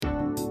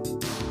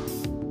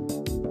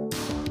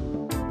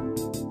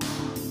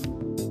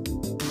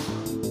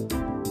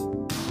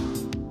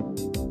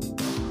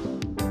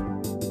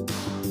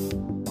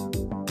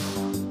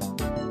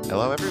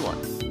Hello, everyone,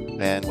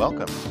 and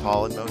welcome to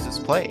Paul and Moses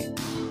Play,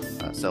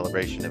 a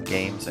celebration of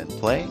games and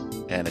play,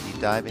 and a deep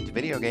dive into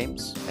video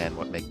games and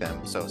what make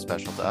them so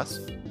special to us.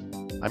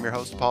 I'm your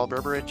host, Paul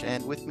Berberich,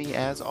 and with me,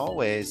 as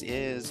always,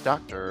 is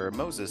Dr.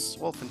 Moses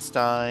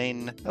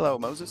Wolfenstein. Hello,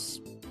 Moses.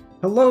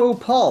 Hello,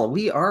 Paul.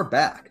 We are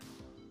back.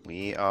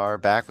 We are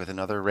back with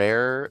another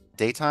rare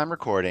daytime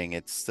recording.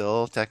 It's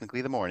still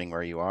technically the morning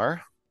where you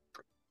are.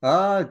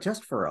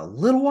 Just for a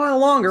little while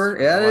longer. Just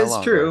for a little Yeah, it while is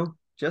longer. true.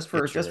 Just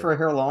Get for your a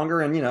hair longer,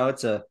 and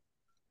it's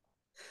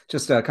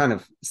just kind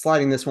of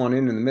sliding this one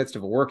in the midst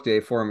of a work day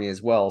for me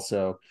as well.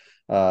 So,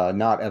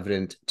 not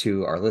evident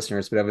to our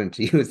listeners, but evident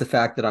to you is the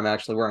fact that I'm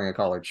actually wearing a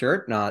collared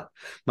shirt, not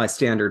my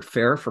standard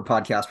fare for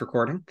podcast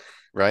recording.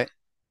 right.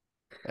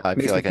 I feel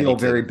Makes me like I feel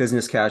need very to.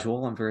 business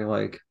casual. I'm very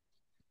like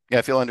Yeah,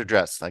 I feel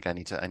underdressed. Like I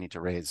need to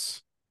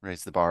raise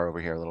the bar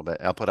over here a little bit.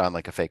 I'll put on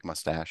like a fake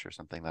mustache or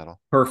something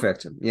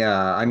perfect. Yeah,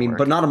 I that'll mean, but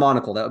work. not a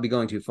monocle. That would be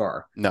going too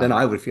far. No, Then no,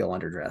 I no. would feel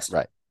underdressed.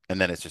 Right. And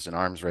then it's just an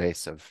arms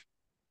race of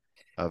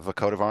a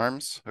coat of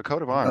arms. A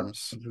coat of a,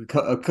 arms.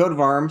 a coat of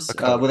A arms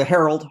coat. with a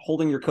herald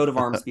holding your coat of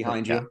arms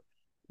behind Yeah. you.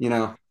 You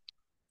know,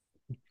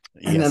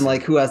 and then Yes.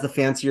 like who has the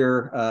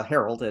fancier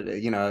herald?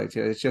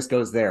 It just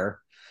goes there.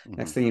 Hmm.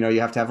 Next thing you know,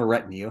 you have to have a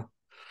retinue.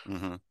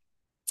 Hmm.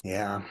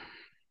 Yeah,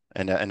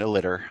 And a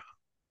litter.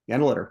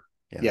 and a litter.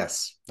 Yeah.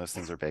 Yes. Those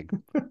things are big.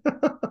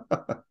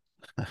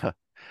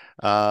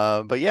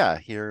 But yeah,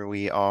 here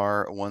we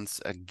are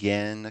once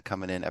again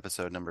coming in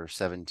episode number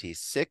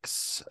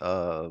 76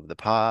 of the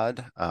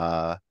pod.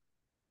 I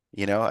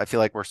feel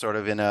like we're sort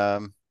of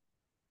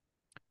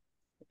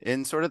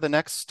in sort of the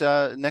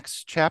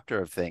next chapter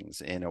of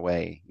things in a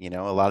way. A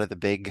lot of the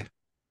big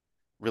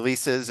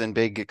releases and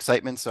big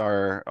excitements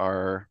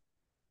are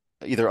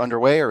either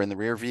underway or in the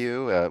rear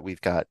view.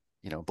 We've got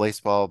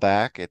Blaseball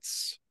back.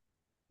 It's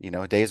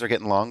days are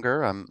getting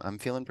longer. I'm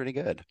feeling pretty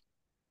good.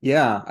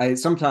 Yeah, I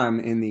sometime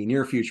in the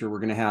near future we're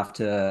going to have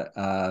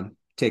to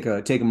take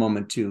a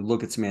moment to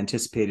look at some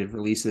anticipated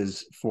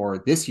releases for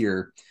this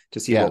year to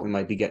see Yeah. what we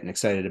might be getting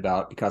excited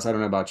about. Because I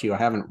don't know about you, I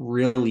haven't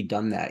really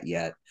done that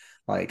yet.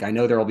 Like I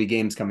know there will be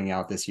games coming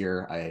out this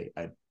year.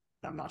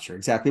 I'm not sure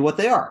exactly what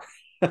they are.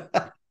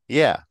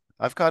 Yeah,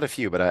 I've got a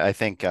few, but I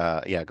think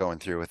yeah, going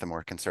through with a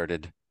more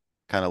concerted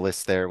kind of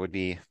list there would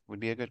be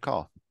a good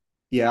call.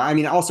 Yeah, I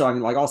mean,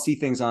 like I'll see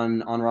things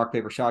on Rock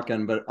Paper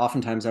Shotgun, but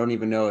oftentimes I don't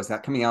even know, is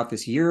that coming out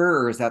this year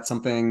or is that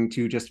something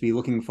to just be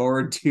looking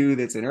forward to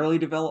that's in early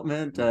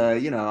development?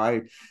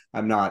 Hmm.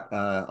 I'm not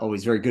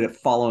always very good at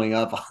following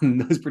up on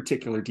those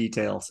particular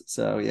details.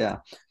 So yeah,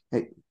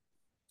 hey,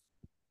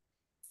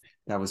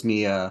 that was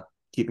me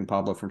keeping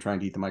Pablo from trying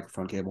to eat the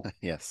microphone cable.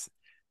 Yes,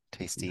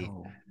 tasty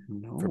No,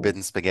 no,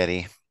 forbidden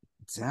spaghetti.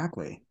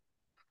 exactly.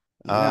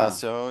 Yeah,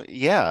 So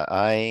yeah,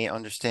 I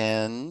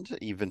understand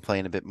you've been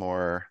playing a bit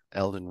more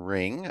Elden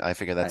Ring. I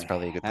figure that's I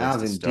probably a good place have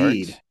to start.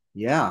 indeed.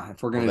 Yeah,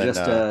 if we're Well gonna then,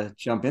 just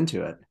jump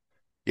into it.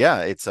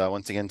 yeah, it's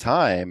once again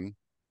time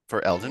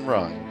for Elden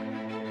Rung.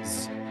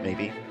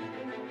 Maybe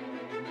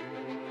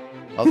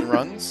Elden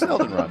Rungs,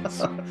 Elden Rungs.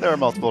 There are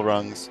multiple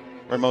rungs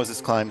where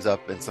Moses climbs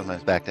up and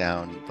sometimes back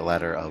down the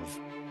ladder of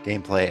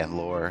gameplay and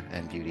lore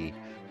and beauty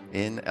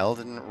in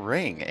Elden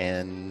Ring,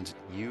 and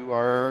you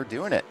are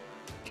doing it.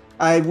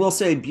 I will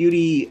say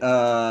beauty.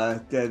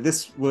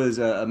 This was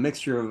a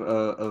mixture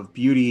of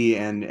beauty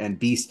and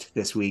beast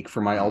this week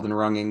for my Mm. Elden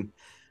Runging.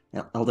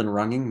 Elden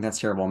Runging. That's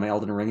terrible. My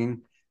Elden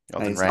Ringing.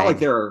 Elden It's not like Rang.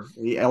 there are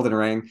Elden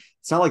Ring.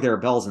 It's not like there are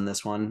bells in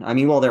this one. I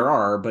mean, well, there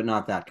are, but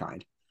not that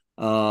kind.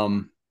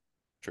 Um,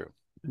 True.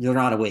 you're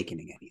not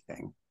awakening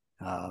anything.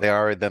 They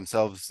are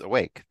themselves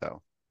awake,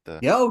 though. The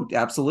Yo,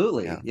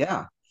 absolutely, Yeah.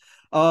 yeah.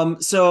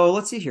 So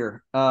let's see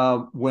here.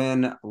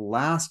 When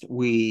last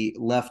we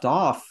left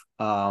off,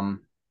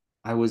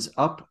 I was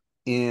up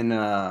in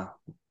the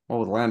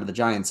land of the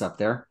giants up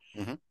there,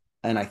 Hmm.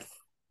 and I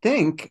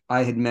think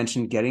I had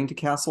mentioned getting to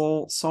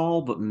Castle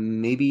Saul, but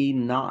maybe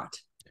not.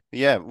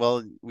 Yeah.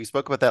 Well, we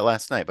spoke about that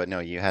last night, but no,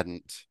 you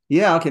hadn't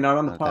Yeah, okay, not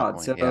on the at that pod.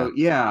 point.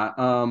 Yeah.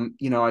 So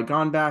yeah, I'd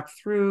gone back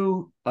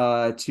through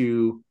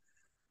to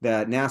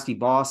that nasty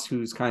boss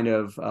who's kind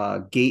of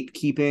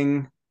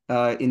gatekeeping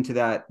into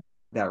that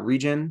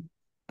region.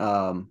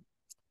 Um,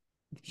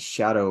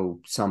 Shadow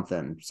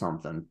something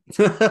something.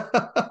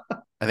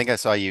 I think I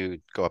saw you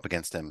go up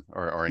against him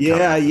or encounter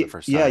Yeah, him for the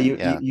first yeah, time. you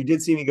Yeah. you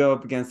did see me go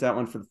up against that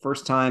one for the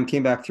first time.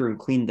 Came back through and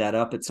cleaned that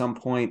up at some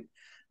point.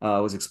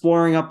 Was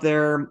exploring up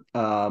there.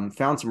 Found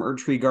some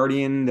Erdtree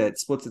Guardian that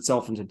splits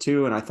itself into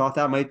two, and I thought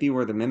that might be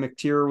where the Mimic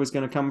Tier was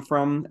going to come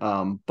from.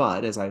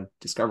 But as I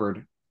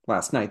discovered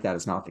last night, that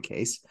is not the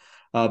case.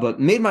 But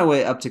made my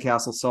way up to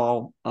Castle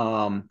Saul,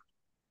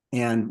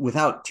 and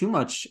without too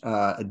much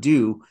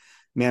ado,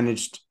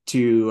 managed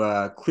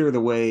to clear the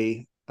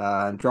way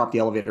and drop the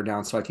elevator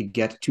down so I could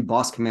get to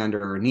Boss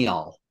Commander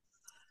Neal.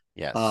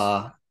 Yes.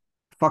 Uh,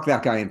 Fuck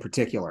that guy in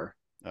particular.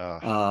 Uh,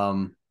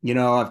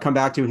 I've come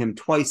back to him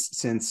twice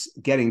since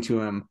getting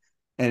to him,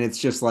 and it's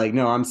just like,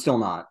 no, I'm still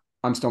not.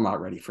 I'm still not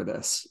ready for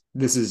this.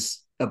 This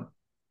is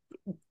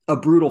a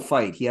brutal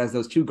fight. He has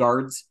those two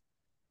guards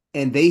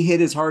and they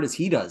hit as hard as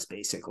he does,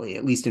 basically,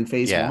 at least in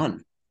phase Yeah.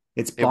 one.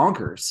 It's It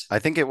bonkers. I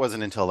think it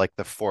wasn't until like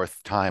the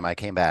fourth time I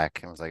came back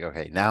and was like,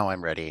 okay, now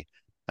I'm ready.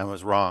 I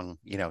was wrong,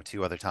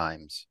 two other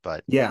times,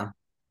 but Yeah.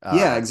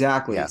 Yeah, uh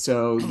exactly. yeah.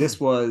 So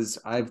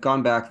I've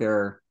gone back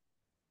there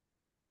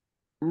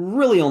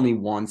really only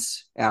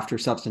once after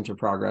substantive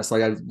progress.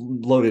 Like I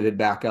loaded it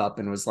back up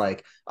and was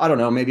like, I don't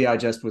know, maybe I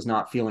just was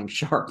not feeling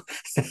sharp.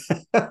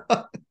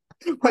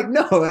 Like,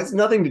 no, that's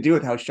nothing to do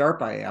with how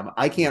sharp I am.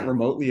 I can't Mhm.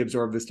 remotely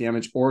absorb this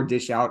damage or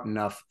dish out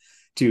enough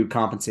to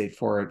compensate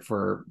for it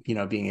for,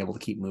 being able to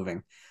keep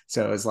moving.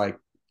 So it's like,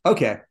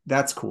 okay,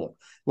 that's cool.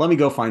 Let me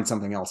go find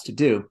something else to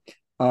do.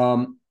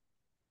 Um,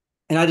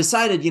 and I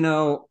decided,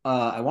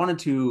 I wanted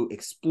to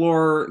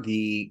explore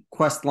the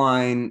quest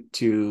line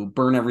to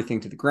burn everything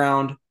to the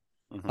ground.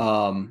 Mhm.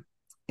 Um,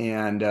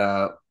 and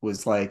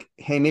was like,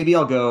 hey, maybe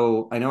I'll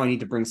go. I know I need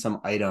to bring some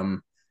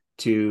item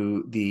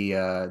to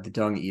the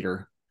dung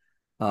eater.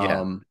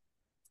 Yeah. Um,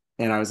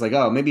 and I was like,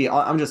 oh, maybe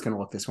I'm just going to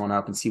look this one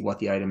up and see what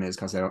the item is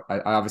because I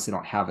obviously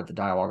don't have it. The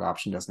dialogue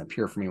option doesn't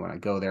appear for me when I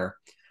go there.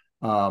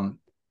 Um,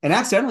 and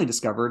accidentally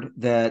discovered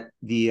that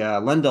the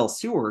Lendell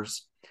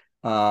sewers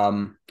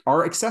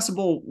are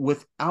accessible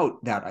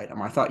without that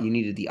item. I thought you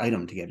needed the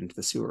item to get into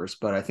the sewers,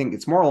 but I think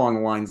it's more along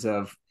the lines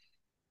of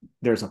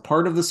there's a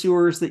part of the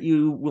sewers that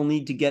you will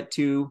need to get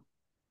to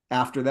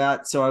after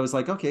that. So I was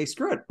like, okay,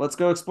 screw it. Let's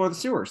go explore the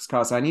sewers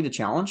because I need a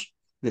challenge.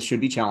 This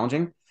should be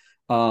challenging.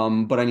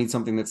 But I need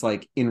something that's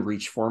like in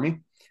reach for me.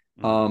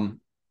 Mhm. Um,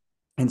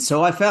 and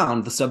so I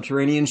found the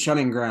subterranean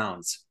shunning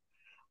grounds,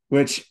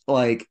 which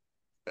like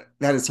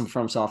that is some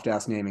FromSoft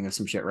ass naming of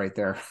some shit right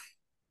there.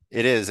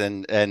 It is,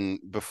 and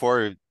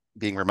before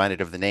being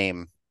reminded of the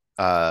name,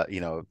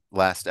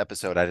 last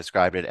episode I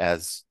described it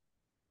as,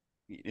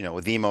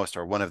 the most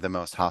or one of the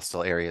most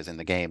hostile areas in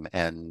the game,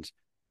 and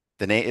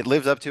the name it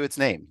lives up to its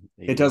name.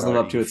 It does live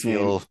up to You its name.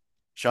 feel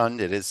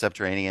shunned. It is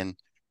subterranean.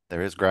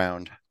 There is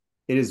ground.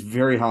 It is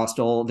very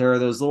hostile. There are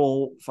those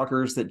little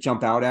fuckers that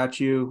jump out at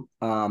you,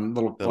 little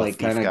Little like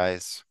kind thief of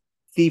guys.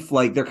 thief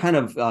like they're kind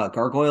of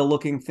gargoyle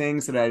looking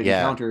things that I had Yeah.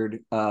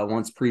 encountered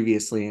once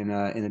previously in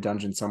a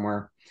dungeon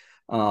somewhere.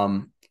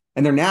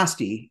 And they're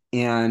nasty.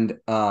 And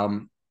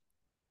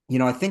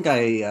I think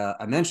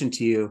I mentioned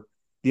to you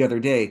the other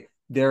day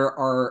there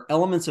are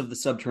elements of the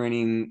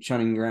subterranean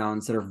shunning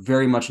grounds that are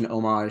very much an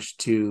homage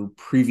to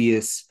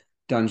previous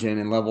dungeon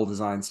and level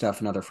design stuff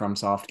in other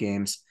FromSoft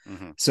games.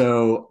 Hmm.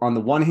 So on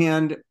the one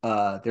hand,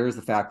 there is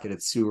the fact that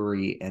it's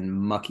sewery and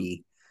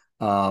mucky,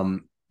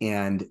 and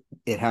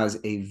it has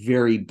a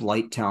very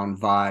Blight Town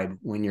vibe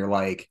when you're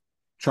like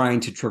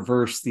trying to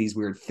traverse these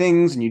weird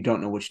things and you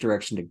don't know which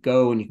direction to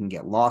go and you can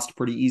get lost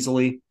pretty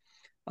easily.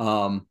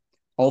 Um,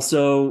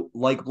 Also,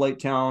 like Blight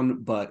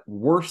Town, but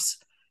worse,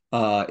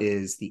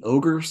 is the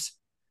ogres.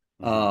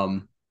 Hmm.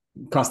 Um,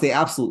 because they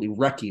absolutely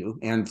wreck you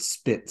and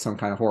spit some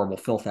kind of horrible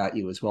filth at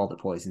you as well that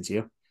poisons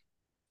you.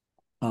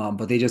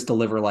 But they just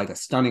deliver like a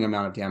stunning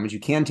amount of damage. You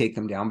can take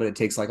them down, but it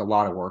takes like a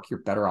lot of work. You're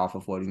better off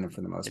avoiding them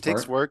for the It most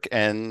takes part. work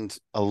and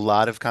a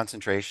lot of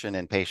concentration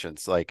and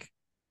patience. Like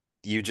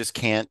you just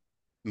can't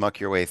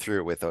muck your way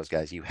through with those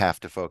guys. You have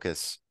to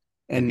focus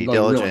and And be like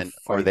really diligent,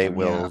 or fight them.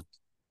 Yeah,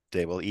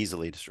 they will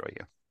easily destroy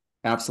you.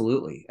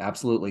 absolutely.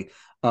 Absolutely.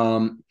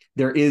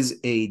 There is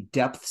a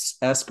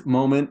depths-esque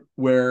moment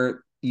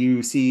where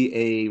you see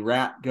a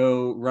rat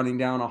go running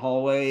down a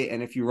hallway,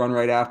 and if you run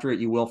right after it,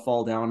 you will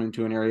fall down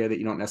into an area that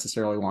you don't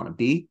necessarily want to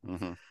be.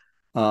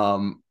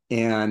 Hmm.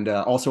 And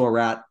also a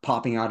rat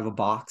popping out of a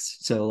box.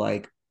 So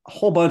like a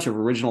whole bunch of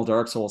original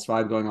Dark Souls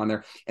vibe going on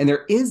there. And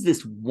there is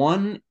this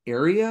one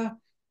area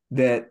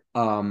that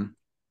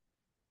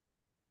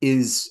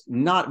is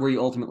not where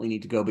you ultimately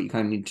need to go, but you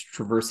kind of need to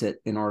traverse it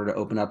in order to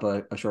open up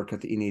a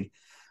shortcut that you need.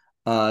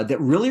 That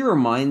really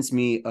reminds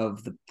me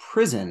of the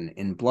prison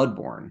in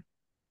Bloodborne,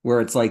 where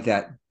it's like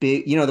that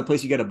big, the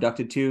place you get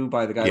abducted to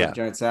by the guy with the Yeah.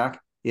 giant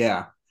sack.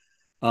 Yeah.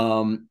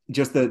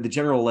 Just the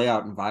general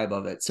layout and vibe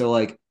of it. So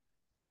like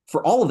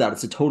for all of that,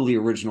 it's a totally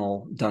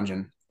original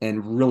dungeon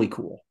and really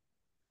cool.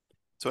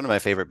 It's one of my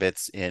favorite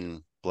bits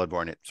in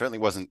Bloodborne. It certainly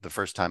wasn't the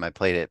first time I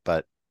played it,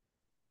 but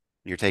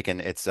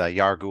it's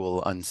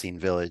Yargul Unseen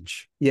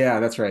Village, Yeah,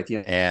 that's right. The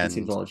Unseen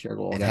and Village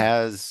Goal. it Yeah.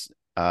 has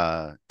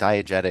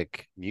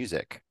diegetic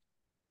music,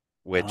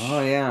 Oh which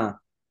yeah.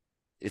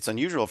 it's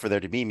unusual for there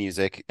to be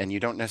music, and you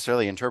don't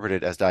necessarily interpret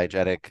it as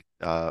diegetic,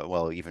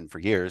 well, even for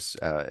years,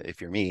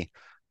 if you're me.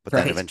 But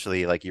then Right.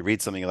 eventually, like you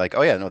read something like,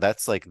 oh yeah, no,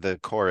 that's like the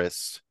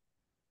chorus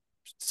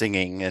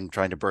singing and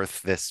trying to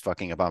birth this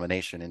fucking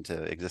abomination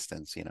into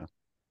existence.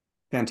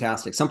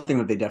 Fantastic. Something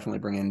that they definitely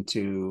bring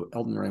into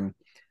Elden Ring.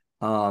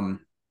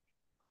 Um,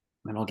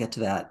 and I'll get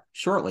to that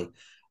shortly.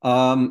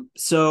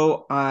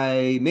 So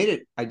I made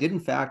it. I did, in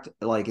fact,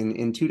 like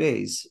in 2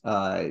 days.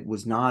 It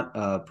was not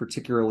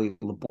particularly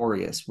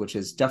laborious, which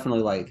is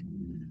definitely like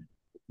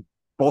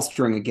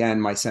bolstering again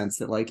my sense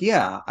that like,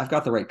 yeah, I've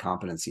got the right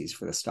competencies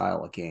for the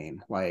style of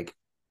game. Like,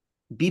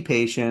 be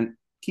patient,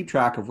 keep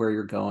track of where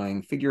you're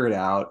going, figure it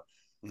out.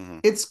 Hmm.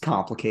 It's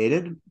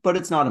complicated, but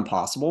it's not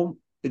impossible.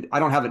 I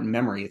don't have it in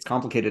memory. It's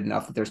complicated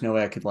enough that there's no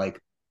way I could like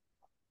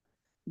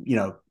you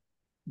know,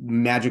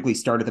 magically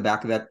start at the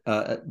back of that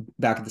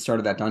back at the start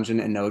of that dungeon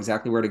and know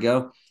exactly where to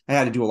go. I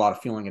had to do a lot of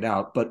feeling it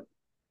out, but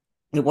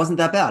it wasn't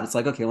that bad. It's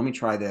like, okay, let me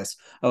try this.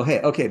 Oh,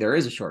 hey, okay, there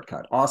is a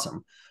shortcut.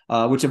 Awesome.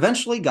 Which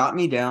eventually got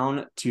me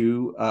down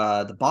to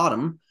the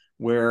bottom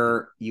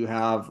where you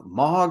have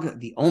Mog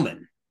the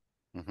Omen.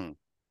 Hmm.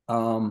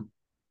 Um,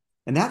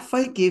 and that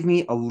fight gave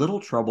me a little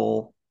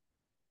trouble.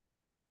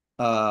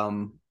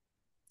 Um,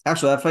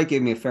 Actually, that fight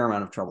gave me a fair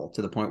amount of trouble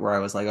to the point where I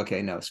was like,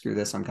 okay, no, screw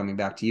this. I'm coming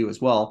back to you as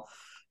well.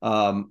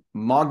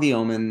 Mog the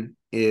Omen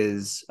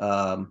is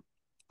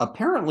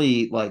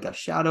apparently like a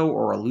shadow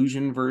or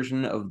illusion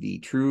version of the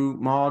true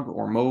Mog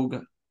or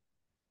Moog.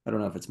 I don't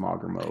know if it's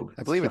Mog or Moog. I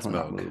It's believe it's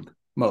definitely not Moog.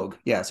 Moog. Moog.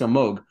 Yeah. So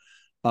Moog,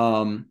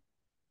 um,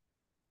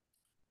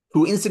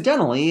 who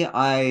incidentally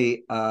I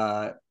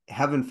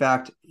have in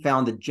fact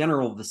found the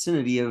general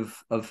vicinity of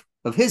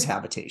his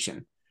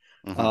habitation.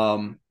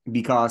 Hmm.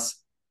 Because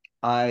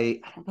I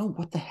don't know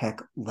what the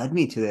heck led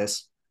me to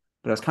this,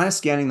 but I was kind of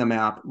scanning the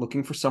map,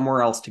 looking for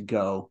somewhere else to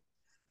go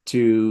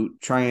to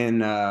try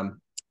and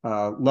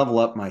level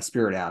up my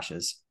spirit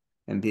ashes,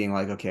 and being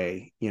like,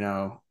 okay,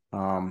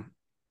 I'm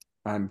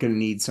gonna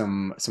need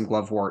some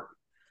glovewort,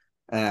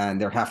 and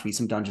there have to be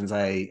some dungeons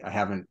I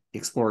haven't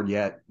explored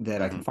yet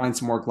that I Hmm. can find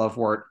some more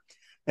glovewort.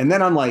 And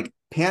then I'm like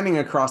panning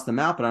across the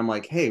map, and I'm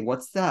like, hey,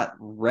 what's that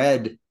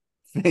red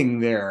thing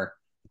there?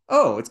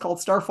 Oh, it's called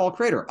Starfall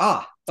Crater.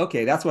 Ah,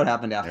 okay, that's what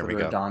happened There after we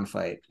the go. Radahn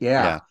fight.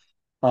 Yeah.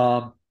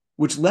 Yeah.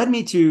 Which led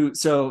me to,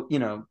 so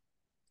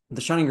the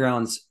Shining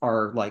Grounds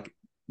are like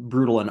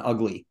brutal and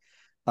ugly.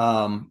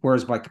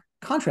 Whereas by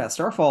contrast,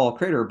 Starfall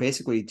Crater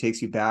basically takes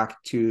you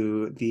back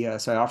to the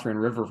Cyofrian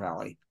River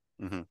Valley,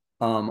 Hmm.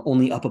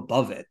 only up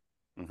above it.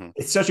 Hmm.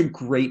 It's such a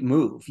great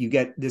move. You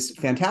get this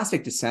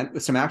fantastic descent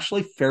with some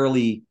actually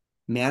fairly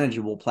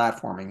manageable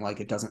platforming. Like,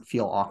 it doesn't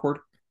feel awkward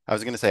I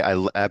was going to say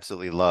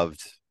absolutely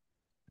loved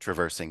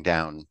traversing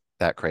down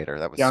that crater.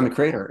 That was down so the cool.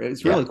 crater.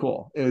 It's Yeah. really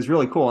cool. It was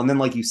really cool. And then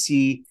like you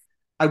see,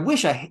 I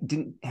wish I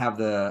didn't have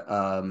the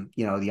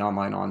the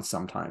online on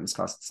sometimes,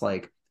 because it's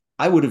like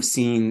I would have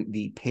seen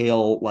the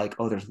pale, like,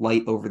 oh, there's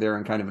light over there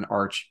and kind of an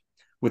arch,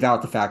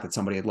 without the fact that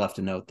somebody had left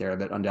a note there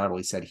that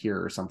undoubtedly said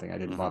here or something. I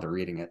didn't Hmm. bother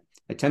reading it.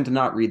 I tend to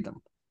not read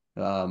them.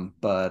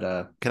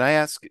 But Can I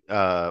ask,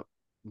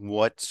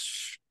 what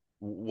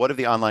what of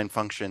the online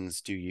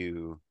functions do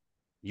you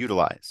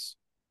utilize?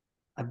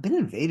 I've been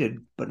invaded,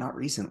 but not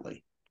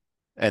recently.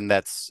 And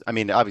that's, I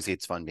mean, obviously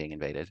it's fun being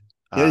invaded.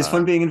 It is Uh,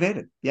 fun being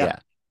invaded. Yeah. yeah.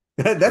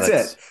 So That's it.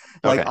 that's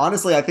Like, okay.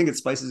 honestly, I think it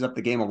spices up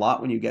the game a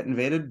lot when you get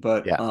invaded,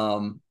 Yeah.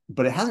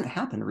 but it hasn't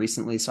happened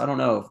recently, so I don't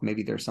know if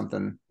maybe there's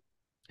something.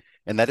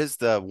 And that is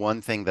the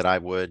one thing that I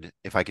would,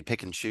 if I could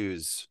pick and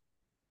choose,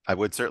 I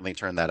would certainly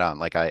turn that on.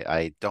 Like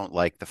I don't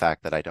like the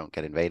fact that I don't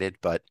get invaded,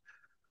 but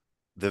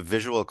the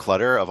visual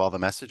clutter of all the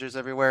messages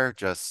everywhere,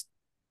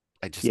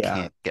 I just Yeah.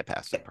 can't get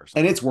past it And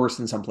personally. it's worse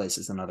in some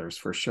places than others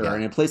for sure. Yeah.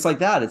 And in a place like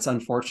that, it's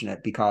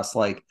unfortunate because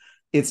like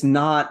it's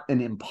not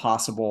an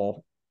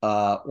impossible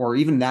or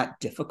even that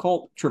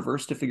difficult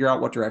traverse to figure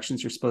out what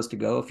directions you're supposed to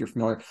go if you're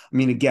familiar. I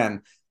mean,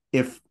 again,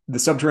 if the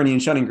subterranean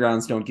shunning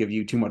grounds don't give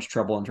you too much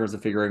trouble in terms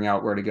of figuring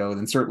out where to go,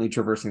 then certainly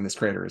traversing this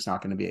crater is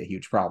not going to be a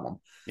huge problem.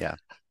 Yeah.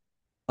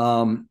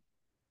 Um,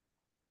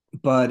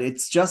 but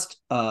it's just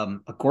a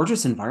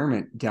gorgeous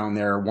environment down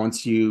there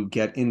once you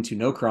get into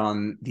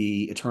Nokron,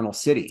 the Eternal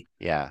City.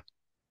 Yeah.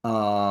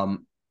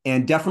 Um,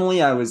 and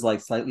definitely I was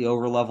like slightly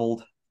over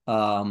leveled,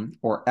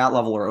 or at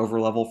level or over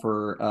level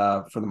for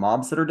the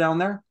mobs that are down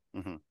there.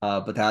 Hmm.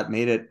 But that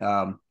made it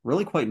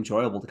really quite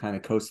enjoyable to kind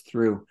of coast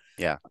through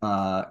Yeah.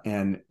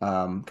 and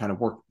kind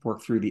of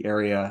work through the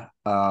area.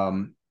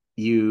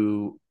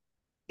 You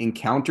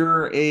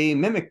encounter a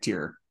mimic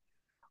tier,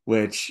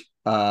 which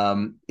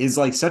is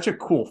like such a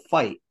cool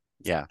fight.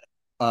 Yeah.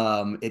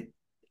 It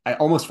I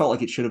almost felt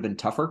like it should have been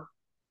tougher,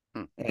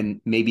 Hmm.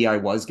 and maybe I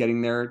was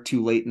getting there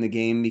too late in the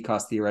game,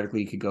 because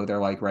theoretically you could go there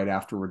like right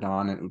after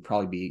Radahn, and it would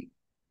probably be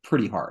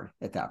pretty hard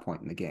at that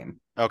point in the game.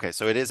 Okay,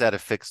 so it is at a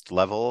fixed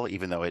level,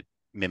 even though it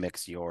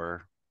mimics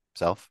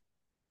yourself.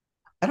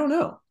 I don't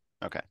know.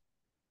 Okay.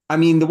 I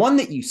mean, the one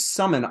that you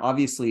summon,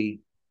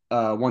 obviously,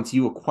 once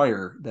you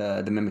acquire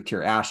the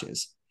Mimiktir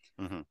ashes,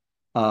 Hmm.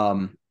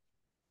 um,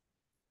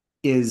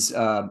 is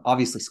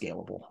obviously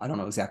scalable. I don't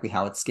know exactly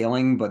how it's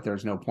scaling, but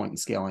there's no point in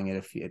scaling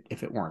it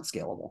if it weren't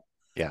scalable.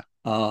 Yeah.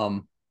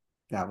 Um,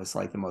 that was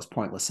like the most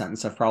pointless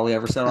sentence I've probably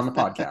ever said on the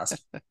podcast.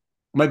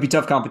 Might be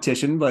tough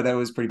competition, but that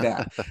was pretty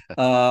bad.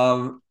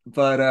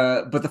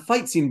 But the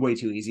fight seemed way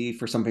too easy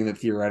for something that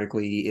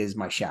theoretically is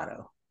my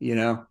shadow.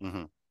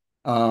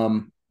 Hmm.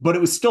 But it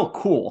was still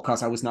cool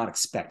because I was not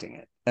expecting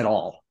it at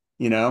all.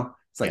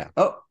 It's like,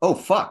 Yeah. oh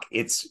fuck,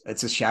 it's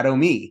a shadow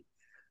me.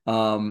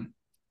 Um,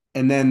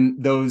 and then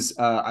those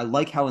I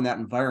like how in that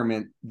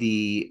environment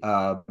the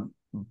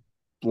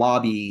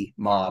blobby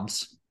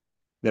mobs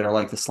that are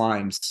like the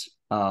slimes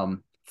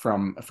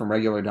from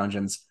regular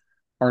dungeons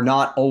are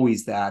not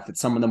always that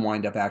some of them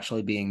wind up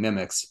actually being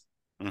mimics.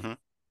 Hmm.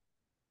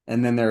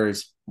 And then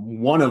there's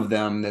one of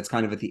them that's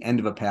kind of at the end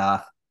of a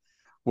path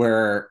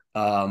where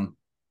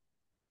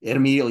it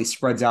immediately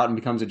spreads out and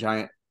becomes a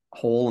giant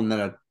hole, and then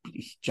a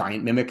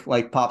giant mimic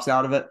like pops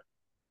out of it.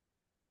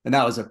 And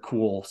that was a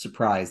cool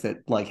surprise that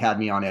like had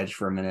me on edge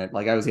for a minute.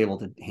 Like I was able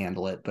to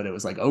handle it, but it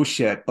was like, oh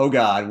shit, oh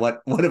god,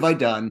 what have I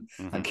done?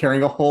 I'm Hmm.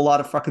 carrying a whole lot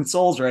of fucking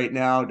souls right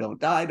now. Don't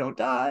die, don't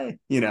die.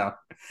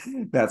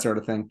 That sort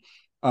of thing.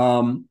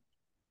 Um,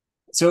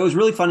 so it was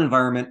really fun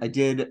environment. I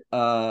did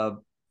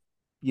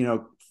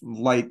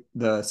light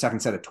the second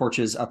set of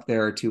torches up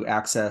there to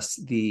access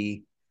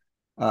the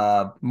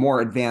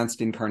more advanced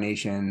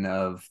incarnation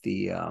of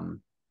the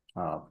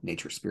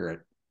nature spirit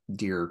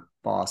deer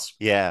boss.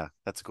 Yeah,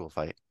 that's a cool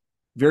fight.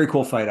 Very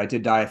cool fight. I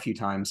did die a few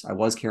times. I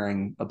was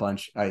carrying a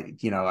bunch. I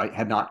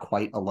had not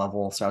quite a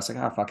level, so I was like,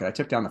 oh fuck it. I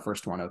took down the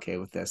first one. Okay,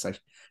 with this, I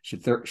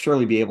should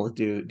surely be able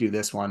to do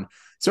this one.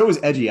 So it was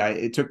edgy.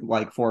 It took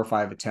like 4 or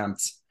 5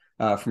 attempts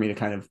for me to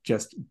kind of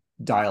just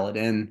dial it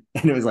in,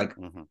 and it was like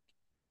Hmm.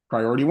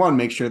 priority one: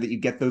 make sure that you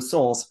get those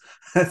souls.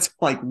 That's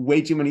like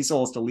way too many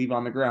souls to leave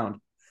on the ground.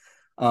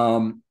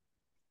 Um,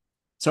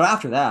 so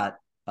after that,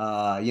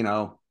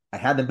 I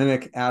had the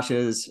mimic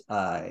ashes.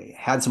 I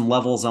had some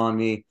levels on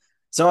me,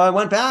 so I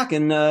went back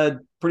and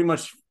pretty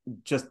much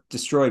just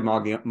destroyed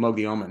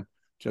Mogioman.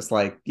 Just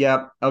like,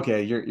 yep,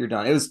 okay, you're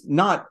done. It was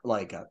not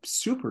like a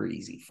super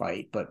easy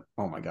fight, but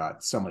oh my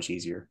god, so much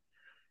easier.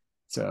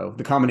 So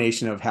the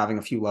combination of having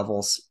a few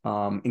levels,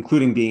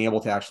 including being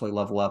able to actually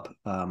level up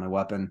my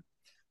weapon,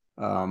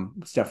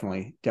 was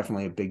definitely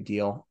a big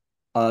deal.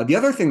 The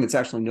other thing that's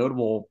actually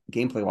notable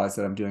gameplay wise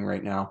that I'm doing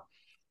right now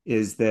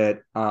is that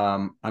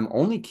I'm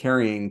only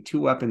carrying 2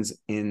 weapons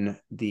in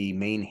the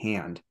main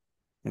hand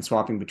and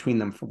swapping between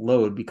them for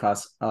load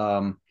because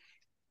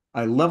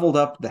I leveled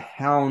up the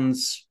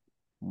Hound's,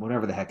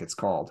 whatever the heck it's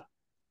called.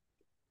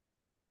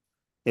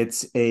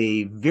 It's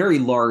a very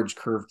large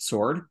curved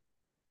sword,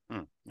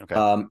 Hmm. Okay.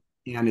 um,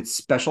 and its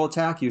special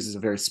attack uses a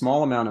very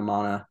small amount of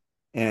mana,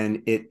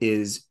 and it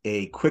is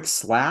a quick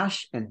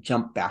slash and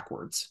jump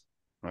backwards.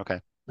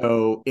 Okay.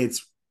 So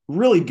it's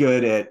really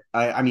good at.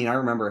 I mean, I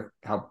remember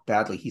how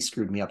badly he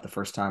screwed me up the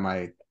first time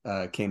I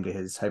came to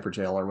his hyper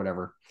jail or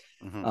whatever,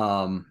 Hmm.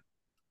 um,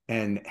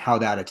 and how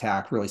that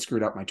attack really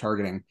screwed up my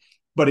targeting.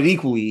 But it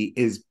equally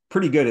is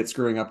pretty good at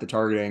screwing up the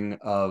targeting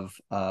of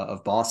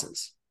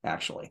bosses.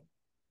 Actually,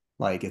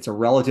 like it's a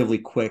relatively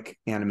quick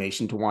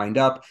animation to wind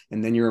up,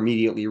 and then you're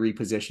immediately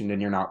repositioned,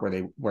 and you're not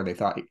where they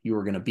thought you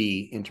were going to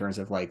be in terms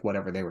of like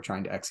whatever they were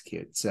trying to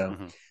execute. So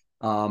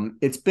Hmm.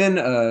 it's been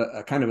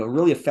a kind of a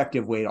really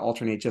effective way to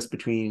alternate just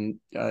between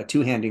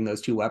two-handing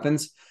those 2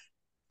 weapons.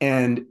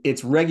 And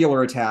its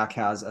regular attack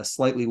has a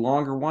slightly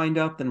longer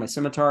windup than my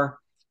scimitar,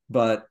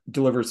 but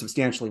delivers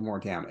substantially more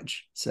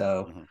damage.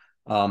 So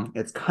Hmm.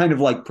 it's kind of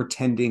like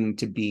pretending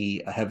to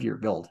be a heavier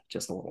build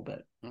just a little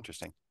bit.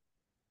 Interesting.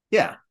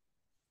 Yeah.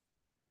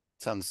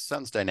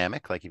 Sounds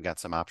dynamic, like you've got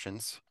some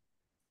options.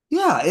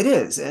 Yeah, it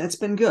is. And it's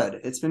been good.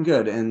 It's been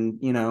good. And,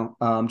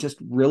 just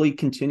really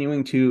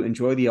continuing to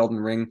enjoy the Elden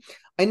Ring.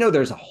 I know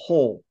there's a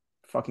whole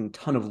fucking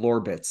ton of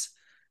lore bits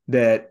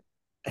that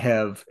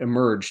have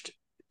emerged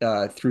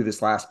through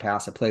this last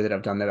pass of play that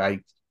I've done that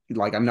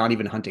I'm not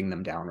even hunting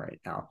them down right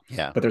now.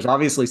 Yeah. But there's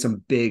obviously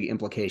some big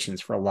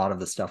implications for a lot of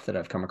the stuff that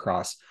I've come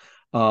across.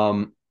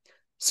 Um,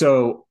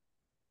 so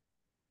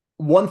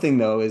one thing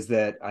though is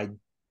that I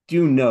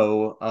do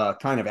know,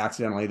 kind of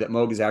accidentally, that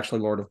Moog is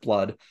actually Lord of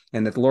Blood,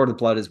 and that the Lord of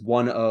Blood is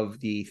one of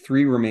the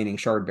 3 remaining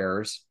shard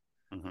bearers.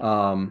 Hmm.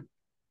 Um,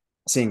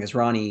 seeing as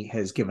Ronnie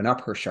has given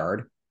up her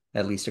shard,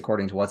 at least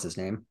according to what's his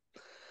name.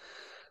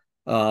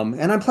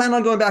 And I'm planning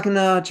on going back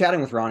and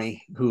chatting with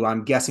Ronnie, who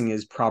I'm guessing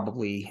is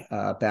probably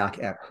back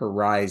at her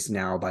rise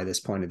now by this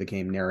point of the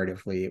game.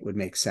 Narratively, it would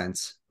make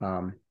sense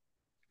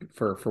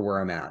for where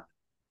I'm at.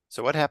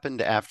 So what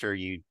happened after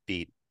you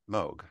beat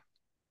Moog?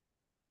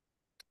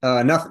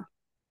 Nothing.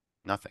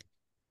 Nothing.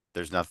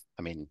 There's nothing.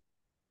 I mean,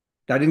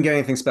 I didn't get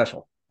anything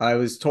special. I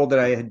was told that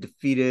I hmm, had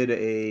defeated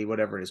a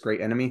whatever it is,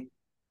 great enemy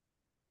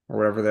or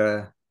whatever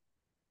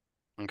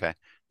the okay.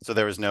 So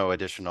there was no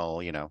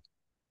additional,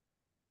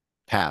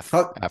 path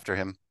huh, after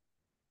him.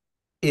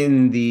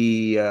 in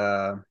the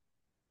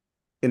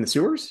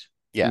sewers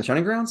in Yeah. the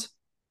shunning grounds.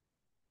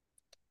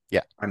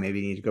 Yeah. I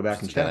maybe need to go back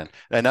Just and a dead end. check.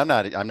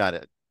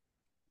 And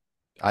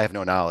I have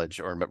no knowledge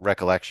or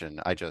recollection.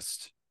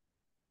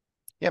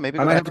 Yeah, maybe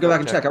I go might have back to and go double back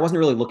and check. check. I wasn't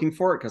really looking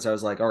for it because I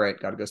was like, all right,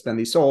 got to go spend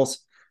these souls.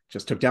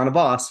 Just took down a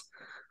boss.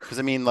 Because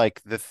I mean,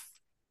 like the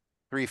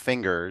three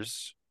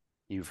fingers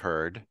you've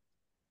heard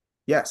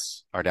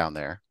Yes, are down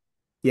there.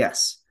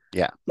 yes.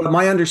 Yeah. But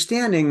my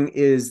understanding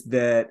is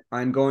that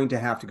I'm going to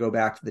have to go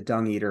back to the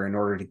Dung Eater in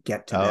order to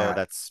get to Oh, that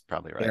that's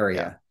probably right. Yeah.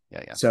 area.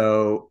 Yeah. Yeah.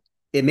 So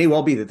it may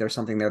well be that there's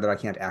something there that I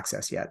can't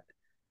access yet.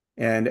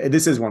 And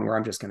this is one where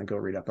I'm just going to go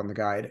read up on the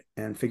guide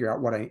and figure out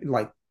what I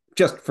like,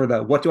 just for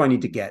the what do I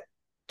need to get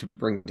to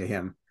bring to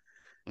him.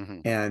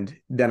 Hmm. And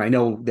then I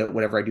know that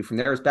whatever I do from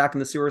there is back in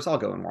the sewers. I'll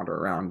go and wander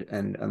around.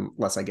 And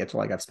unless I get to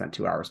like I've spent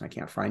 2 hours and I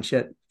can't find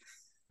shit,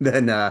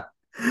 then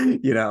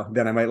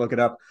then I might look it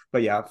up.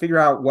 But yeah, figure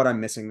out what I'm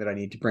missing that I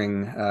need to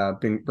bring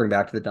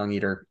back to the Dung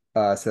Eater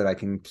so that I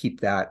can keep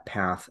that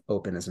path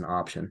open as an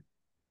option.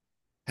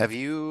 Have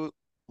you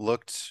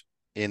looked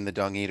in the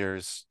Dung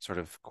Eater's sort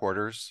of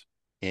quarters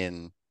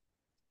in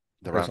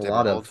the There's Round a Table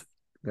lot Hold? of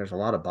there's a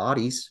lot of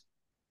bodies.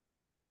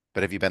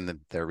 But have you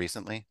been there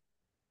recently?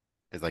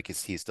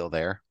 Is he still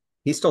there?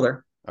 He's still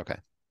there. Okay.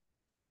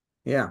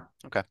 Yeah.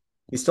 Okay.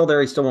 He's still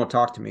there. He still won't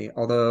talk to me,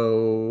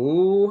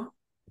 although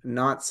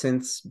not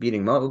since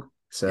beating Mo.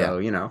 Yeah.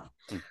 So,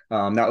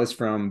 Mm, that was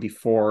from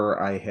before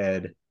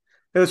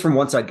it was from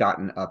once I'd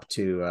gotten up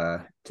to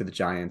the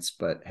Giants,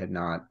 but had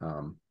not,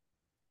 done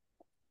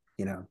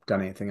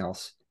anything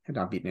else, had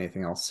not beaten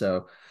anything else.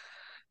 So,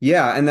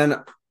 yeah. And then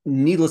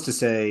needless to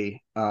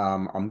say,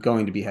 I'm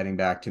going to be heading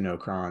back to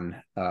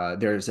Nokron.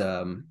 There's,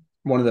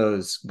 one of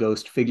those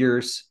ghost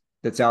figures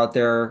that's out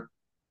there,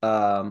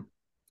 um,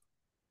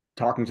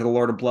 talking to the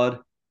Lord of Blood,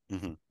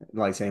 mhm,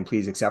 like saying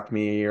please accept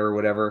me or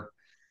whatever.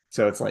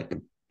 So it's like,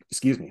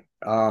 excuse me,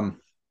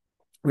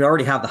 we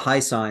already have the high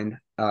sign,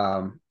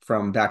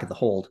 from back at the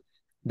hold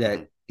mhm,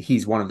 that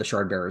he's one of the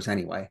shard bearers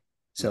anyway.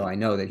 So mhm. I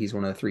know that he's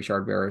one of the three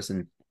shard bearers,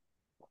 and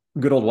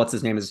good old what's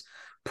his name is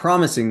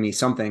promising me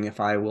something if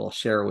I will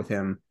share with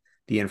him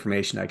the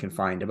information I can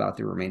find about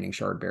the remaining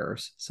shard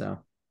bearers. So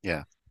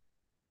Yeah.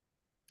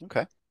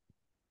 Okay.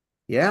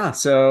 yeah,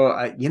 so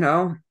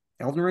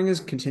Elden Ring is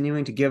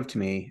continuing to give to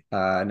me.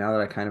 Now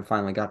that I kind of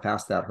finally got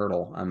past that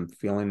hurdle, I'm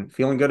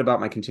feeling good about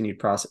my continued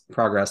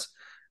progress.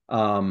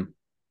 Um,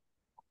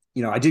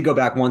 I did go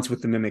back once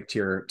with the Mimic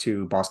tier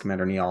to Boss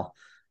Commander Neil,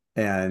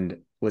 and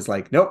was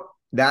like, nope,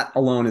 that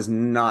alone is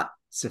not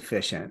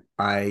sufficient.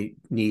 I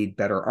need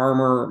better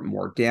armor,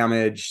 more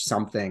damage,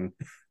 something,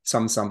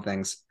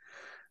 somethings.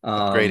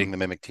 Upgrading Um, the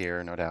Mimic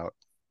tier, no doubt.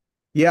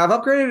 yeah, I've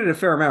upgraded it a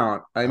fair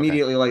amount. I Okay.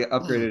 immediately like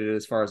upgraded it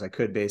as far as I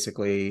could,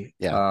 basically.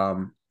 Yeah.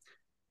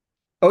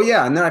 Oh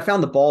yeah, and then I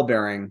found the ball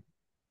bearing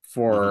Hmm.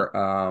 for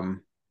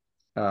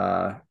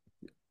uh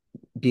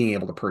being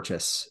able to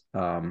purchase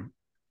Glovewort.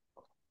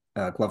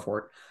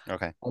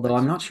 Okay. Although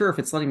I'm Nice. not sure if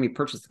it's letting me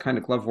purchase the kind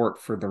of Glovewort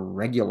for the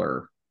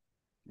regular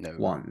No.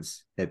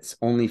 ones. It's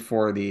only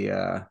for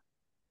the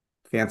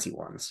fancy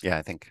ones. Yeah,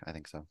 I think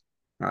so.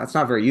 It's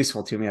not very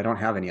useful to me. I don't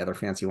have any other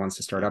fancy ones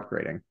to start Mm.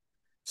 upgrading.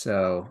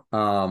 So,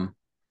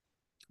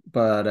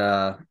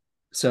 but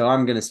so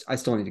I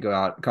still need to go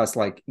out because,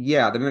 like,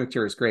 yeah, the Mimic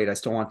tier is great. I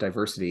still want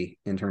diversity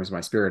in terms of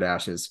my Spirit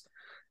Ashes,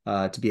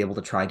 to be able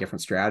to try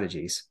different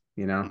strategies.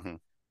 Hmm.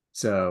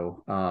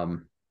 So,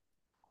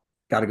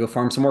 got to go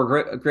farm some more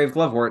Grave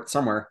Glovewort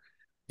somewhere,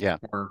 Yeah.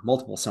 or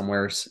multiple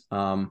somewheres.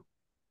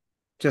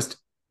 Just,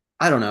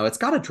 I don't know. It's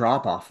got to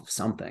drop off of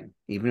something,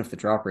 even if the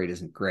drop rate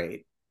isn't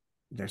great.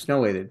 There's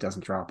no way that it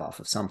doesn't drop off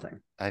of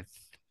something. I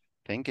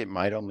think it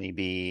might only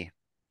be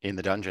in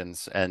the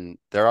dungeons, and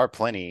there are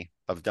plenty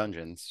of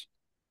dungeons,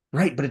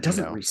 Right, but it you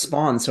doesn't know.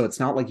 respawn, so it's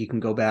not like you can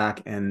go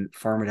back and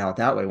farm it out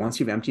that way. Once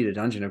you've emptied a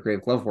dungeon of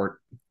Grave Glovewort,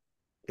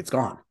 it's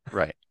gone.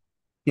 Right.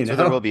 You So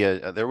there will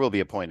know? be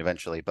a point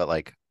eventually, but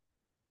like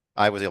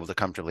I was able to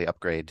comfortably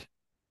upgrade,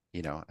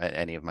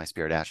 any of my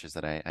spirit ashes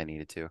that I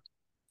needed to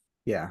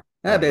Yeah.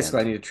 by the Basically,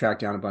 I end. need to track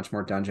down a bunch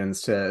more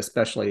dungeons to,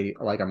 especially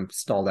like I'm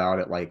stalled out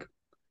at like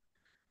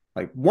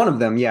one of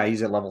them. Yeah,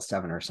 he's at level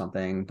 7 or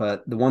something.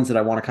 But the ones that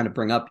I want to kind of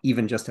bring up,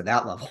 even just to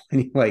that level,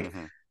 like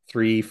Hmm.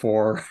 3,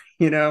 4.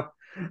 You know,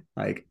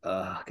 like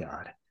oh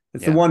god,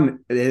 it's the Yeah.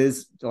 one. It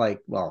is like,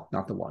 well,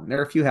 not the one. There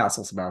are a few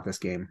hassles about this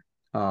game.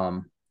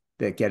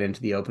 That get into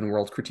the open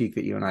world critique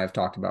that you and I have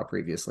talked about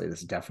previously.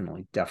 This is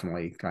definitely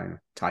kind of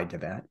tied to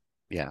that.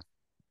 Yeah.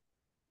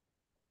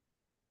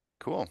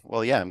 Cool.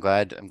 Well, yeah, I'm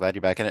glad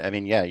you're back in it. I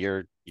mean, yeah,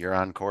 you're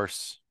on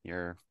course.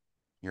 You're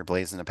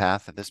blazing a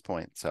path at this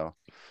point. So,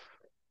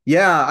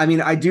 Yeah, I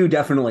mean, I do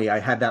definitely. I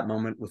had that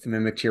moment with the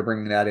Mimic Tier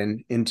bringing that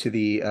into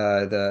the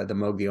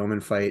Moog the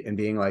Omen fight and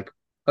being like,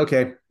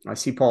 okay, I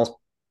see Paul's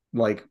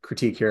like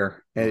critique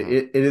here. hmm.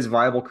 It is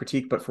viable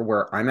critique, but for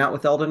where I'm at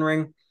with Elden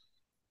Ring,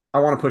 I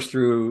want to push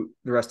through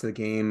the rest of the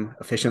game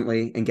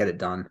efficiently and get it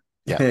done,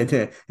 Yeah.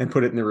 and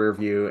put it in the rear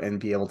view and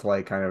be able to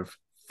like kind of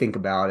think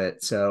about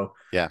it. So,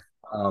 Yeah.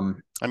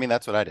 um, I mean,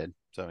 that's what I did.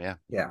 So, yeah.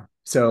 yeah.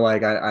 So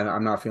like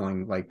I'm not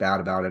feeling like bad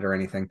about it or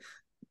anything.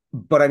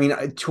 But I mean,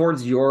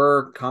 towards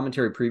your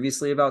commentary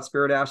previously about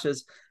Spirit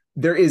Ashes,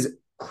 there is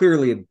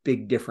clearly a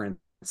big difference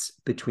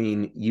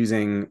between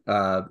using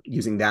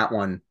that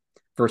one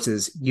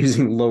versus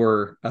using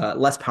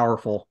less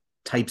powerful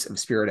types of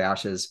Spirit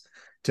Ashes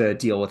to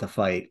deal with a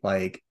fight.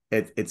 Like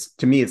it's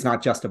to me, it's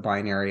not just a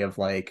binary of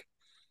like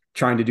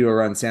trying to do a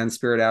run sans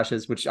Spirit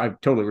Ashes, which I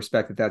totally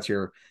respect that that's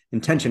your Hmm.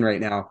 intention right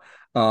now.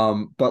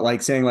 But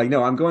like saying like,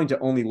 no, I'm going to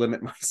only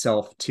limit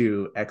myself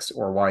to X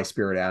or Y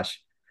Spirit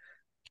Ash.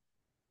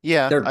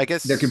 Yeah, I There could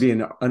guess. be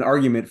an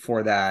argument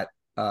for that,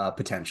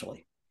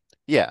 potentially.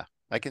 Yeah,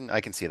 I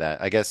can see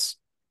that. I guess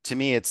to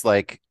me, it's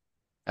like,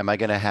 am I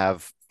gonna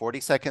have 40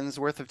 seconds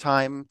worth of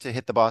time to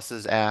hit the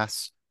boss's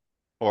ass,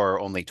 or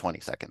only 20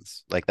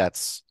 seconds? Like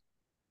that's,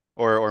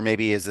 or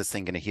maybe is this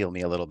thing gonna heal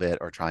me a little bit,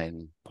 or try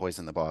and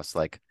poison the boss?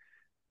 Like,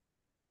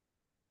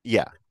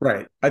 yeah,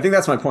 Right. I think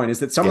that's my point, is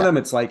that some of yeah, them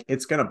it's like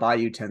it's going to buy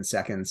you 10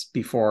 seconds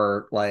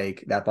before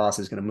like that boss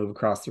is going to move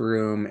across the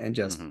room and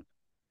just hmm,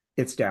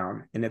 it's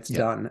down and it's Yep.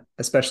 done,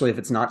 especially if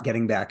it's not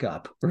getting back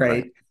up, right?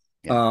 Right.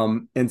 Yeah.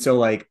 And so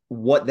like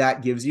what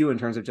that gives you in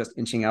terms of just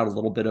inching out a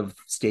little bit of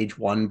stage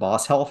one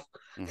boss health,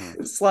 Hmm.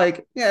 it's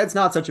like, yeah, it's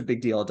not such a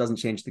big deal. It doesn't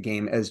change the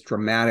game as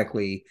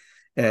dramatically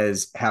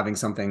as having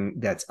something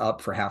that's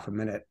up for half a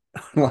minute,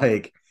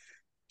 like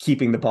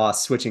keeping the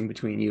boss switching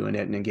between you and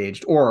it and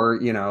engaged, or,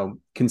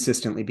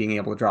 consistently being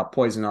able to drop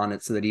poison on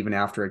it so that even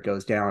after it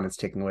goes down, it's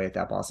taking away at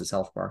that boss's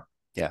health bar.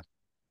 Yeah.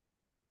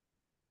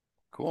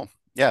 Cool.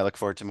 Yeah, I look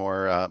forward to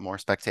more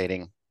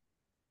spectating.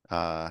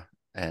 Uh,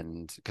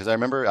 and because I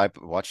remember I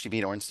watched you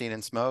beat Ornstein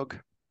and Smough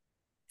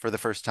for the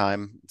first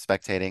time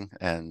spectating,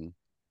 and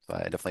so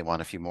I definitely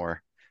want a few more of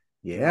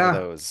Yeah,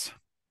 those.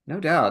 no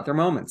doubt. They're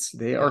moments.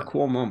 They are Yeah.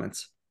 cool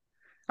moments.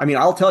 I mean,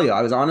 I'll tell you,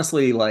 I was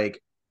honestly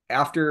like,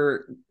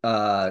 after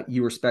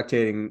you were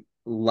spectating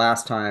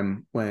last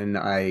time when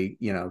I,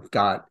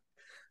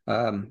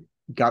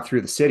 got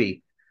through the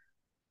city,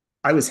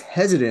 I was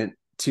hesitant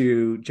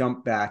to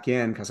jump back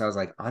in because I was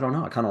like, I don't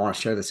know, I kind of want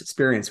to share this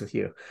experience with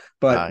you.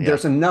 But Yeah.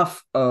 there's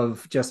enough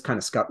of just kind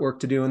of scut work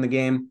to do in the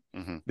game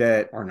Hmm.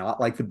 that are not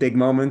like the big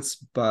moments.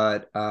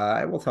 But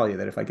I will tell you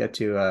that if I get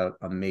to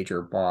a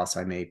major boss,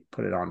 I may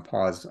put it on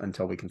pause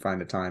until we can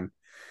find a time.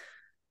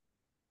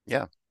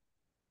 Yeah,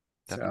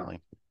 So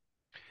definitely.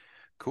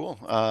 Cool.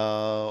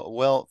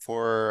 Well,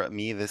 for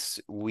me this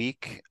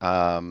week,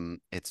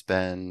 it's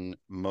been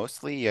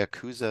mostly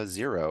Yakuza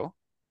Zero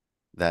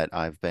that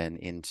I've been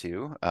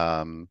into.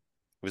 It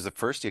was the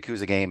first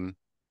Yakuza game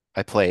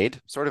I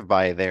played, sort of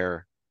by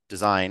their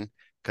design,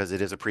 because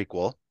it is a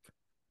prequel.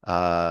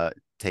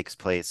 Takes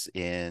place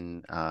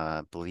in,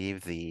 I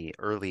believe, the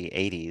early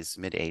 80s,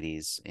 mid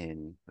 80s,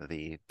 in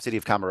the city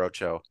of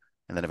Kamurocho,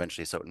 and then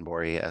eventually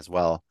Sotenbori as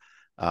well.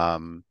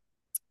 Um,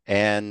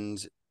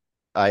 and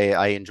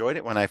I enjoyed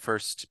it when I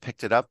first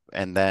picked it up,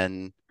 and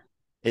then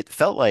it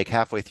felt like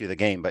halfway through the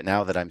game, but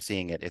now that I'm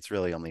seeing it, it's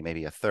really only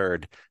maybe a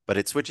third. But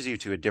it switches you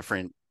to a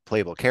different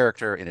playable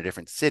character in a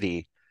different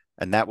city,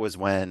 and that was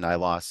when I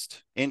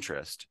lost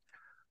interest.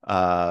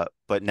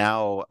 But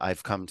now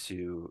I've come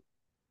to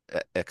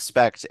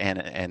expect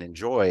and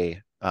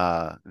enjoy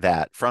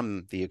that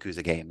from the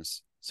Yakuza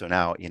games. So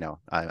now,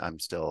 I'm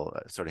still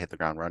sort of hit the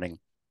ground running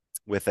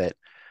with it.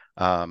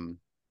 Um,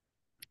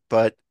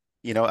 but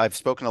I've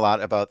spoken a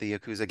lot about the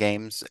Yakuza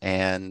games,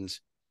 and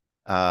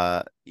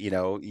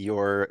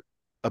your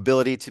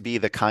ability to be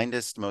the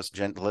kindest, most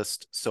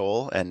gentlest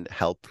soul and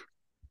help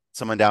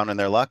someone down in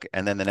their luck,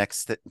 and then the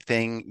next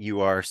thing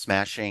you are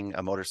smashing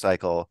a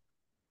motorcycle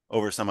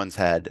over someone's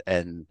head,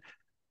 and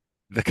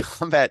the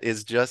combat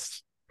is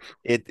just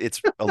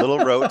it's a little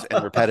rote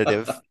and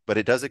repetitive, but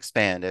it does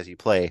expand as you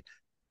play.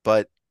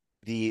 But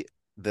the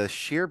the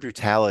sheer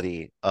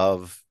brutality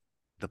of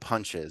the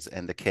punches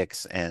and the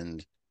kicks,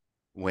 and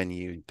when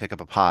you pick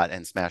up a pot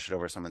and smash it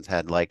over someone's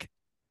head, like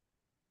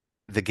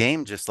the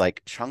game just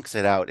like chunks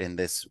it out in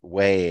this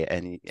way,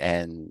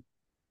 and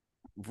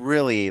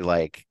really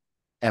like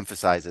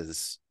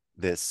emphasizes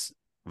this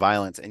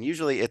violence. And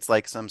usually it's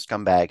like some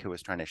scumbag who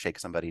is trying to shake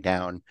somebody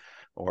down,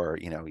 or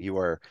you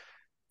are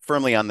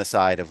firmly on the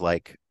side of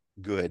like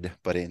good,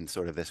 but in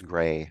sort of this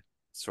gray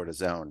sort of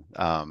zone.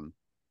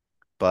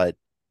 But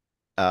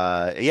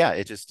yeah,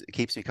 it just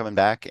keeps me coming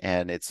back,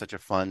 and it's such a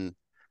fun,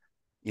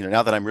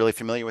 now that I'm really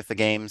familiar with the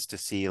games, to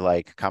see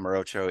like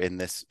Kamurocho in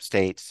this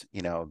state,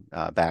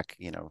 back,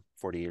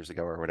 40 years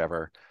ago or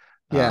whatever,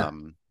 yeah.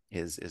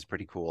 is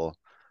pretty cool.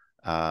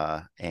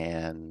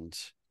 And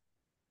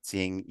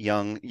seeing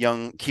young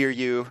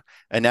Kiryu,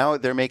 and now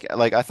they're making,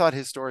 like, I thought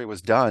his story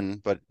was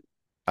done, but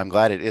I'm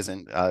glad it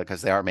isn't,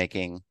 because they are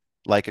making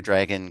Like a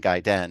Dragon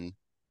Gaiden,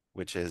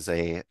 which is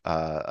a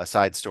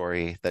side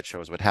story that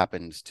shows what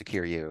happened to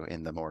Kiryu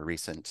in the more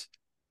recent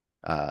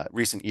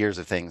years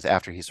of things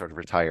after he sort of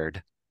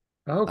retired.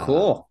 Oh, Um,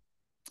 cool.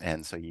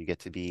 and so you get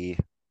to be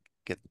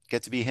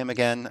him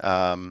again.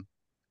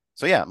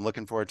 So yeah, I'm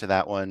looking forward to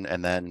that one,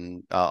 and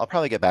then I'll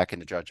probably get back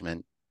into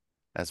Judgment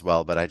as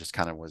well. But I just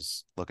kind of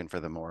was looking for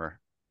the more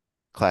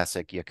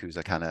classic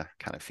Yakuza kind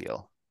of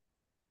feel.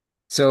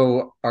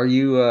 So are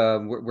you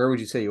where would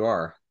you say you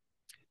are?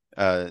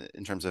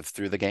 In terms of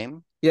through the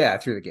game, Yeah,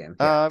 through the game.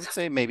 Yeah. I would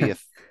say maybe a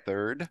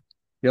third.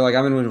 You're like,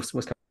 I'm in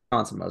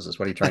Wisconsin, Moses.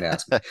 What are you trying to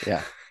ask me?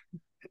 Yeah.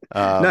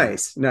 Um,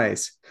 Nice,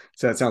 nice.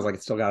 So it sounds like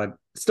it's still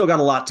got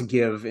a lot to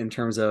give in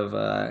terms of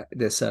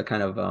this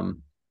kind of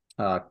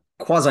uh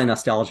quasi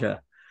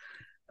nostalgia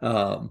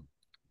um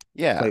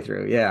yeah.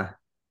 playthrough. Yeah.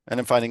 And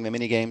I'm finding the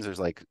mini games. There's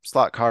like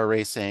slot car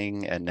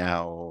racing, and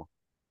now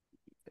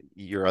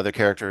your other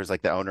character is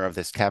like the owner of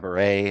this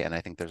cabaret, and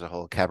I think there's a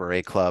whole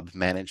cabaret club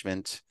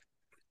management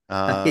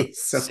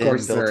Nice. Of sim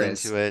course built there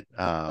into is. it.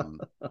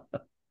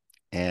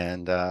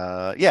 And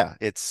yeah,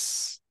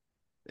 it's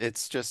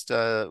just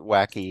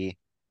wacky,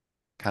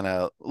 kind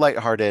of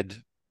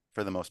lighthearted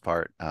for the most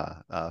part,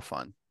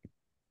 fun.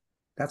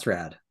 That's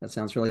rad. That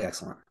sounds really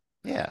excellent.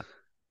 Yeah.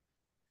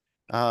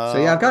 So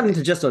yeah, I've Well, gotten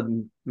into just a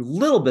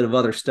little bit of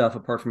other stuff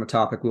apart from a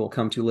topic we'll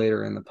come to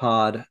later in the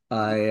pod.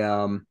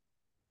 mhm.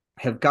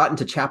 I have gotten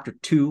to chapter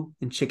 2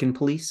 in Chicken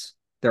Police.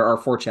 There are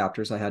 4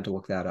 chapters. I had to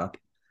look that up.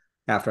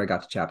 after I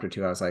got to chapter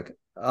 2, I was like,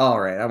 all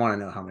right, I want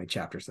to know how many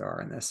chapters there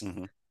are in this.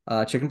 Hmm.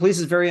 Chicken Police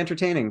is very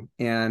entertaining,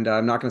 and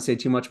I'm not going to say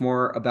too much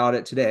more about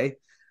it today.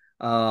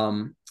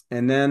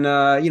 And then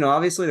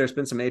obviously there's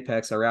been some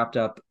Apex. I wrapped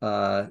up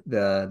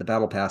the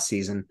Battle Pass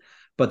season,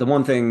 but the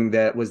one thing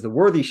that was the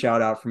worthy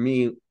shout out for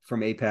me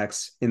from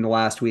Apex in the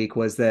last week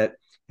was that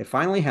it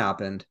finally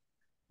happened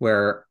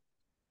where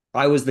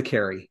I was the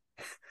carry,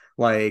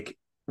 like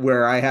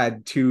where I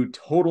had two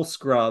total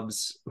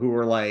scrubs who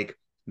were like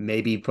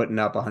maybe putting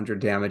up 100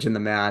 damage in the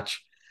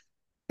match.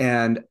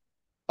 And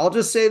I'll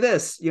just say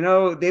this,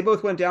 they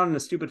both went down in a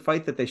stupid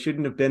fight that they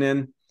shouldn't have been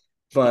in,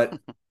 but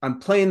I'm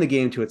playing the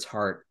game to its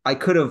heart. I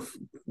could have,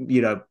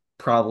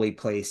 probably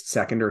placed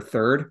second or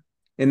third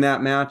in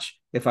that match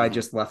if I Hmm.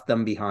 just left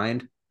them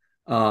behind.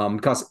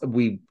 Because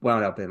we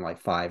wound up in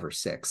like 5 or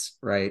 6,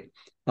 right?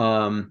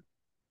 Um,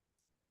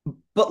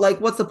 but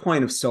like, what's the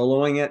point of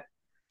soloing it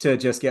to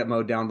just get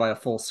mowed down by a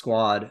full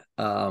squad?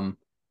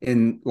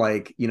 In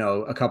like,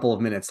 a couple of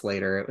minutes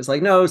later, it was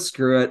like, no,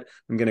 screw it.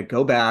 I'm gonna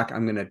go back.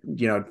 I'm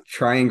gonna,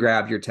 try and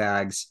grab your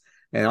tags,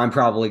 and I'm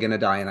probably gonna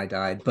die, and I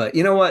died. But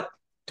you know what?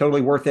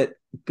 Totally worth it.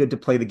 Good to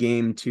play the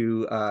game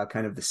to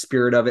kind of the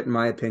spirit of it, in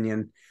my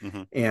opinion.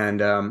 Hmm. And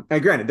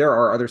granted, there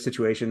are other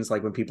situations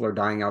like when people are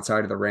dying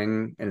outside of the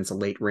ring and it's a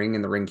late ring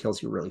and the ring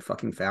kills you really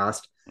fucking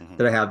fast Hmm.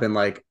 that I have been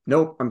like,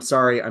 nope, I'm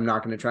sorry, I'm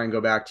not going to try and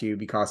go back to you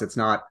because it's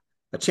not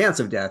a chance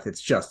of death,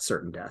 it's just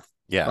certain death.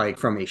 Yeah. Like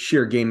from a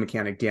sheer game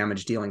mechanic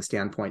damage dealing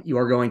standpoint, you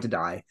are going to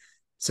die.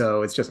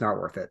 So it's just not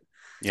worth it.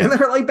 And Yeah.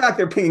 they're like back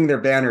there pinging their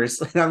banners.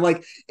 And I'm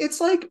like,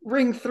 it's like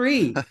ring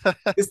 3.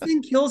 This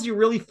thing kills you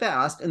really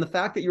fast. And the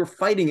fact that you're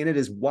fighting in it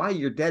is why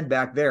you're dead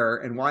back there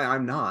and why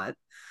I'm not.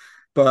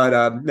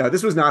 But no,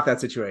 this was not that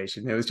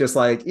situation. It was just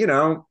like,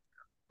 I'm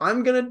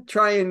going to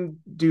try and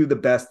do the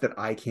best that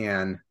I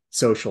can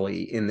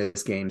socially in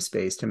this game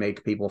space to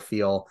make people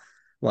feel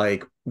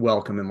like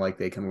welcome and like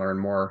they can learn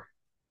more.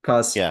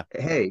 Because, Yeah.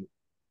 hey,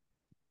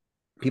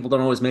 people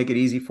don't always make it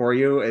easy for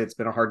you. It's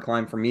been a hard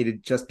climb for me to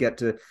just get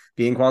to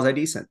being quasi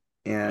decent.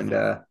 And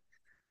Hmm.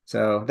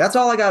 so that's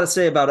all I got to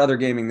say about other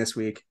gaming this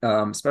week,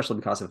 especially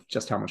because of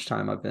just how much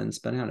time I've been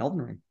spending on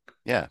Elden Ring.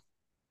 Yeah.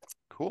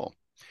 Cool.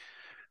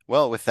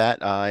 Well, with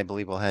that, I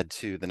believe we'll head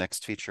to the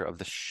next feature of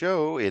the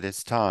show. It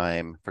is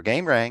time for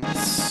game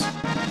ranks.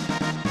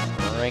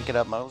 Rank it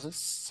up,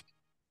 Moses.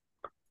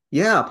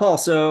 Yeah, Paul.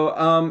 So,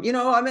 I'm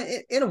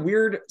in a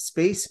weird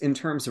space in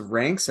terms of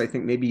ranks. I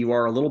think maybe you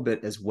are a little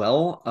bit as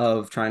well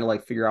of trying to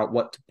like figure out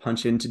what to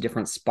punch into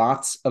different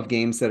spots of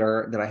games that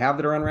I have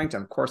that are unranked.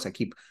 And of course, I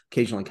keep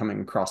occasionally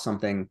coming across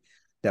something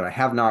that I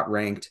have not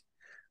ranked,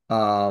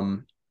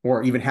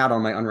 or even had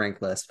on my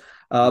unranked list.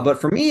 Hmm.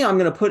 But for me, I'm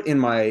going to put in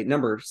my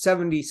number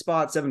 70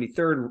 spot,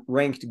 73rd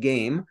ranked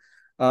game,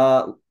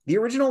 the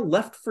original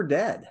Left 4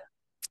 Dead.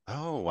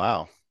 Oh,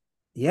 wow.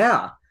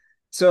 Yeah.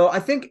 So I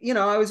think,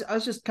 I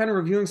was just kind of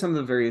reviewing some of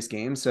the various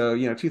games. So,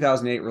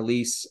 2008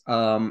 release.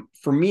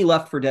 For me,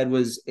 Left 4 Dead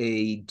was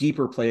a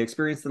deeper play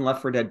experience than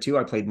Left 4 Dead 2.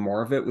 I played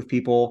more of it with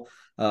people.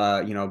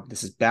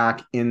 This is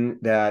back in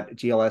that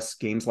GLS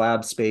Games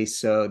Lab space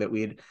so that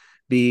we'd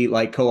be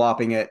like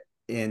co-oping it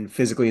in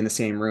physically in the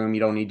same room. You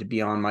don't need to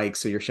be on mic,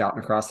 so you're shouting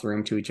across the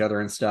room to each other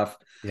and stuff.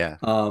 Yeah.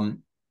 Um,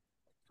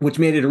 which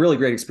made it a really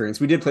great experience.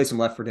 We did play some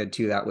Left 4 Dead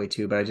 2 that way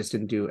too, but I just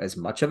didn't do as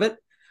much of it.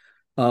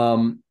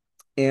 Um,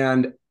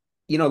 and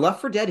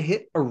Left 4 Dead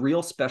hit a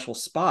real special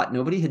spot.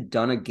 Nobody had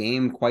done a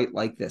game quite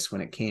like this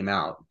when it came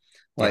out.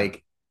 Yeah.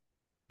 Like,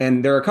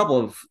 and there are a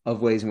couple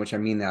of ways in which I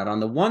mean that. On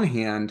the one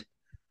hand,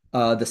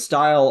 the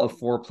style of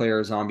 4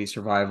 player zombie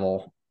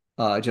survival,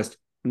 just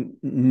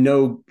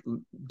no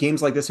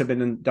games like this have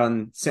been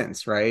done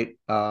since, right?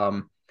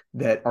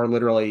 That are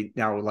literally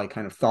now like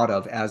kind of thought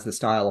of as the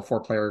style of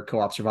 4 player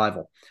co-op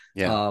survival.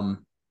 Yeah.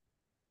 Um,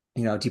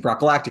 Deep Rock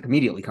Galactic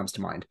immediately comes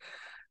to mind.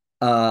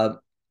 Uh,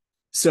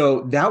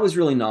 so that was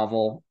really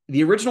novel.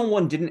 The original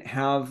one didn't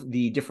have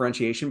the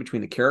differentiation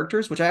between the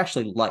characters, which I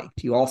actually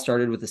liked. You all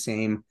started with the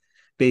same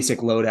basic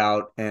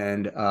loadout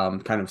and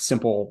kind of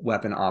simple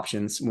weapon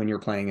options when you're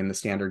playing in the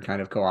standard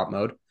kind of co-op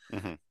mode.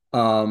 Hmm.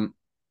 Um,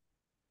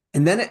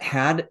 and then it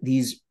had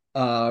these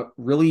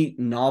really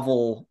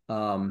novel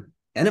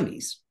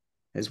enemies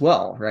as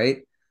well,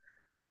 right?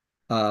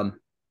 Um,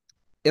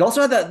 it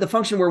also had the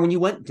function where when you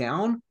went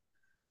down,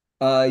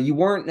 you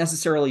weren't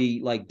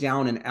necessarily like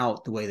down and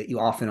out the way that you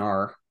often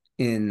are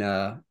in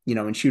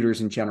in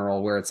shooters in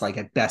general, where it's like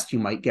at best you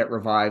might get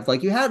revived.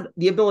 Like you had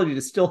the ability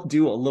to still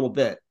do a little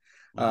bit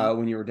Hmm.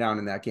 when you were down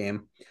in that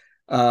game.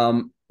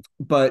 Um,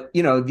 but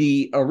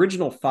the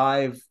original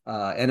 5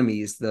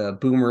 enemies, the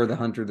boomer, the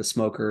hunter, the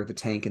smoker, the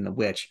tank, and the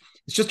witch,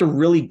 it's just a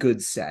really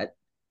good set.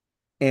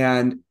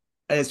 And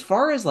as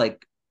far as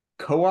like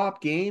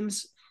co-op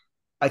games,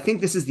 I think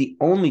this is the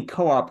only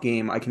co-op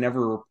game I can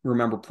ever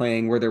remember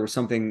playing where there was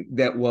something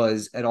that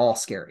was at all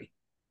scary.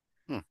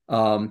 Hmm.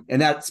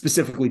 And that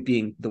specifically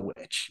being the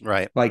witch.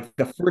 Right. Like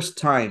the first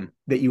time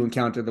that you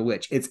encounter the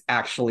witch, it's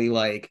actually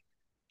like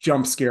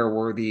jump scare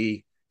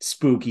worthy,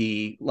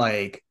 spooky,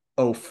 like,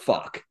 oh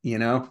fuck, you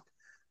know?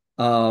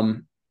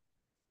 Um,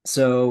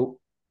 so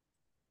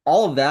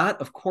all of that,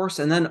 of course.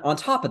 And then on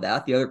top of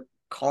that, the other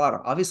call out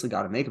I've obviously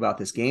got to make about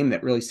this game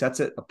that really sets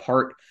it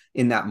apart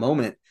in that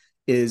moment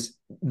is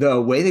the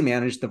way they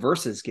managed the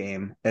versus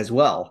game as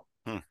well.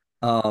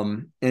 Hmm.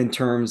 In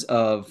terms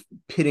of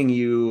pitting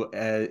you,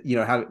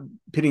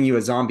 pitting you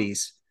as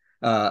zombies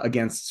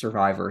against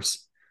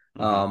survivors,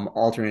 Hmm.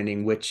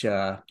 alternating which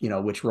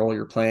role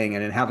you're playing,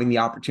 and then having the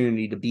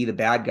opportunity to be the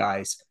bad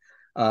guys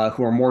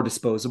who are more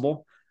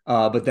disposable.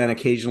 But then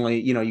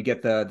occasionally, you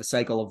get the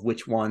cycle of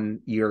which one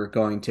you're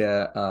going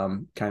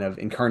to kind of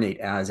incarnate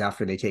as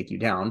after they take you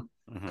down,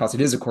 Hmm. because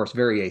it is, of course,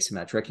 very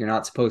asymmetric. You're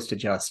not supposed to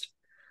just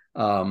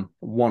one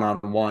on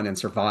one and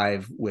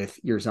survive with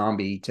your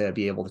zombie to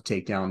be able to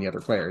take down the other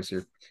players.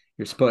 You're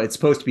supposed it's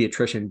supposed to be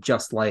attrition,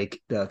 just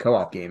like the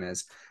co-op game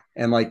is,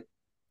 and like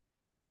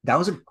that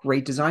was a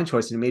great design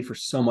choice and it made for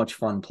so much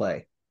fun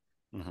play.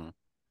 Hmm.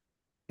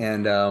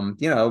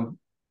 And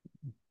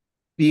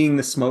being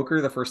the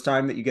smoker the first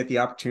time that you get the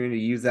opportunity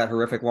to use that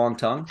horrific long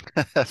tongue,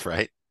 That's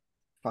right.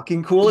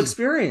 fucking cool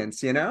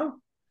experience.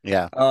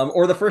 Yeah.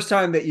 Or the first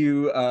time that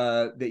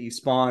you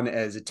spawn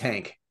as a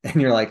tank and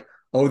you're like,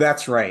 oh,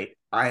 that's right,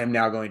 I am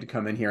now going to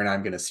come in here and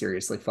I'm going to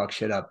seriously fuck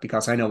shit up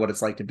because I know what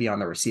it's like to be on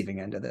the receiving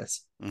end of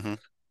this. Hmm.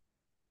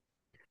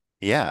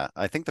 Yeah.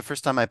 I think the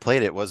first time I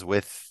played it was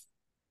with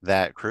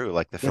that crew,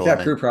 like the With that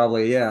crew, Filament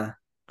probably, yeah.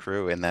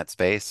 crew in that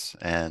space,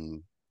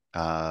 and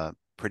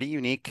pretty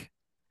unique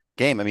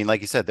game. I mean,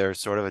 like you said, there's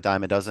sort of a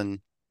dime a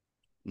dozen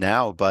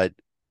now, but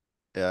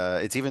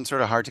it's even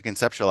sort of hard to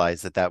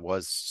conceptualize that that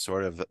was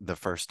sort of the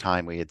first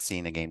time we had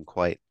seen a game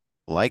quite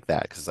like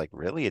that. Because like,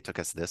 really, it took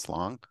us this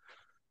long to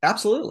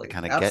Absolutely,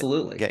 kind of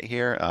absolutely. get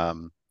here.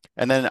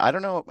 And then I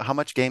don't know how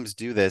much games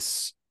do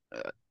this.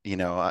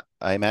 I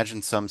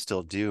imagine some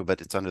still do,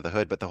 but it's under the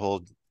hood. But the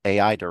whole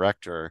AI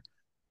director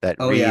that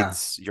Oh yeah,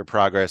 reads your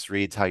progress,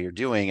 reads how you're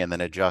doing, and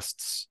then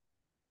adjusts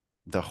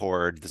the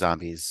horde, the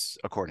zombies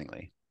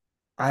accordingly.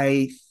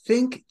 I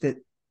think that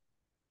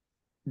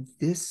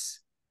this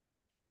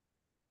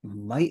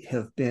might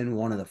have been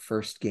one of the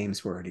first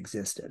games where it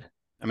existed.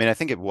 I mean, I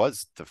think it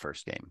was the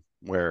first game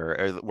where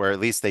at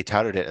least they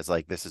touted it as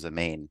like this is a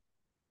main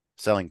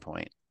selling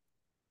point.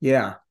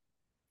 Yeah,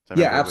 So I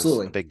yeah, remember it was a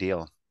absolutely. big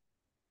deal.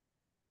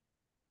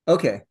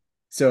 Okay.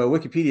 So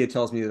Wikipedia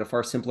tells me that a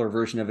far simpler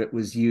version of it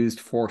was used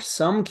for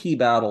some key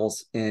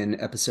battles in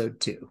episode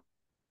 2.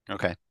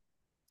 Okay.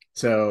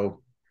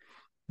 So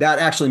that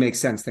actually makes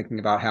sense thinking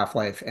about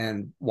Half-Life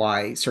and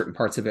why certain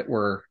parts of it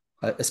were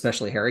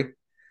especially hairy.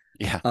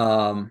 Yeah.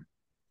 Um,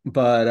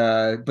 but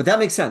that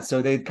makes sense.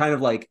 So they kind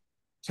of like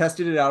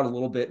tested it out a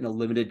little bit in a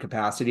limited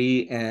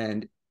capacity,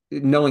 and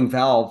knowing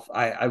Valve,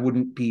 I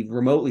wouldn't be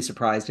remotely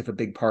surprised if a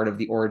big part of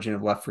the origin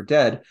of Left 4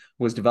 Dead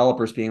was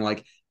developers being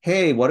like,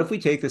 "Hey, what if we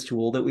take this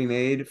tool that we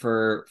made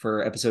for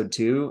episode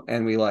 2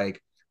 and we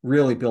like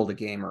really build a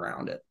game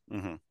around it?"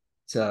 Hmm.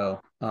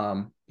 So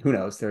who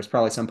knows? There's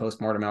probably some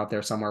postmortem out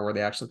there somewhere where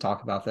they actually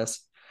talk about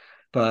this.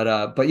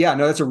 But yeah,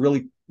 no, that's a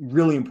really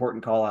really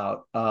important call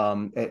out.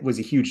 It was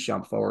a huge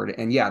jump forward,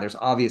 and yeah, there's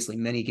obviously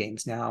many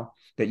games now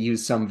that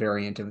use some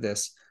variant of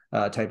this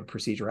type of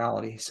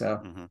procedurality. So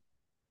Hmm.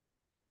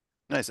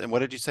 Nice. And what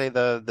did you say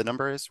the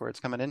number is where it's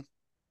coming in?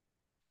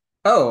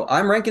 oh,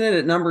 I'm ranking it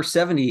at number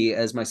 70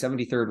 as my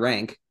 73rd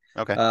rank.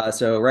 Okay.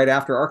 So right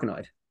after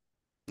Arkanoid.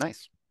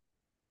 Nice.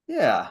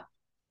 Yeah.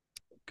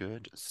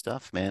 Good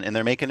stuff, man. And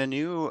they're making a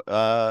new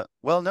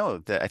well,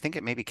 no, I think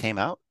it maybe came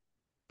out,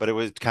 but it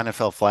was kind of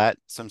fell flat,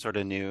 some sort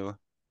of new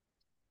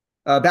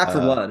Back for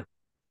uh Blood.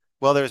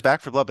 well, there's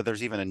Back for Blood, but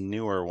there's even a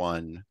newer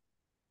one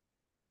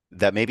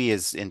that maybe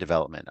is in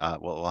development.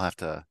 We'll have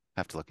to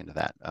look into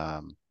that.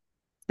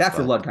 Back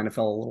for But Blood kind of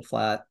fell a little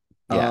flat.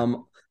 yeah.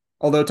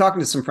 Although talking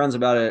to some friends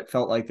about it, it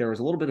felt like there was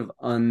a little bit of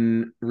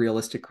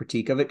unrealistic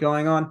critique of it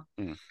going on.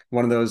 Mm,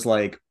 One of those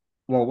like,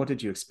 well, what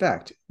did you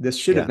expect? This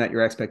should have yeah. met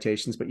your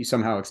expectations, but you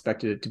somehow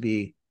expected it to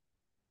be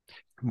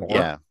more.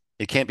 Yeah.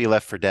 It can't be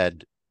Left for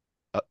Dead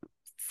uh,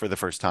 for the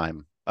first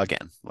time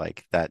again.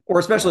 Like that. Or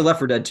especially Uh, Left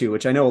 4 Dead 2,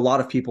 which I know a lot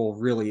of people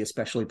really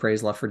especially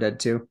praise Left 4 Dead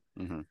 2.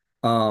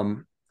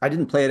 mhm. I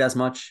didn't play it as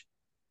much.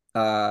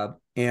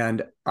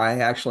 And I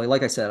actually,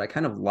 like I said, I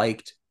kind of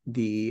liked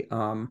the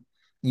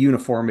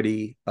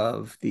uniformity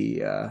of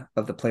the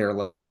player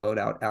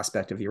loadout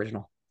aspect of the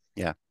original.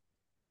 Yeah.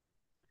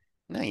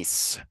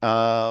 Nice.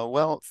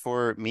 Well,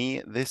 for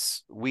me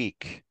this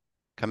week,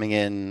 coming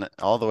in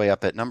all the way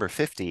up at number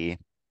 50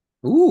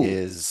 Ooh,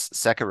 is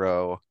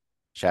Sekiro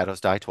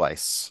Shadows Die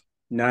Twice.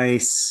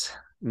 nice,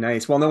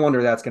 nice. Well, no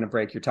wonder that's going to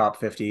break your top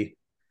 50.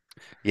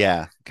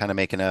 Yeah, kind of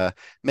making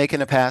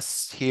a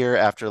pass here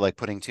after like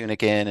putting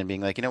Tunic in and being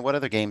like, what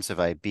other games have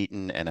I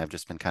beaten and I've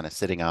just been kind of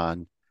sitting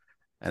on.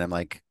 And I'm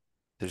like,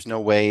 there's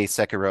no way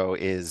Sekiro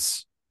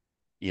is,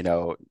 you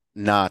know,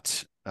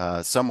 not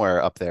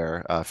somewhere up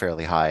there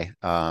fairly high.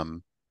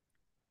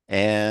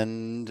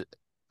 And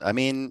I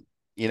mean,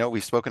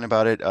 we've spoken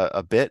about it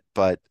a bit,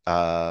 but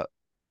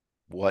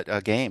what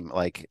a game.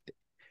 Like,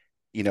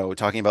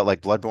 talking about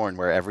like Bloodborne,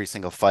 where every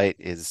single fight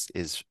is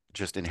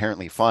just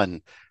inherently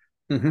fun.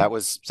 Mm-hmm. That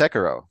was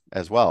Sekiro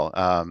as well.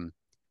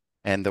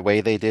 and the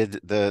way they did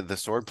the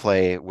sword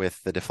play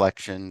with the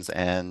deflections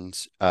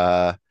and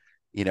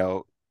you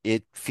know,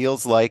 it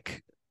feels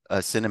like a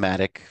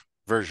cinematic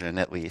version,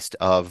 at least,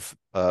 of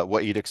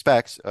what you'd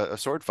expect a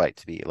sword fight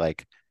to be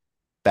like,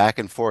 back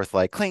and forth,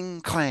 like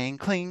cling clang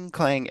cling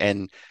clang.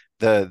 And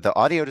the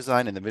audio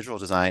design and the visual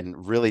design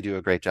really do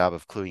a great job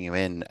of cluing you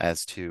in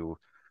as to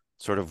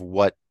sort of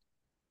what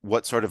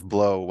sort of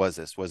blow was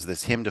this. Was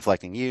this him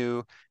deflecting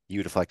you,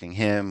 you deflecting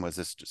him? Was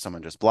this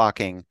someone just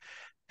blocking?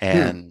 Hmm.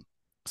 And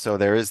so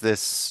there is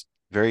this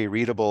very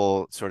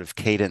readable sort of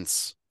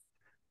cadence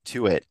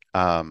to it.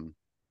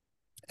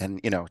 And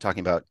you know,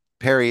 talking about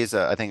parries,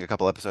 I think a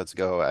couple episodes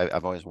ago,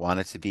 I've always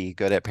wanted to be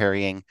good at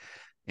parrying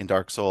in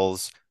Dark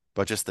Souls,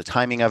 but just the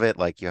timing of it,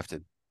 like you have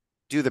to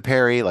do the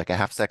parry like a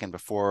half second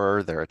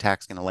before their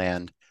attack's going to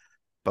land.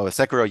 But with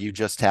Sekiro, you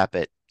just tap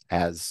it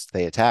as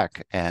they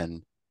attack,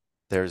 and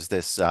there's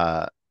this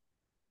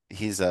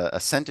he's a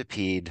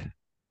centipede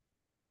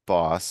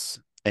boss,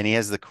 and he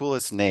has the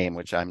coolest name,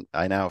 which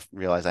I now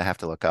realize I have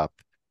to look up,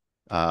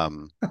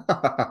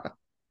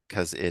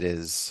 because it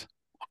is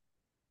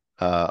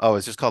oh,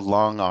 it's just called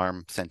Long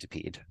Arm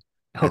Centipede.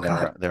 Oh And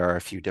God. there are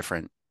a few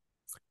different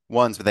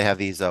ones, but they have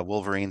these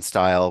Wolverine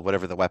style,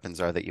 whatever the weapons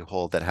are that you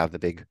hold that have the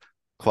big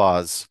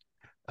claws.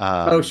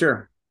 Oh Um,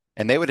 sure.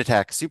 and they would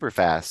attack super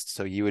fast.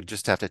 So you would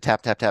just have to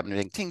tap, tap, tap,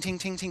 and ting, ting,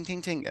 ting, ting,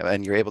 ting, ting,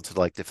 and you're able to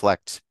like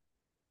deflect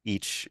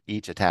each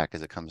attack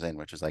as it comes in,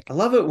 which is I like,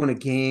 love it when a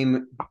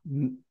game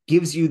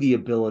gives you the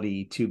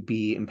ability to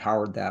be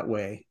empowered that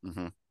way.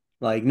 mhm,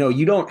 Like, no,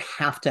 you don't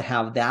have to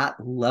have that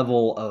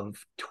level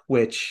of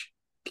Twitch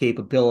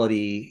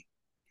capability.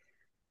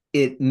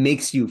 It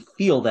makes you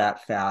feel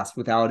that fast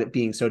without it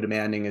being so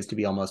demanding as to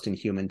be almost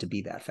inhuman to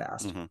be that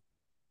fast. mhm,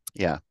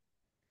 yeah.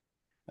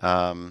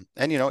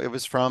 And you know, it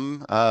was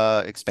from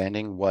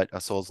expanding what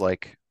a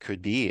Souls-like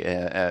could be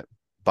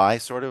by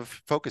sort of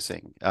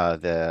focusing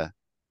the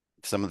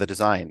some of the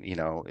design. You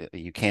know,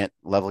 you can't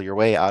level your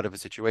way out of a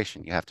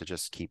situation. You have to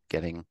just keep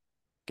getting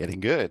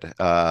good.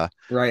 Right,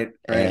 right.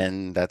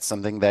 And that's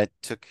something that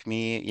took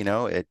me, you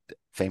know, it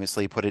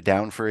famously put it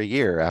down for a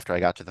year after I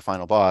got to the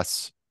final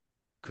boss.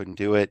 Couldn't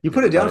do it. You It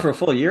put was it down about for a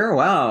full year?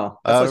 Wow.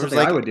 That's not it was something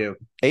I like would do.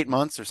 8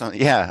 months or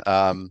something. Yeah.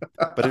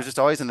 But it was just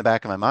always in the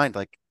back of my mind,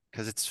 like,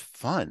 because it's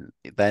fun.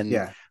 Then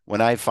Yeah. when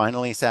I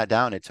finally sat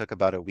down, it took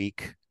about a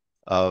week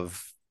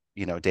of,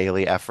 you know,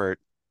 daily effort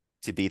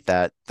to beat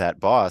that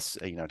boss,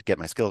 you know, to get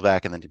my skills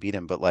back and then to beat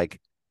him. But like,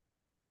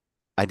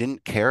 I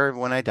didn't care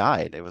when I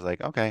died. It was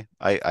like, okay,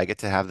 I get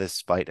to have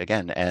this fight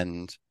again.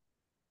 And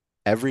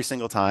every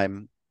single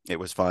time it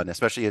was fun,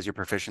 especially as your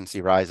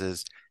proficiency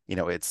rises. You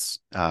know, it's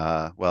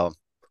well,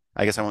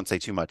 I guess I won't say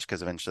too much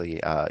because eventually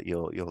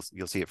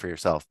you'll see it for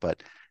yourself.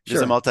 But it is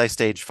a Sure.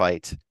 multi-stage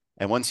fight,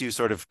 and once you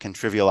sort of can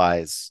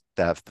trivialize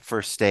that the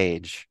first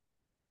stage,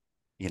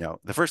 you know,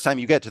 the first time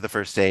you get to the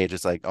first stage,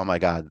 it's like, oh my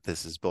God,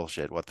 this is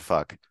bullshit. What the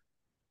fuck?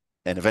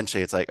 And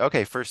eventually it's like,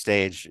 okay, first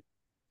stage,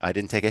 I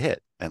didn't take a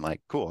hit, and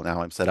like, cool,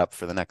 now I'm set up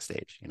for the next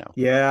stage. You know,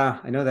 Yeah,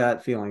 I know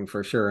that feeling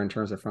for sure in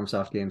terms of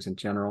FromSoft games in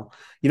general.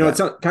 You know, yeah.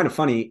 it's kind of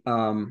funny.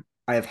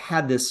 I have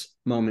had this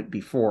moment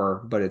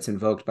before, but it's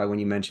invoked by when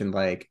you mentioned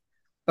like,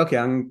 okay,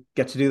 I'm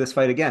get to do this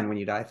fight again when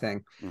you die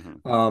thing.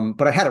 Hmm.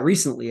 But I had it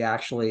recently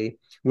actually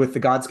with the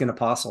Godskin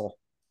Apostle,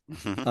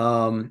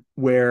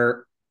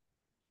 where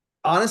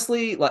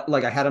honestly,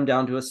 like I had him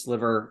down to a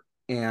sliver,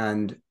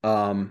 and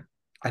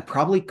I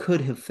probably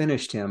could have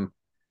finished him,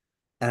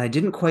 and I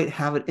didn't quite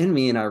have it in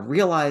me. And I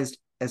realized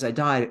as I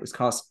died, it was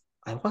because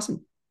I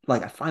wasn't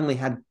like I finally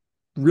had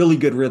really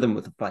good rhythm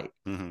with the fight,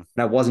 Hmm. and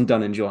I wasn't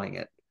done enjoying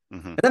it.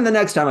 Hmm. And then the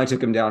next time I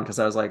took him down because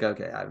I was like,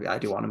 okay, I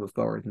do want to move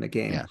forward in the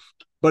game. Yeah.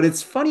 But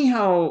it's funny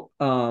how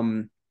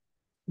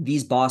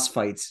these boss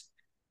fights,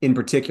 in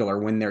particular,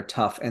 when they're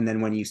tough, and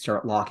then when you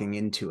start locking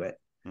into it,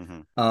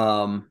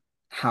 Hmm.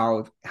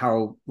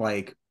 how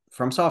like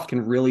FromSoft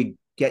can really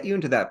get you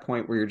into that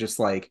point where you're just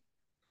like,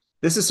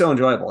 this is so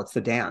enjoyable. It's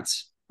the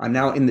dance. I'm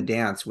now Hmm. in the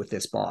dance with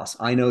this boss.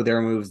 I know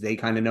their moves. They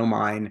kind of know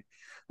mine.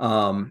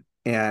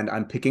 And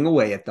I'm picking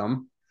away at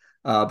them.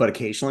 But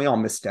occasionally I'll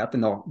misstep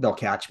and they'll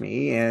catch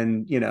me.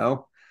 And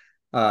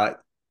uh,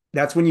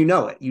 that's when you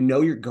know it. You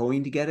know you're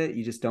going to get it.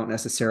 You just don't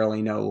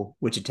necessarily know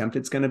which attempt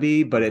it's going to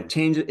be. But Hmm.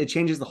 it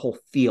changes the whole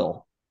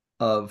feel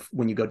of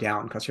when you go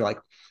down because you're like,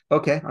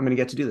 okay, I'm going to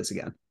get to do this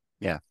again.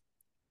 Yeah.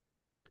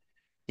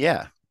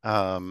 Yeah.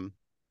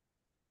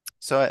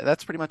 So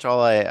that's pretty much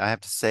all I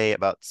have to say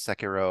about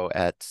Sekiro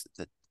at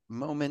the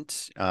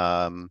moment.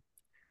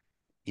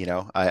 You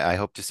know, I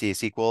hope to see a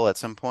sequel at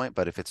some point,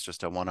 but if it's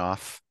just a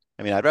one-off,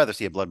 I mean, I'd rather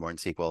see a Bloodborne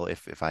sequel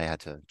if I had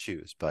to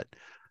choose,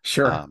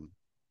 Sure. um,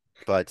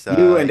 but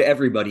You and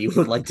everybody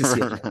would like to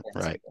see a Bloodborne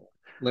right, sequel.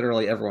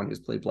 Literally everyone who's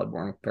played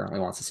Bloodborne apparently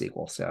wants a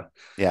sequel. So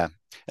yeah.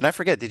 And I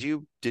forget, did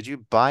you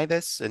buy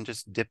this and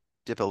just dip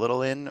a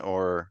little in,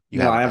 or you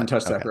no, I haven't haven't done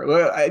touched it? that. Okay.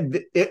 Well,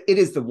 it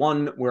is the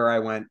one where I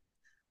went.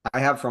 I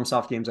have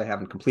FromSoft games I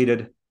haven't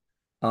completed.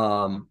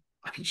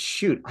 I mean,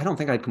 shoot, I don't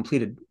think I'd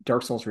completed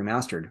Dark Souls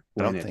Remastered I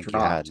when don't it think you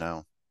had, dropped.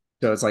 no.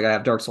 So it's like I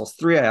have Dark Souls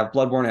 3, I have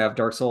Bloodborne, I have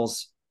Dark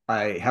Souls.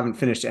 I haven't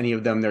finished any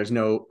of them, there's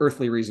no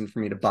earthly reason for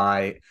me to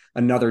buy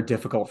another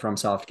difficult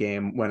FromSoft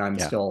game when I'm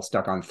Yeah. still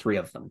stuck on 3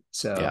 of them. Yeah.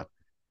 So,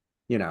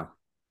 you know,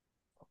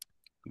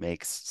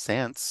 Makes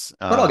sense.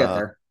 but I'll get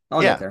there.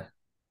 I'll get Yeah. there.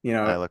 You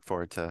I know, look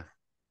forward to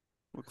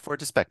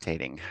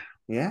spectating.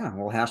 yeah,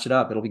 we'll hash it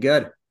up. It'll be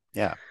good.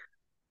 Yeah.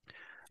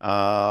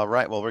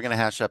 Right. Well, we're going to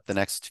hash up the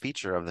next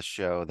feature of the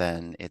show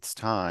then. It's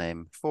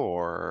time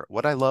for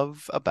What I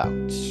Love About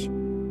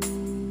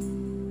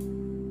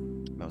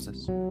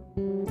Moses.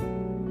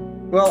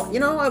 Well,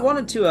 I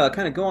wanted to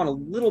kind of go on a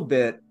little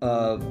bit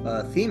of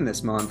a theme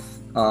this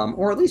month,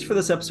 or at least for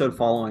this episode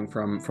following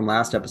from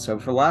last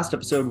episode. For last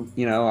episode,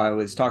 I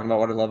was talking about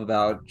what I love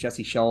about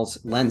Jesse Schell's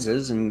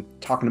lenses and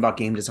talking about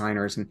game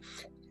designers and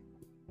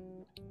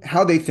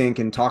how they think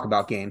and talk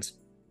about games.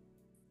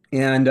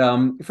 And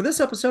for this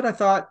episode, I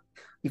thought,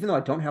 even though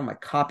I don't have my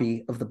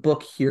copy of the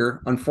book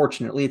here,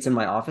 unfortunately, it's in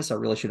my office. I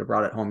really should have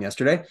brought it home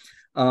yesterday.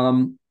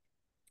 I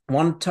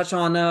want to touch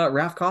on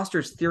Ralph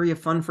Koster's Theory of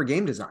Fun for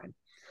Game Design.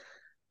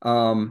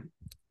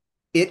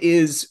 It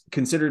is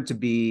considered to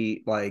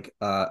be like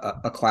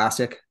a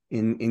classic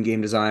in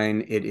game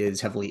design. It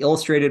is heavily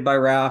illustrated by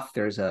Ralph.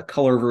 There's a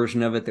color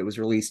version of it that was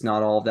released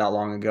not all that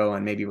long ago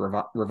and maybe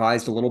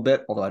revised a little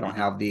bit, although I don't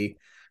have the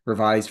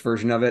revised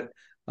version of it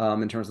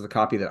in terms of the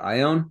copy that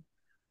I own.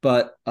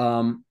 But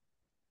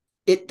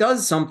it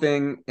does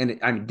something, and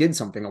it did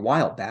something a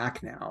while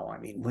back now. I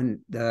mean,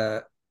 when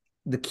the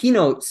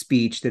keynote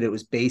speech that it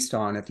was based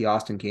on at the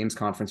Austin Games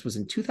Conference was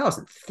in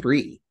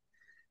 2003.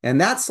 And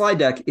that slide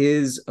deck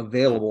is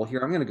available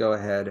here. I'm going to go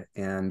ahead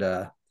and,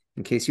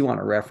 in case you want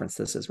to reference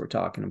this as we're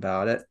talking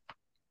about it,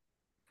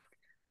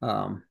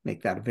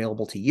 make that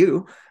available to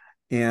you.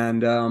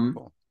 And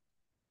cool.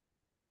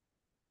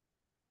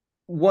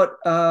 What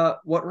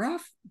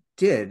Raph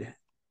did,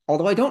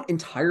 although I don't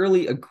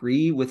entirely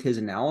agree with his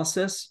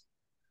analysis,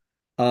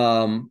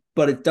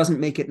 but it doesn't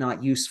make it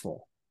not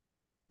useful,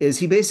 is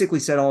he basically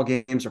said all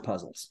games are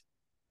puzzles.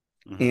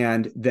 Mm-hmm.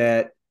 And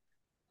that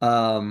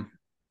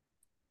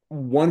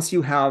once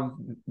you have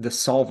the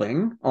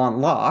solving on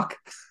lock,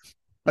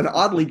 an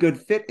oddly good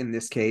fit in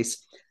this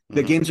case,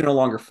 the games are no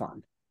longer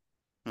fun.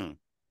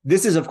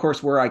 This is, of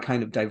course, where I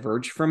kind of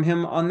diverge from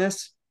him on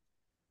this,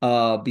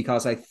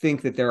 because I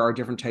think that there are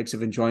different types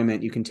of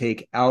enjoyment you can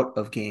take out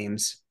of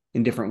games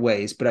in different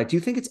ways. But I do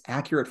think it's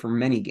accurate for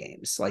many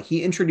games. Like,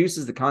 he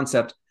introduces the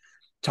concept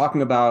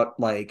talking about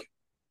like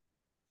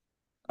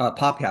a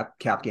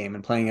PopCap game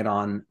and playing it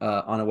on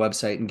a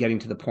website and getting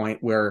to the point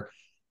where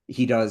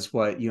he does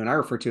what you and I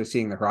refer to as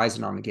seeing the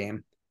horizon on the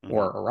game,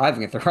 or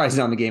arriving at the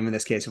horizon on the game in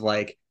this case, of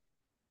like,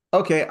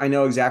 okay, I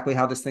know exactly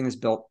how this thing is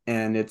built,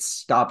 and it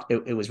stopped.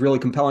 It was really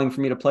compelling for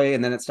me to play,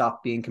 and then it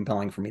stopped being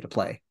compelling for me to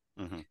play.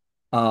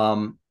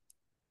 And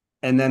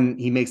then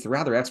he makes the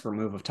rather expert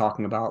move of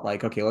talking about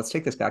like, okay, let's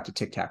take this back to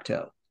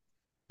tic-tac-toe,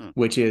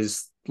 which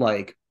is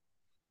like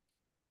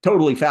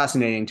totally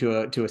fascinating to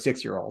a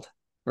 6-year-old,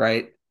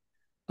 right?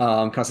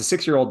 Because a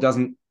 6-year-old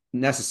doesn't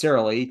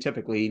necessarily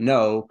typically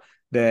know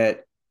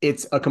that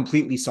it's a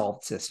completely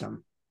solved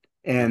system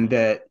and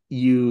that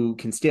you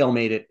can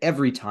stalemate it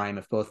every time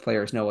if both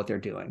players know what they're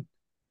doing,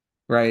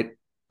 right?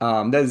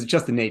 That is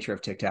just the nature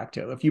of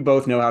tic-tac-toe. If you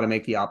both know how to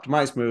make the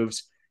optimized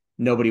moves,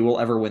 nobody will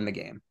ever win the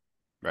game,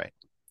 right?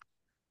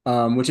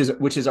 Which is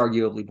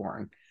arguably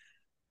boring.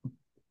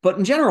 But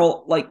in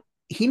general, like,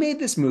 he made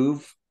this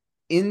move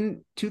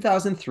in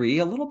 2003,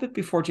 a little bit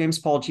before James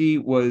Paul G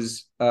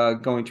was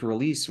going to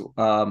release,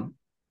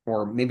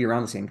 or maybe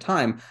around the same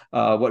time,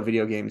 what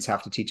video games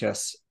have to teach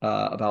us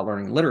about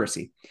learning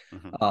literacy,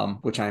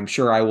 which I'm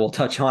sure I will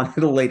touch on at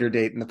a later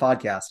date in the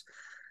podcast.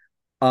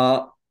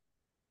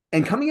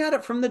 And coming at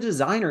it from the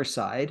designer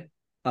side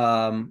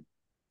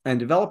and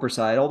developer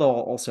side, although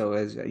also,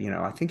 as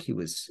I think he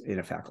was in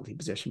a faculty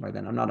position by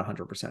then. I'm not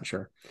 100%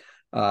 sure,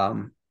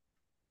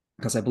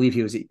 because I believe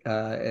he was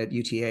at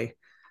UTA.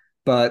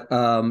 But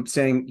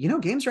saying,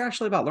 games are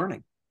actually about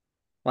learning.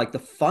 Like, the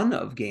fun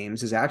of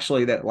games is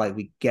actually that, like,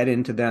 we get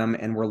into them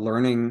and we're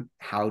learning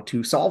how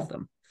to solve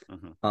them,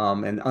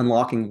 and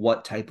unlocking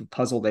what type of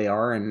puzzle they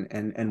are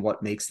and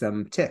what makes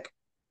them tick.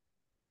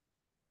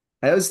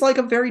 It was like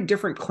a very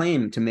different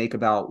claim to make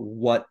about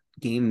what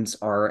games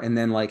are, and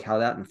then like how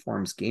that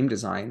informs game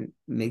design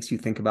makes you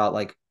think about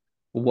like,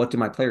 well, what do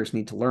my players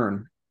need to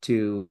learn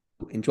to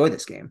enjoy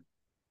this game?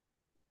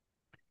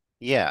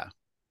 Yeah,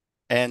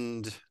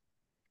 and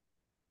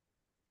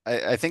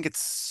I think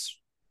it's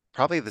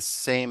probably the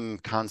same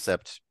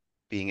concept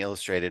being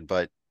illustrated,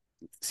 but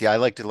see, I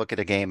like to look at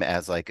a game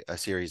as like a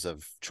series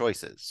of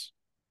choices.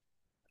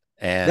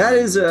 And that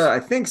is,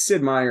 I think,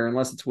 Sid Meier,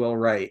 unless it's Will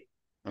Wright,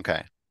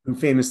 okay, who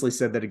famously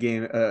said that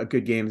a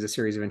good game is a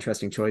series of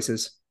interesting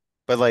choices.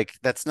 But like,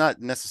 that's not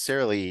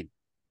necessarily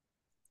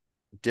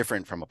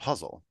different from a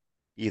puzzle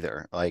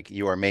either. Like,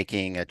 you are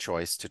making a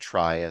choice to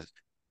try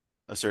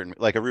a certain,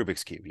 like a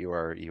Rubik's Cube.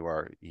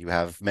 You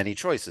have many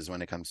choices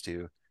when it comes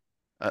to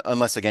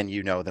unless again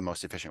you know the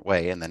most efficient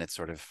way, and then it's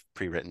sort of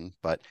pre-written.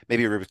 But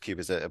maybe a Rubik's Cube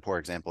is a poor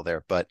example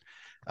there. But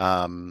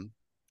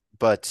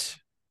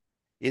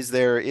Is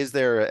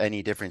there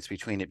any difference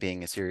between it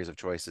being a series of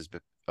choices,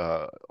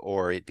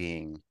 or it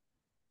being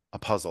a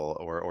puzzle,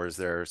 or is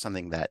there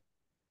something that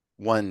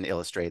one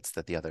illustrates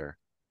that the other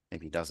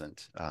maybe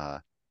doesn't,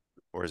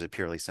 or is it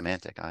purely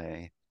semantic?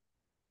 I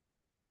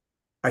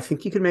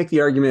think you can make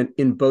the argument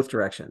in both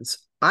directions.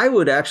 I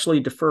would actually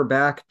defer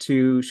back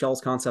to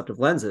Shell's concept of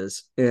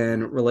lenses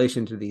in Mhm,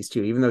 relation to these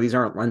two, even though these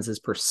aren't lenses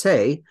per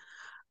se.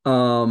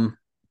 Um,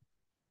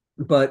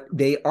 but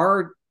they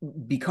are,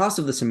 because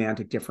of the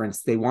semantic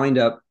difference, they wind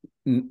up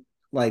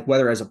like,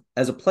 whether as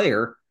a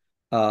player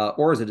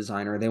or as a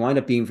designer, they wind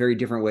up being very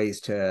different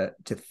ways to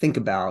think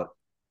about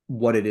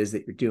what it is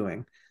that you're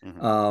doing.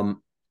 mhm,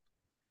 Um,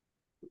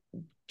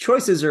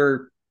 choices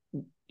are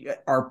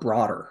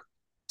broader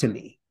to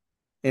me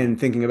mhm, in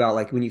thinking about,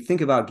 like, when you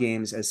think about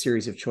games as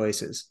series of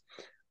choices.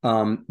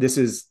 This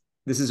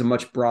is a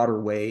much broader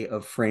way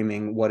of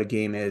framing what a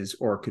game is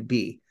or could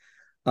be.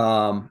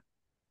 Um,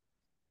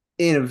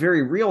 in a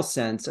very real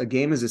sense, a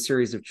game is a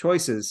series of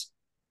choices,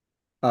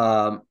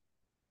 um,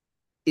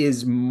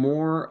 is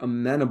more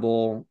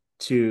amenable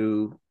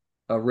to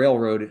a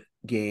railroad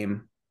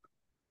game,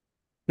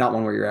 not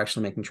one where you're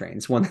actually making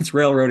trains, one that's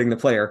railroading the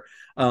player.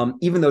 mhm.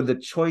 Even though the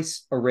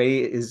choice array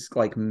is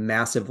like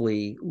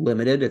massively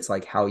limited, it's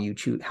like how you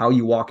choose, how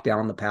you walk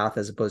down the path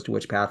as opposed to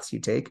which paths you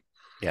take.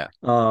 Yeah,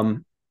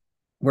 Um,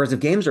 whereas if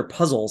games are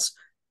puzzles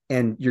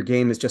and your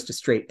game is just a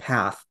straight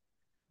path,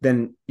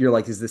 then you're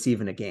like, is this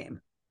even a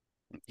game?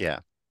 yeah.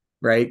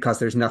 Right? Because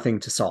there's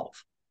nothing to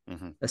solve.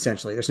 Mhm,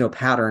 Essentially, there's no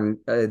pattern.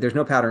 There's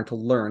no pattern to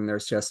learn.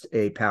 There's just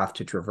a path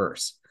to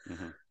traverse.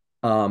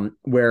 mhm.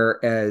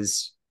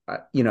 Whereas,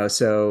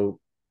 so,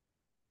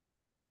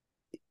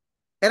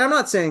 and I'm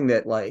not saying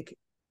that, like,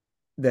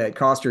 that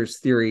Coster's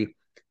theory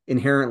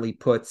inherently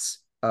puts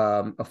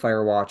a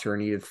Firewatch or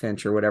an Edith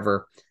Finch or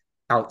whatever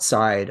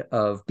outside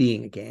of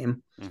being a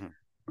game. Mhm.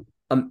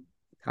 Um,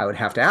 I would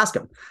have to ask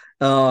him.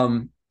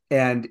 Um,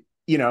 and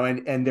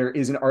and there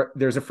is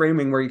there's a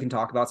framing where you can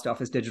talk about stuff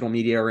as digital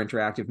media or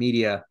interactive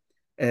media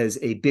as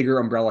a bigger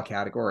umbrella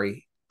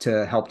category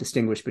to help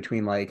distinguish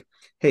between, like,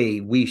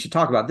 hey, we should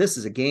talk about this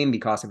as a game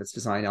because of its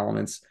design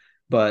elements,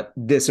 but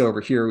this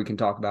over here we can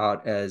talk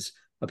about as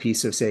a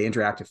piece of, say,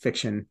 interactive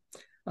fiction,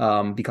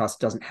 because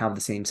it doesn't have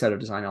the same set of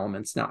design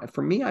elements. Now,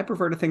 for me, I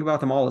prefer to think about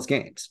them all as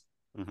games.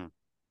 Mhm.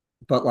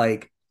 But,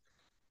 like,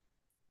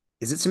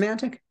 is it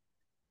semantic?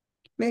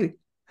 Maybe.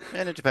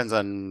 And it depends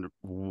on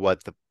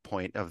what the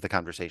point of the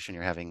conversation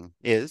you're having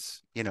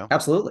is, you know.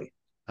 Absolutely.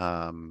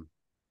 Um,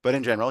 but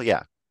in general,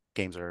 yeah,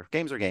 games are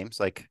games.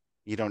 Like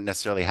you don't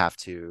necessarily have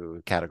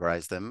to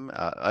categorize them,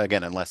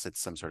 again, unless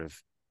it's some sort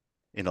of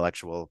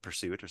intellectual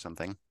pursuit or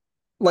something.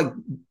 Like,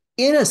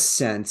 in a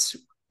sense,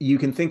 you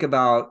can think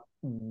about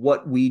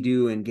what we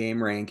do in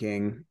game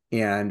ranking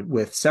and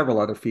with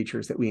several other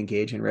features that we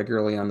engage in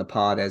regularly on the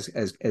pod as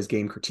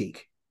game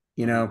critique.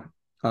 You Hmm. know,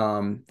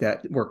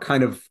 that we're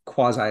kind of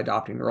quasi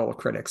adopting the role of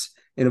critics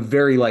in a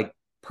very, like,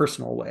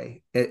 personal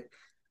way.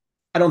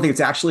 I don't think it's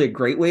actually a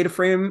great way to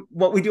frame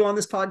what we do on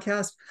this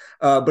podcast,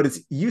 but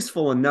it's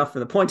useful enough for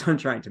the point I'm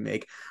trying to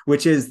make,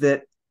 which is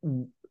that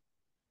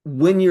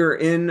when you're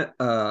in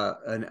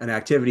an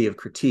activity of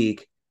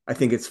critique, I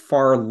think it's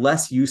far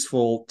less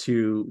useful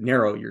to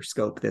narrow your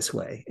scope this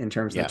way in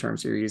terms of the Yeah,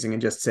 terms you're using,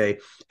 and just say,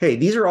 hey,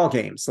 these are all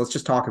games. Let's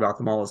just talk about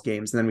them all as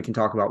games. And then we can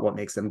talk about what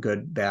makes them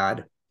good,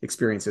 bad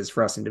experiences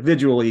for us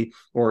individually,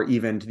 or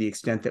even to the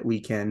extent that we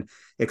can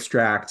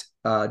extract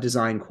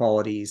design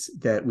qualities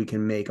that we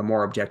can make a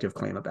more objective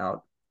claim about,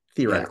 yeah,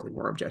 theoretically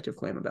more objective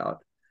claim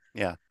about.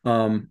 yeah.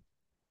 Um,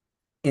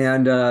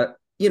 and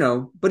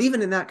but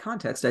even in that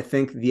context, I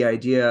think the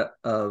idea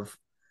of,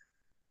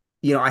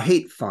 I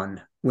hate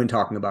fun when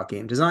talking about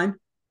game design.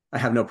 I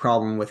have no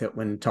problem with it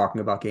when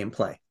talking about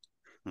gameplay.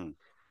 Hmm.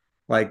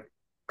 Like,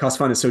 cause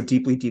fun is so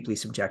deeply, deeply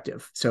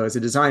subjective. So as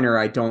a designer,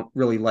 I don't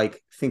really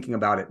like thinking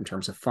about it in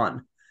terms of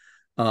fun.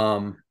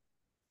 Um,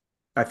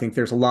 I think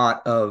there's a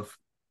lot of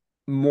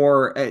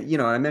more,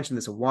 I mentioned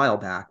this a while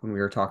back when we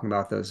were talking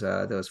about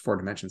those four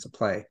dimensions of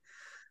play.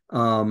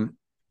 Um,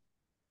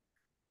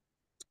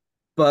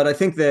 but I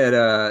think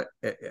that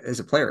as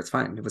a player, it's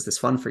fine. It was this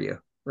fun for you,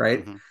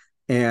 right? Hmm.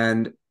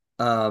 And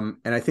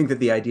and I think that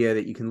the idea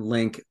that you can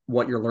link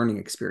what your learning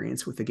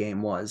experience with the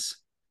game was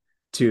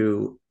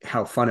to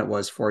how fun it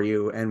was for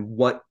you, and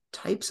what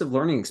types of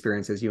learning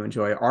experiences you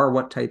enjoy are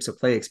what types of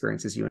play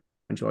experiences you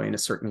enjoy in a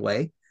certain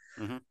way.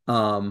 Hmm.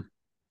 Um,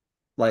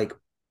 like,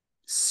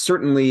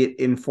 certainly it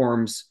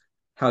informs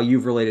how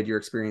you've related your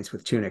experience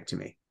with Tunic to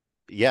me.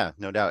 Yeah,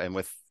 no doubt. And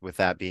with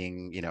that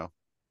being,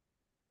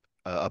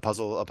 a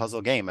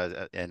puzzle game,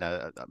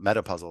 and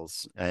meta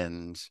puzzles,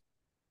 and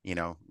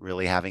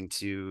really having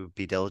to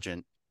be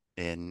diligent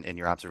in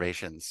your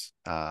observations,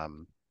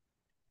 and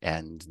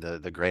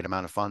the great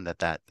amount of fun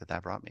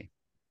that brought me.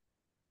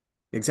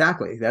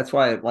 Exactly. That's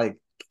why it, like,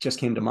 just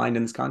came to mind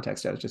in this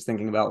context. I was just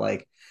thinking about,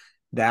 like,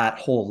 that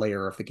whole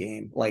layer of the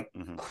game. Like,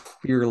 Hmm.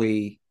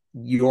 clearly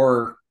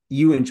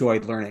you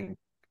enjoyed learning Hmm.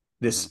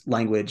 this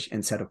language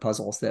and set of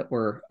puzzles that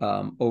were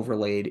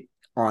overlaid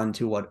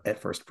onto what at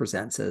first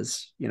presents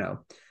as,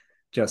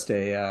 just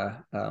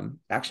a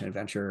action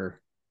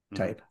adventure Hmm.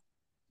 type.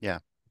 Yeah,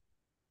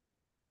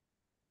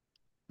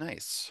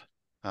 nice.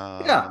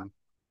 Yeah, Um,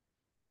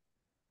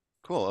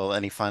 cool. Well,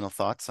 any final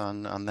thoughts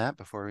on that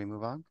before we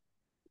move on?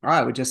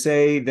 I would just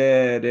say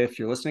that if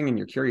you're listening and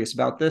you're curious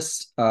about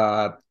this,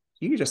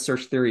 you can just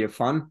search Theory of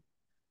Fun,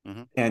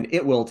 Hmm. and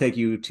it will take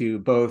you to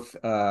both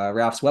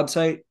Ralph's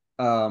website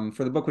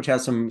for the book, which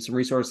has some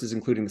resources,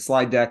 including the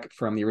slide deck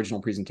from the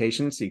original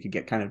presentation, so you could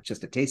get kind of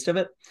just a taste of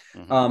it.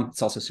 Hmm.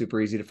 It's also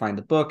super easy to find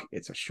the book.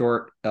 It's a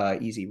short,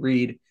 easy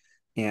read,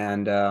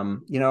 and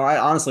I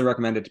honestly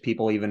recommend it to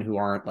people even who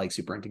aren't like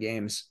super into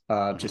games,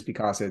 Hmm. just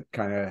because it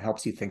kind of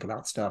helps you think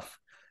about stuff,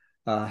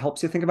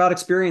 helps you think about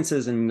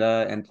experiences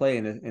and play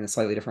in a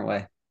slightly different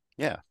way.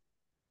 Yeah,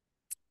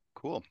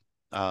 cool.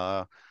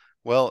 Uh,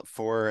 well,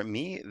 for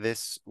me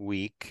this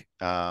week,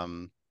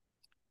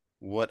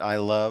 what I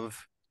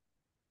love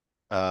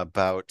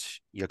about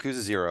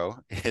Yakuza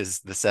Zero is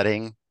the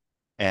setting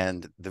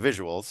and the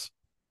visuals.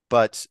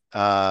 But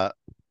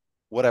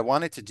what I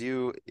wanted to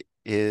do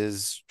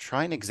is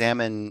try and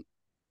examine,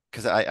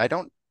 because I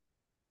don't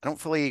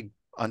fully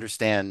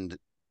understand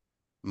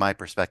my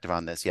perspective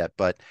on this yet,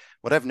 but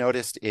what I've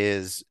noticed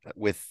is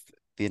with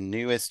the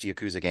newest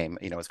Yakuza game,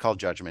 it's called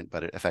Judgment,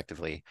 but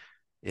effectively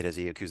it is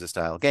a Yakuza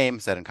style game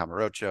set in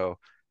Kamurocho,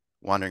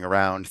 wandering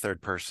around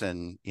third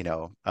person,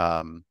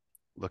 looking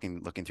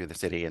through the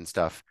city and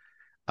stuff.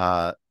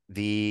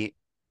 The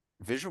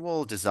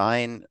visual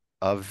design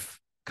of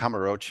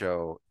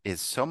Kamurocho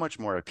is so much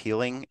more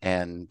appealing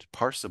and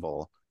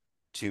parsable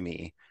to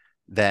me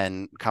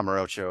than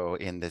Kamurocho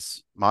in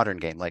this modern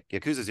game. Like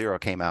Yakuza Zero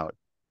came out,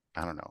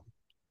 I don't know,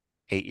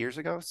 8 years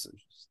ago,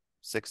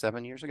 6,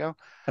 7 years ago.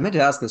 I meant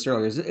to ask this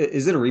earlier.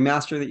 Is it a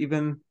remaster that you've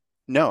been?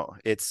 No,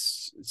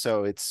 it's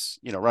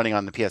running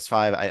on the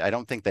PS5. I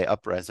don't think they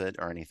upres it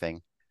or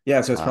anything.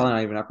 Yeah, so it's probably Um,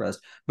 not even up-res,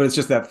 but it's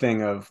just that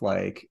thing of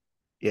like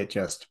it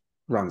just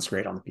runs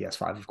great on the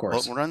PS5, of well,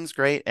 it course. runs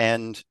great,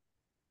 and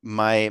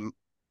my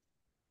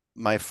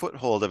my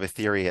foothold of a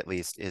theory, at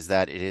least, is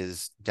that it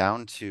is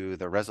down to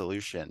the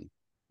resolution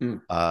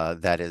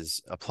Mm. that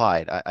is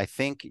applied. I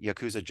think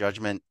Yakuza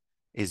Judgment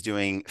is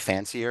doing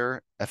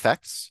fancier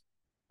effects,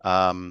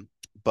 um,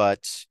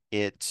 but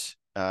it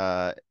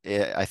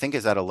I think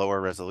is at a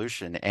lower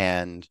resolution,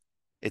 and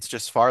it's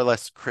just far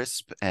less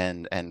crisp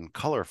and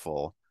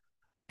colorful.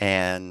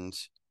 And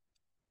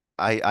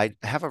I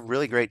have a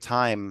really great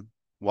time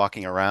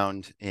walking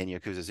around in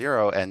Yakuza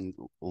Zero, and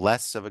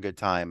less of a good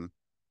time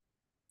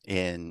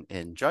in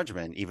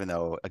Judgment, even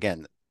though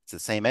again it's the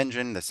same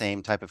engine, the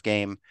same type of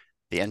game.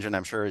 The engine,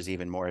 I'm sure, is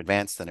even more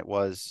advanced than it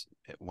was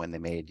when they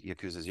made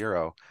Yakuza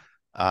Zero.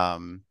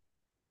 Um,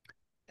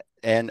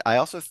 and I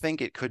also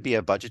think it could be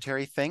a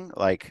budgetary thing.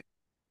 Like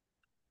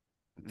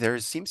there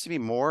seems to be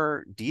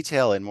more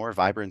detail and more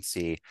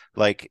vibrancy.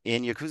 Like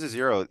in Yakuza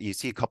Zero, you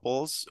see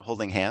couples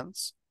holding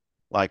hands,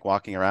 like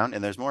walking around,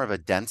 and there's more of a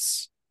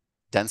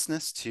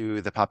denseness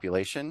to the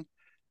population.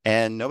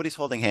 And nobody's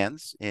holding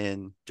hands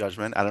in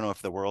Judgment. I don't know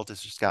if the world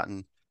has just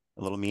gotten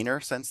a little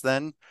meaner since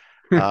then.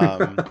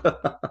 Um,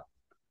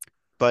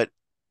 but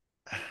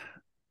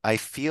I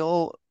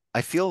feel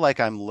I feel like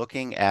I'm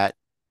looking at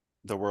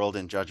the world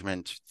in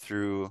Judgment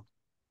through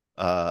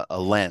a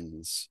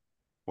lens,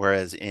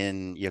 whereas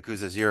in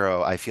Yakuza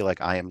Zero, I feel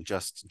like I am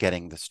just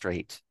getting the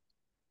straight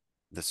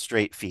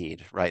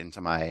feed right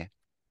into my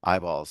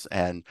eyeballs.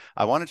 And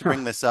I wanted to bring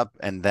Huh. this up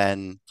and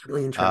then It's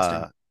really uh,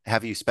 interesting.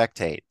 have you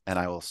spectate, and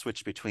I will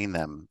switch between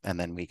them, and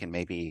then we can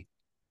maybe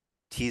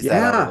tease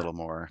that out a Yeah. little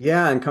more.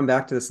 Yeah, and come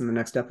back to this in the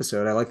next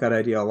episode. I like that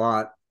idea a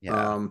lot.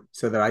 Yeah.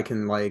 So that I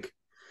can like,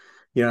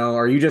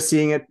 are you just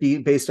seeing it be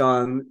based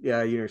on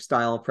your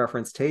style,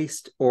 preference,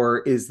 taste, or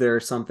is there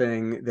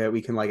something that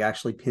we can like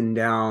actually pin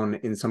down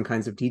in some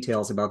kinds of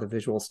details about the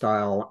visual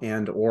style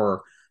and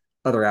or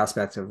other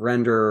aspects of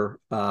render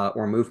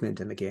or movement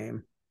in the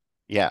game?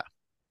 Yeah.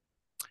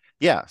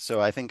 Yeah.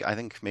 So I think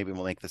maybe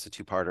we'll make this a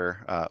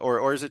two-parter.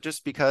 Or is it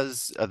just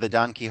because the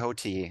Don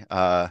Quixote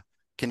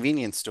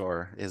convenience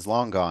store is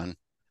long gone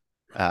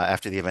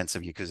after the events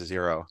of Yakuza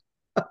Zero?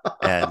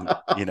 And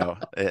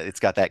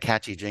it's got that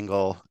catchy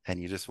jingle, and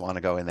you just want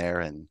to go in there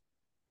and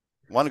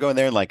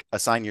like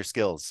assign your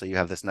skills so you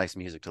have this nice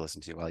music to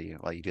listen to while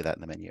you do that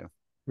in the menu.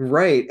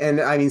 Right.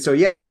 And I mean, so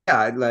yeah,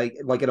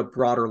 like at a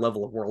broader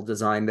level of world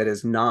design that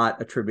is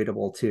not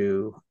attributable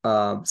to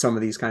some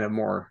of these kind of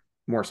more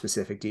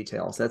specific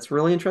details. That's a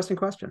really interesting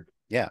question.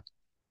 Yeah.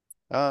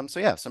 So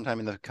yeah, sometime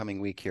in the coming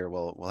week here,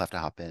 we'll have to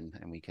hop in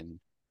and we can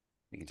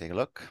take a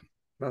look.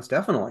 Most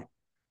definitely.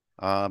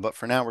 But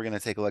for now, we're going to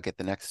take a look at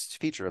the next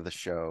feature of the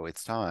show.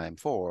 It's time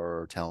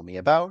for Tell Me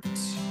About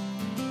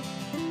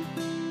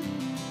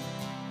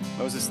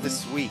Moses.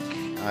 This week,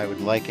 I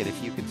would like it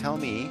if you could tell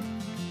me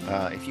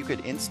if you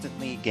could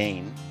instantly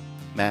gain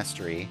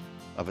mastery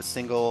of a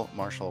single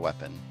martial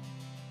weapon.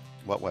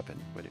 What weapon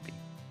would it be?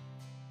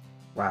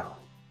 Wow.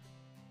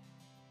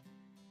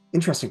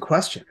 Interesting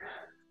question.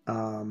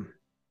 Um,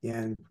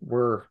 and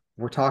we're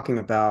talking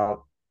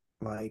about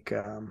like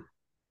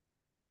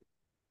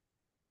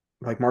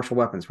like martial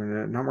weapons.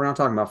 We're not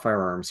talking about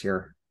firearms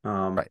here.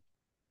 Um, Right.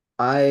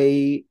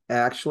 I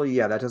actually,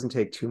 yeah, that doesn't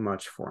take too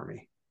much for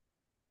me,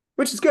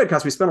 which is good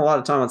because we spent a lot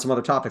of time on some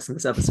other topics in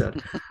this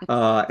episode,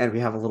 and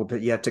we have a little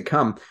bit yet to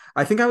come.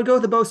 I think I would go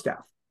with the bow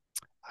staff.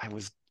 I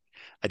was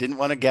I didn't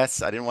want to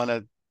guess. I didn't want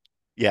to,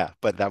 yeah,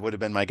 but that would have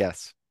been my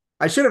guess.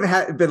 I should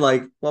have been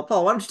like, well,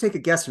 Paul, why don't you take a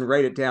guess and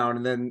write it down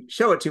and then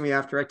show it to me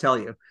after I tell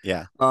you?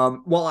 Yeah.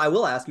 Well, I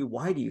will ask you,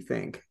 why do you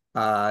think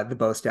the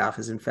bow staff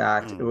is, in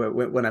fact, Hmm.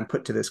 when I'm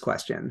put to this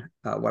question,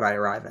 what I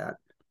arrive at?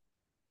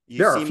 You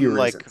There are a few seem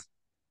like reasons.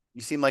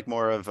 you seem like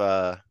more of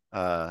a,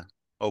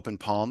 open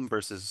palm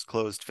versus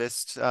closed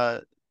fist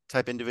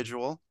type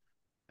individual,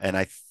 and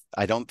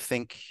I don't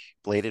think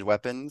bladed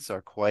weapons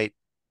are quite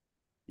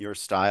your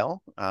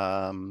style.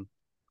 I mean,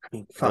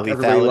 The fuck,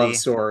 everybody loves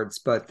lethality, swords,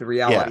 but the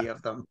yeah. reality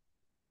of them.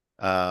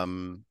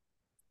 Um,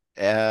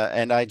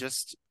 and I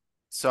just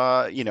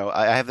saw,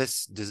 I have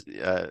this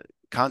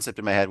concept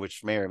in my head,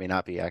 which may or may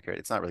not be accurate.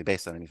 It's not really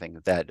based on anything,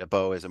 that a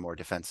bow is a more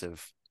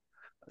defensive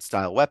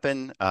style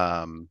weapon.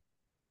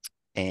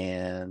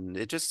 And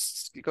it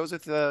goes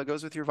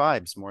with your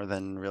vibes more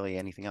than really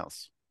anything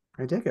else.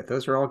 I dig it.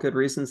 Those are all good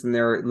reasons, and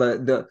they're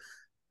the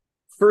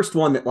first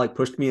one that like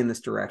pushed me in this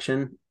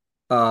direction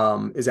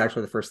is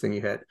actually the first thing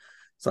you hit.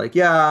 It's like,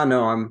 yeah,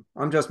 no,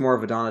 I'm just more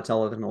of a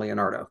Donatello than a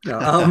Leonardo.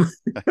 No,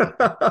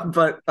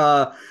 but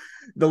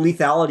the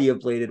lethality of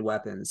bladed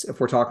weapons, if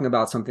we're talking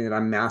about something that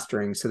I'm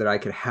mastering so that I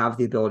could have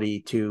the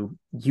ability to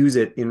use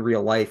it in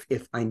real life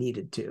if I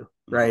needed to, Mhm.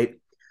 right?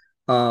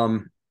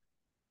 Um,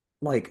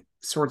 like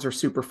swords are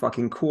super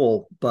fucking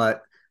cool,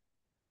 but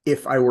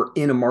if I were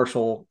in a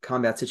martial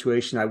combat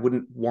situation, I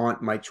wouldn't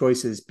want my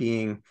choices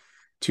being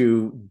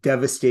to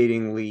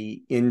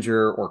devastatingly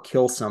injure or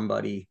kill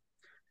somebody,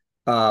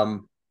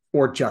 um,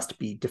 or just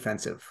be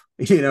defensive.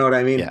 You know what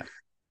I mean? Yeah.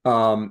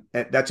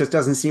 That just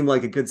doesn't seem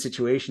like a good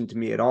situation to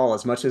me at all.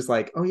 As much as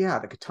like, oh yeah,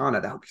 the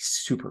katana, that would be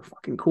super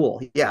fucking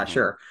cool. Yeah, Mhm.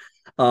 sure.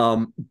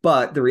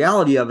 But the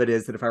reality of it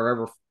is that if I were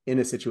ever in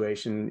a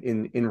situation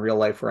in real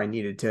life where I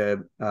needed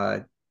to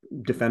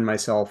defend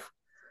myself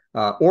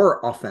or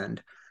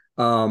offend,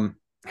 um,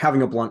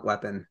 having a blunt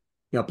weapon,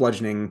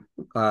 bludgeoning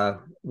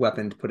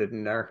weapon, to put it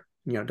in our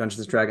Dungeons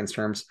and Dragons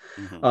terms,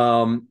 Mhm.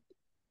 um,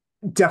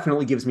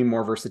 definitely gives me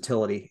more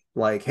versatility.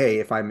 Like, hey,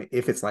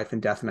 if it's life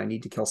and death and I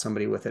need to kill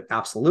somebody with it,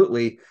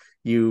 absolutely,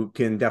 you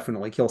can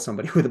definitely kill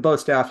somebody with a bow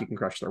staff. You can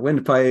crush their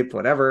windpipe,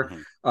 whatever.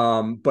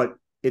 Mhm. But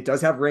it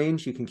does have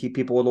range. You can keep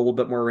people at a little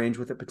bit more range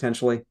with it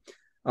potentially,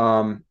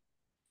 um,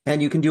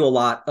 and you can do a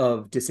lot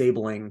of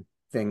disabling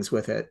things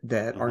with it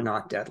that are Mhm.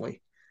 not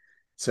deadly.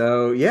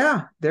 So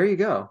yeah, there you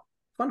go.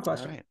 Fun All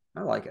question. right.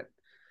 I like it.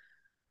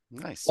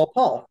 Nice. Well,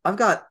 Paul, I've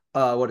got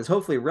what is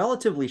hopefully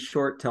relatively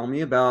short Tell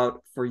Me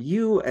About for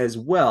you as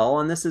well.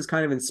 And this is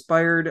kind of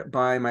inspired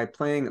by my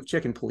playing of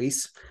Chicken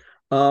Police.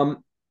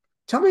 Um,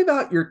 Tell me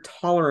about your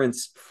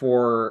tolerance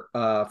for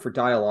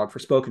dialogue, for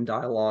spoken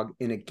dialogue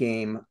in a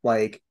game.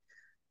 Like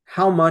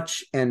how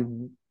much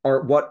and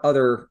or what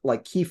other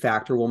like key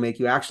factor will make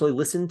you actually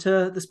listen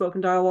to the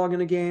spoken dialogue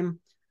in a game?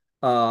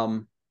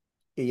 Um,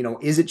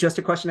 is it just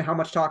a question of how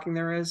much talking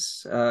there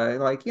is? Tell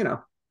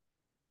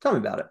me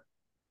about it.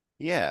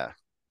 Yeah.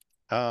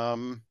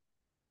 Um,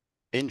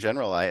 in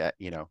general, I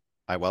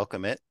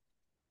welcome it.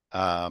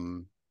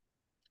 Um,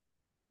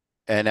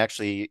 and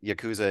actually,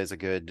 Yakuza is a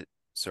good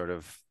sort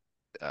of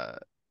uh,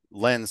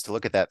 lens to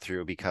look at that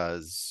through,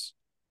 because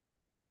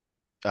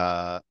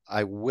I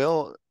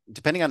will,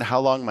 depending on how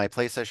long my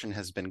play session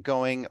has been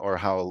going or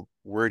how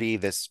wordy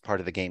this part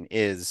of the game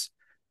is,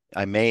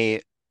 I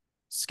may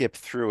skip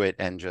through it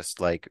and just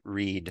like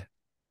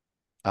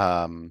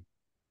um,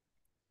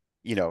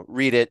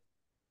 read it,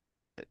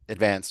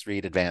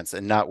 read, advance,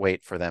 and not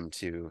wait for them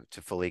to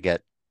fully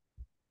get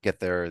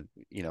their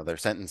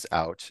sentence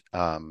out.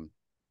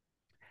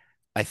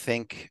 I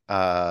think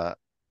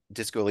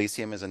Disco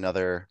Elysium is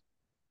another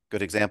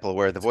good example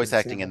where the That's a good voice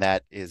acting in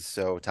example. that is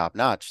so top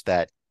notch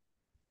that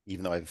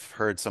even though I've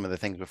heard some of the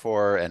things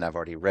before and I've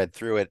already read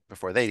through it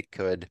before they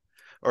could,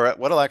 or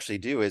what I'll actually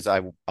do is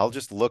I'll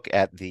just look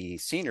at the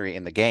scenery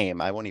in the game.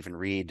 I won't even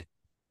read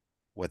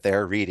what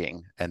they're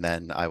reading, and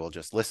then I will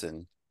just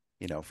listen,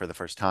 for the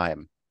first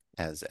time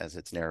as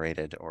it's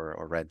narrated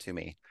or read to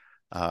me.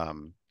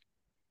 Um,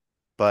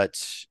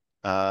 but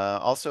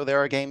also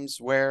there are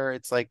games where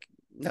it's like,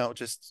 no,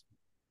 just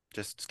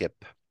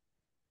skip.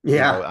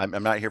 Yeah.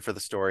 I'm not here for the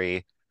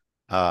story.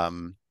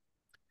 Um,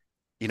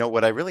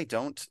 what I really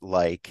don't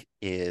like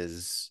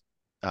is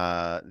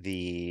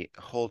the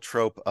whole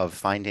trope of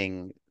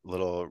finding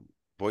little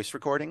voice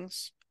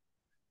recordings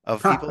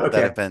of Huh, people that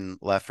have okay. been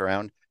left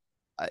around.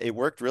 It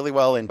worked really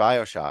well in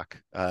BioShock,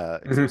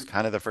 because it was Mhm.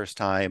 kind of the first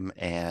time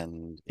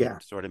and it Yeah.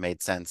 sort of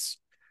made sense.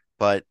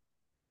 But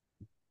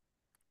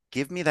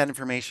give me that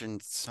information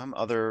some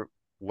other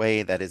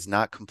way that is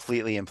not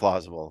completely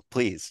implausible,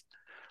 please.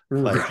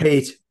 Like,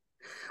 Right.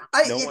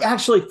 no It one,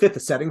 actually fit the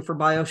setting for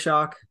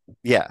BioShock,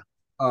 yeah.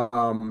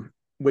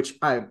 which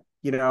I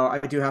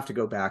do have to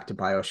go back to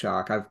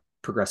BioShock. I've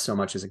progressed so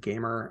much as a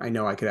gamer. I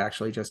know I could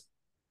actually just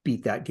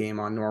beat that game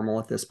on normal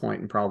at this point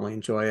and probably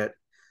enjoy it.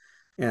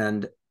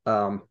 And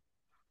um,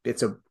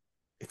 it's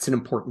an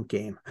important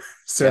game.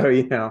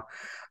 Yeah.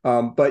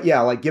 So, but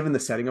yeah, like given the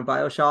setting of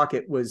BioShock,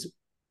 it was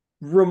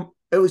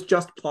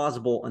just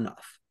plausible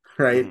enough,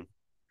 right? Mhm.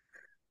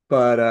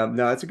 But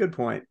no, that's a good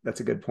point. That's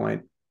a good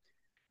point.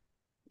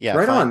 Yeah,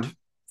 Right on.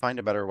 find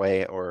a better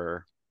way,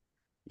 or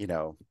you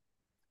know,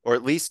 or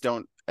at least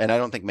don't. And I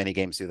don't think many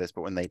games do this,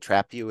 but when they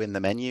trap you in the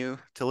menu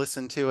to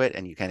listen to it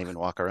and you can't even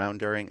walk around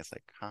during, it's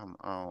like, come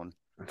on.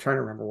 I'm trying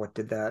to remember what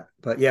did that,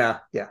 but yeah,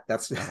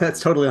 that's that's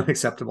Um, totally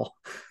unacceptable.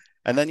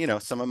 and then,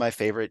 some of my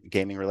favorite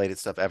gaming related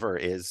stuff ever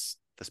is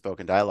the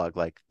spoken dialogue,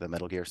 like the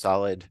Metal Gear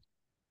Solid,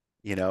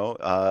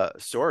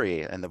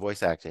 story and the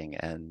voice acting.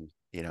 And,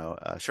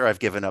 sure, I've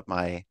given up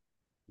my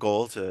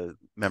goal to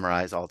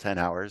memorize all 10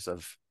 hours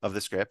of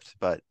the script,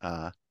 but,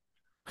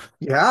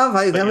 Yeah,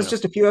 but, that was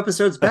just a few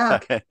episodes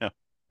back.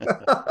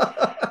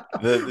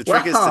 the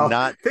trick is to Wow,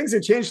 not, things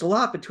have changed a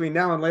lot between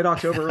now and late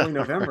October, early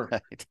November.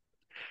 right?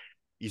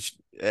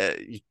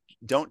 You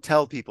don't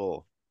tell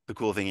people the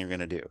cool thing you're going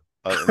to do,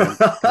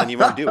 because then you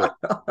won't do it.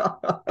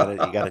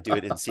 You gotta do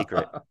it in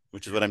secret,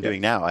 which is what I'm Yeah.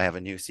 doing now. I have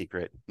a new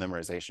secret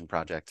memorization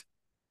project,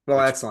 Well,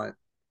 which, excellent.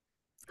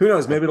 Who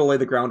knows? uh, Maybe it'll lay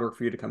the groundwork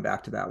for you to come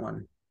back to that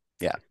one.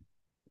 yeah.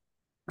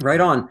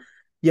 Right Uh, on.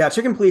 Yeah,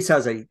 Chicken Police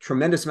has a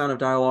tremendous amount of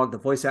dialogue. The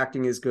voice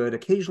acting is good.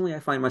 Occasionally I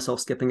find myself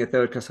skipping it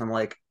though, because I'm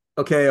like,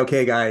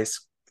 okay,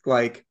 guys.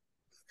 Like,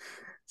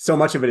 so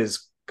much of it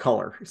is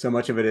color. So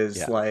much of it is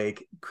yeah.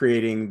 like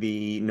creating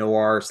the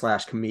noir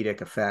slash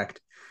comedic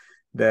effect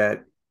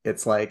that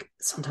it's like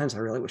sometimes I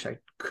really wish I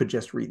could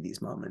just read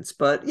these moments.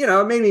 But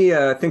it made me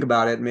think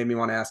about it. It made me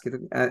want to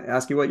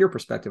ask you what your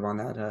perspective on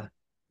that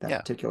Yeah.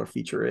 particular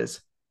feature is.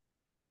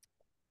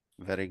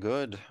 Very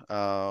good.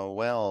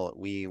 Well,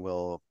 we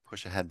will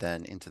push ahead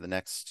then into the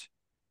next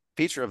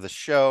feature of the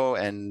show,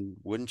 and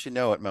wouldn't you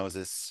know it,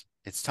 Moses,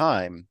 it's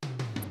time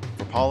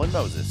for Paul and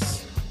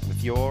Moses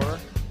with your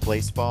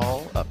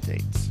baseball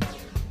updates.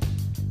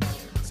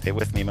 Stay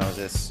with me,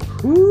 Moses.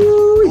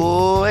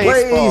 Ooh, Baseball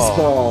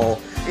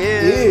baseball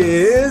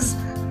is is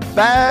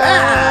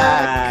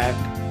back.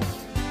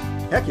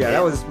 back. Heck yeah,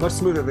 that was much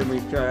smoother than we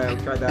tried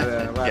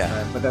that last Yeah.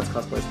 time. But that's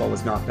because baseball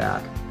was not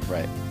back.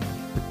 Right.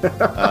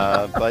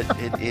 But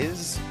it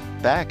is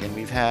back, and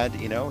we've had,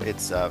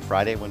 it's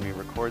Friday when we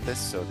record this,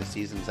 so the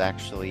season's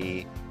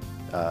actually,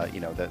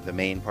 the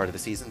main part of the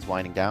season's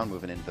winding down,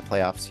 moving into the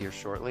playoffs here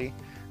shortly.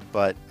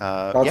 But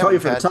I'll yeah, tell you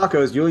we've for had, the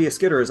Tacos, Julius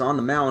Skidder is on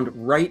the mound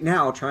right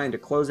now trying to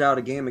close out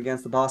a game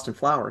against the Boston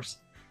Flowers.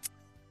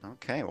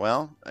 okay,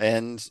 well,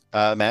 and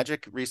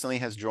Magic recently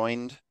has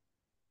joined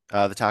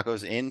the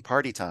Tacos in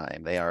party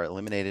time. They are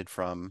eliminated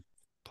from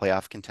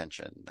playoff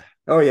contention.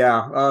 Oh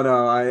yeah. Oh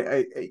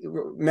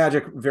no.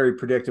 Magic very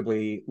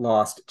predictably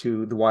lost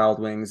to the Wild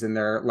Wings in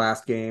their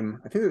last game.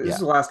 I think this is Yeah.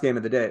 the last game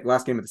of the day,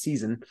 last game of the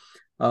season.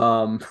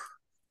 Um,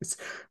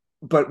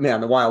 but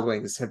man, the Wild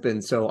Wings have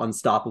been so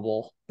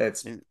unstoppable.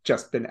 It's And-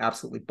 just been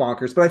absolutely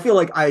bonkers. But I feel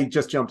like I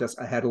just jumped us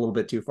ahead a little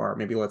bit too far.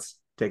 Maybe let's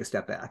take a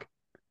step back.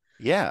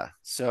 Yeah.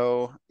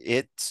 So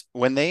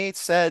when they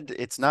said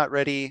it's not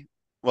ready,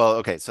 well,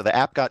 okay, so the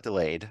app got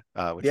delayed,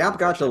 which The is app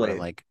got unfortunate, but I'm delayed.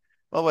 like,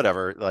 well,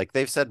 whatever. Like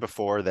they've said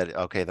before that,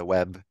 okay, the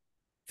web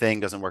thing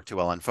doesn't work too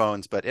well on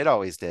phones, but it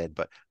always did.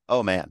 But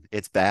oh man,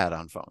 it's bad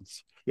on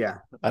phones. Yeah,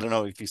 I don't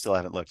know if you still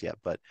haven't looked yet,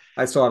 but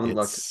I still haven't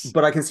looked, it's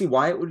but I can see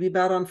why it would be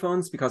bad on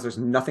phones because there's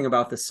nothing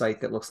about this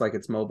site that looks like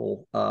it's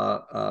mobile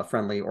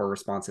friendly or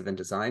responsive in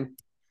design.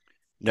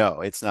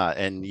 no, it's not.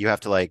 And you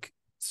have to like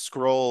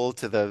scroll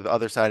to the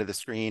other side of the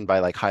screen by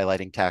like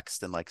highlighting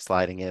text and like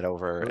sliding it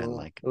over and Oh,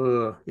 like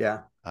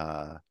yeah.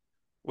 uh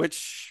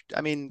which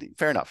I mean,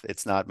 fair enough.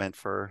 It's not meant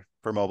for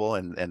mobile,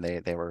 and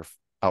they were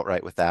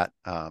outright with that.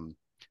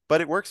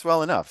 But it works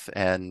well enough.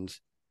 And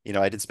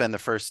I did spend the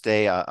first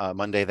day,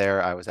 Monday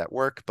there. I was at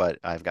work, but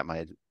I've got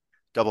my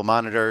double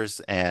monitors,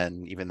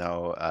 and even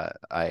though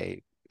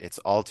it's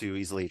all too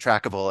easily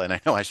trackable, and I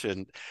know I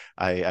shouldn't,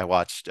 I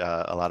watched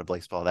a lot of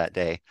baseball that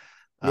day.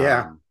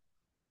 Yeah, Um,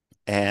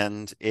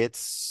 and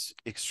it's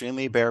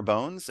extremely bare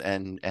bones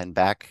and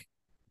back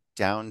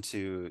down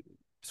to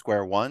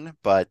square one,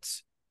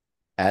 but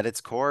at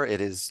its core,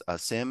 it is a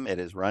sim, it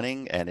is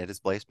running, and it is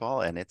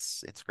baseball, and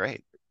it's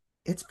great.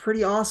 it's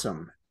pretty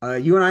awesome.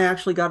 You and I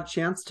actually got a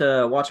chance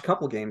to watch a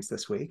couple games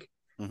this week.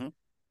 Hmm.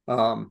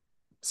 Um,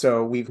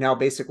 so we've now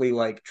basically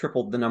like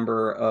tripled the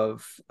number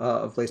of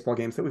baseball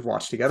games that we've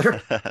watched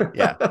together.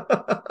 Yeah.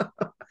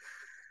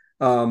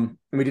 And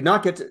we did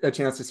not get a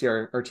chance to see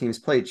our teams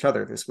play each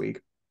other this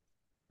week,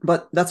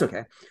 but that's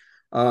okay.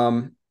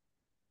 Um,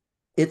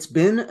 it's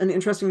been an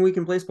interesting week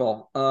in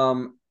baseball.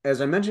 As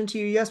I mentioned to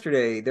you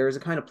yesterday, there is a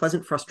kind of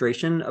pleasant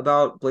frustration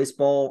about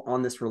baseball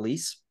on this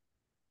release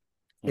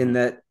in Hmm.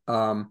 that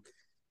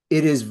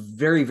it is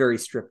very, very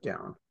stripped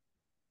down.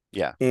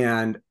 Yeah.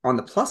 And on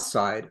the plus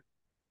side,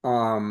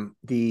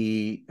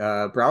 the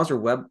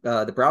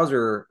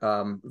browser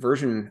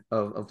version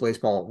of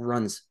baseball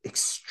runs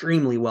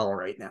extremely well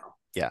right now.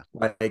 Yeah.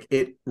 Like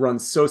it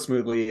runs so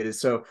smoothly. It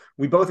is so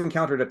we both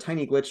encountered a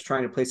tiny glitch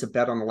trying to place a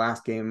bet on the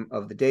last game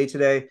of the day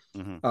today.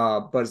 Hmm.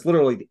 But it's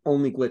literally the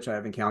only glitch I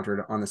have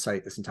encountered on the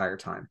site this entire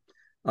time.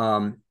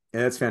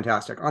 And it's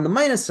fantastic. On the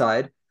minus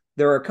side,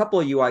 there are a couple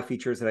of UI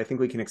features that I think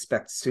we can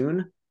expect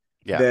soon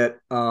Yeah. that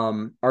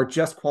are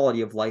just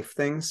quality of life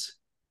things,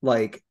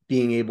 like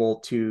being able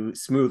to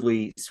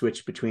smoothly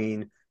switch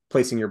between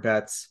placing your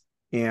bets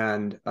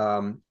and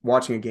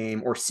watching a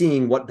game, or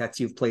seeing what bets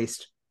you've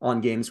placed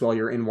on games while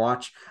you're in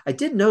watch. I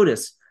did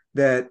notice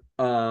that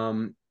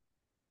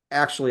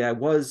actually I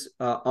was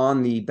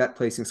on the bet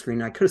placing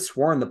screen. I could have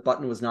sworn the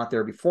button was not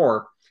there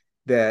before,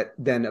 that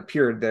then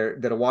appeared there,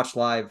 that a watch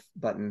live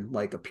button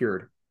like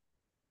appeared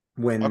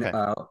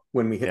Okay.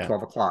 when we hit Yeah.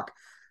 12 o'clock.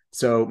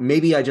 So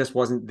maybe I just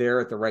wasn't there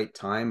at the right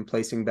time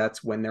placing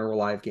bets when there were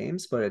live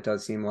games, but it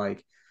does seem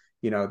like,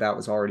 that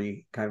was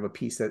already kind of a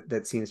piece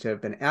that seems to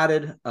have been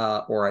added,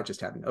 or I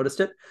just haven't noticed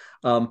it.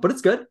 But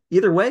it's good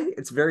either way.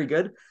 It's very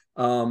good.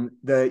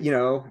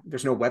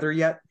 There's no weather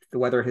yet. The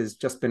weather has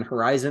just been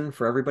horizon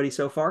for everybody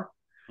so far,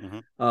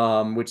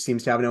 Hmm. which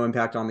seems to have no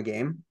impact on the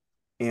game.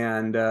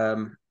 And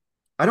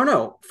I don't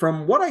know.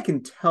 From what I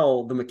can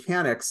tell, the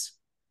mechanics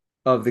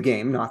of the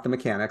game, not the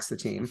mechanics, the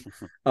team,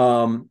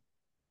 um,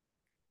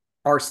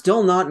 are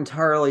still not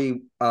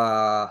entirely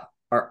are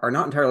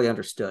not entirely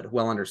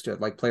well understood,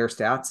 like player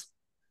stats.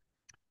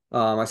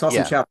 I saw some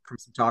Yeah. chat from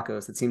some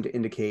tacos that seemed to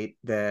indicate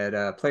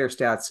that player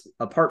stats,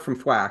 apart from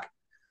thwack,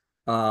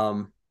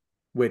 um,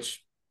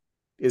 which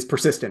is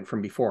persistent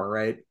from before,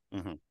 right?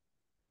 Hmm.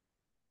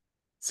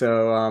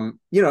 So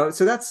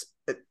so that's,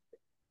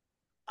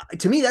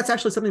 to me, that's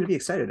actually something to be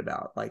excited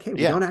about. Like, hey,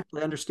 we Yeah. don't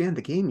actually understand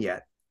the game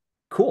yet.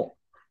 Cool.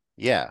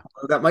 Yeah.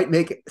 That might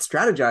make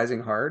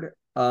strategizing hard.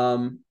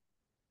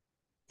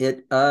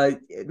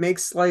 It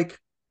makes like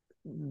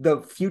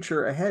the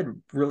future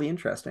ahead really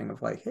interesting.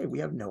 Of like, hey, we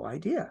have no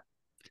idea.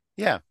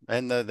 Yeah.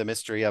 And the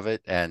mystery of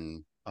it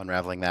and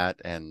unraveling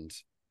that, and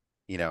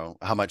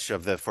how much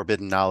of the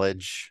forbidden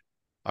knowledge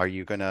are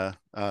you gonna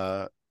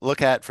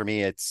look at? For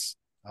me,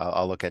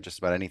 I'll look at just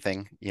about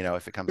anything,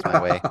 if it comes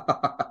my way.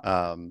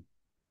 Um,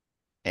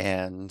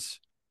 and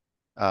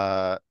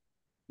uh,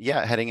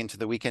 yeah, heading into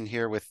the weekend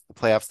here with the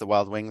playoffs, the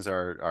Wild Wings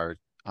are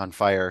on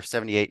fire,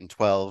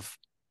 78-12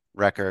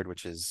 record,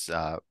 which is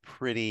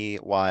pretty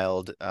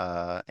wild.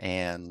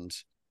 And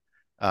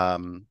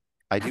um,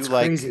 I do That's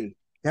like, crazy.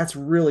 That's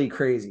really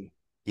crazy.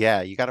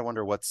 yeah, you got to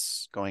wonder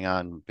what's going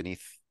on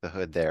beneath the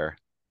hood there.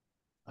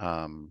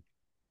 Um,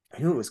 I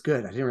knew it was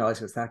good. I didn't realize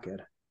it was that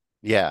good.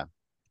 yeah,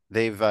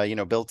 they've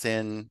built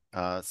in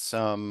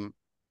some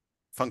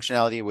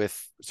functionality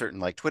with certain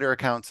like Twitter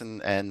accounts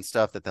and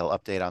stuff that they'll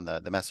update on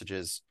the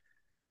messages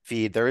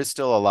feed. There is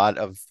still a lot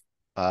of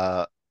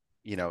uh,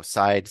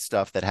 side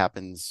stuff that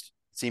happens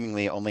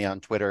seemingly only on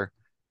Twitter,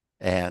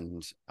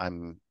 and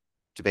I'm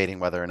debating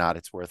whether or not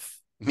it's worth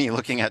me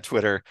looking at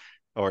Twitter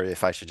or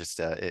if I should just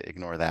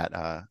ignore that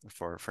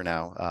for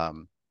now.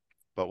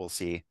 But we'll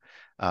see.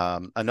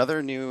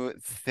 Another new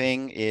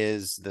thing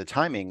is the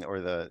timing, or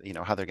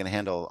how they're going to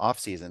handle off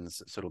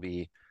seasons. So it'll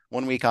be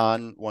 1 week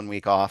on, 1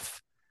 week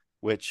off,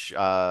 which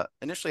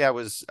initially I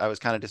was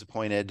kind of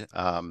disappointed.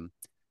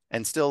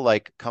 And still,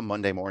 like, come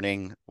Monday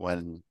morning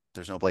when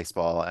there's no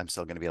baseball, I'm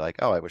still going to be like,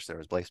 oh, I wish there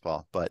was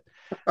baseball. But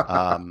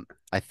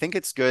I think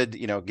it's good,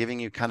 giving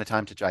you kind of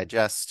time to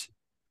digest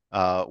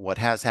what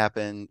has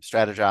happened,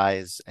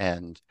 strategize,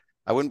 and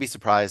I wouldn't be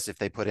surprised if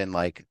they put in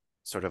like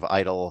sort of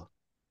idle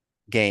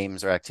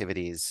games or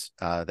activities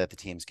that the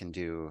teams can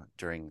do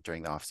during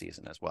the off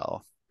season as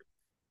well.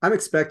 I'm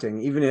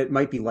expecting, even it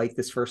might be light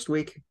this first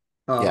week.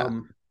 Yeah.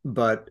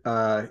 But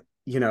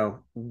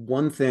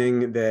one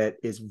thing that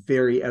is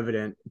very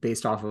evident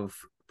based off of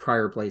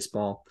prior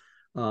baseball,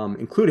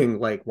 including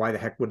like why the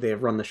heck would they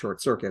have run the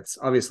short circuits?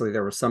 Obviously,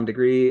 there was some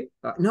degree.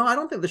 No, I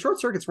don't think the short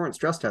circuits weren't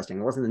stress testing.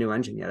 It wasn't the new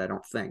engine yet, I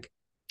don't think.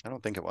 I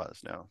don't think it was,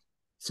 no.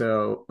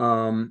 So,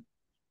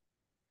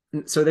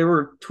 so they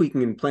were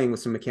tweaking and playing with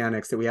some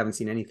mechanics that we haven't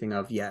seen anything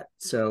of yet.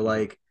 So, Hmm.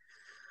 like,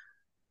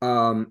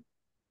 um,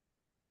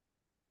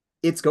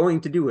 it's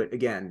going to do it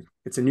again.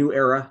 It's a new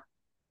era,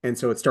 and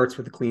so it starts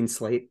with a clean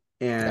slate.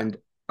 Yeah. And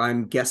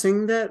I'm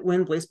guessing that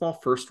when baseball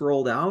first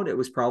rolled out, it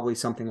was probably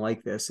something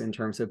like this in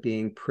terms of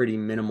being pretty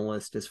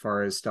minimalist as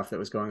far as stuff that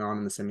was going on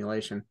in the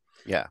simulation.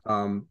 Yeah.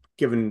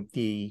 Given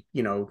the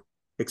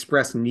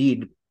express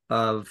need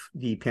of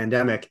the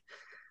pandemic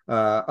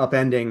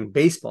upending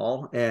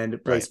baseball, and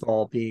Right.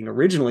 baseball being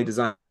originally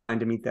designed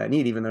to meet that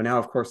need, even though now,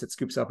 of course, it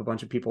scoops up a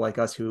bunch of people like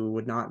us who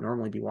would not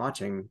normally be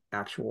watching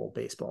actual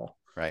baseball.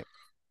 Right.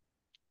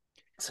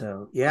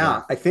 So Yeah.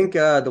 yeah, I think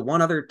the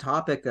one other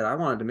topic that I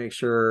wanted to make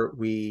sure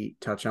we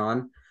touch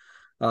on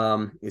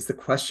is the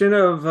question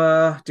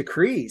of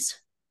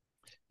decrees.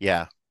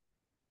 Yeah.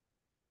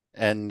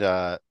 And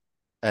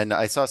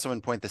I saw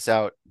someone point this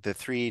out. The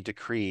three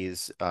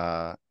decrees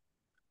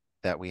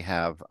that we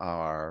have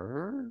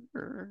are,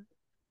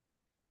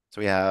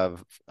 so we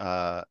have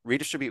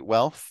redistribute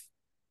wealth,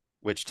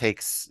 which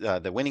takes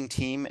the winning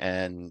team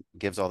and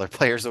gives all their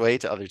players away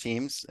to other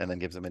teams and then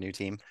gives them a new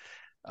team,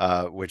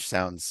 which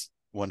sounds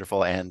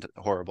wonderful and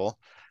horrible,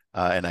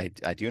 and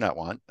I do not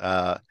want.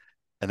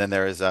 And then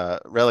there is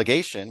a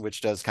relegation,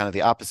 which does kind of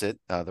the opposite.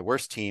 The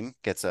worst team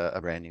gets a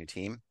brand new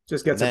team,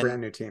 Just and gets a then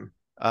brand new team.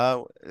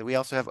 We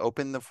also have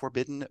Open the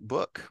Forbidden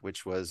Book,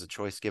 which was a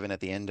choice given at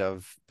the end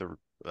of the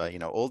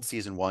old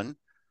season 1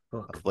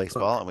 of Book,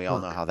 Baseball, book, and we all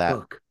know book, how that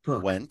book,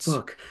 book, went.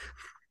 book.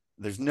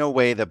 There's no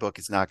way the book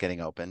is not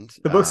getting opened.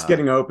 The book's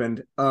getting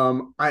opened.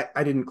 I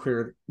didn't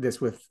clear this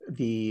with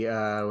the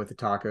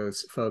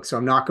tacos folks, so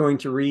I'm not going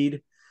to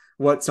read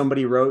what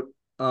somebody wrote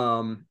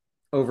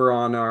over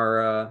on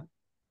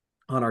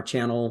our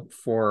channel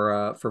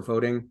for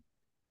voting.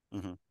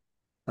 Mhm.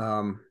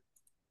 Um,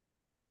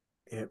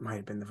 it might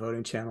have been the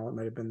voting channel. It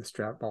might have been the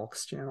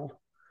Stratbox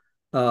channel.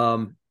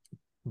 Um,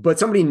 but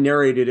somebody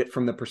narrated it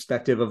from the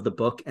perspective of the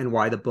book and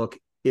why the book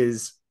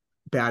is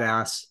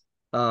badass.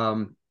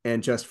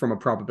 And just from a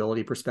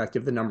probability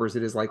perspective, the numbers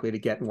it is likely to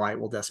get and why it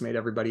will decimate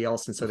everybody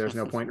else. And so there's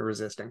no point in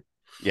resisting.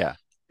 Yeah.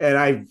 And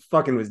I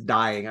fucking was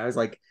dying. I was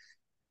like,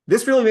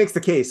 this really makes the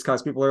case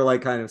because people are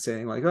like kind of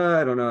saying like, oh,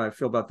 I don't know, I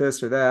feel about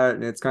this or that.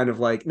 And it's kind of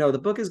like, no, the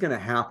book is going to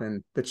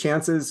happen. The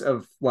chances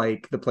of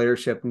like the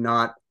playership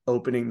not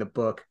opening the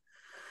book.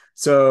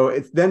 So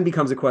it then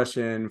becomes a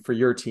question for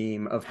your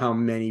team of how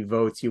many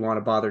votes you want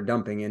to bother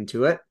dumping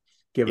into it,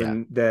 Yeah.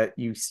 given that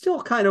you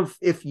still kind of,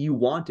 if you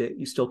want it,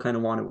 you still kind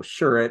of want to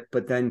assure it.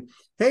 But then,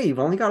 hey, you've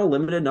only got a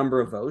limited number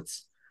of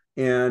votes.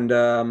 And,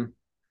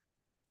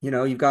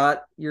 you've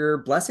got your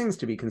blessings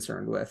to be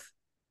concerned with.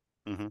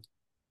 Hmm.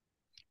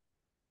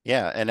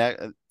 Yeah,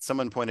 and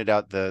someone pointed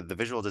out the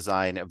visual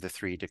design of the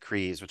 3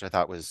 decrees, which I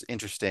thought was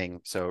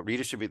interesting. So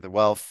redistribute the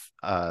wealth,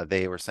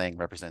 they were saying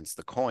represents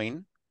the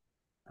coin,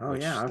 Oh,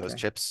 which yeah. those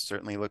Okay. chips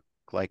certainly look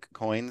like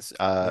coins.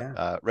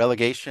 Yeah.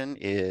 Relegation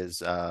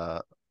is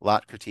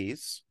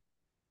Lotcrates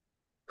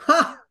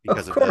Ha!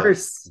 because Of of the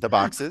course.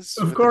 boxes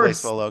Of with the course.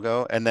 baseball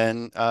logo, and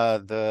then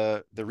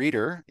the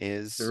reader The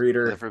is the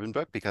reader. Forbidden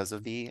Book because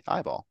of the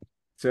eyeball.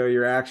 So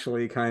you're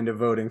actually kind of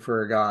voting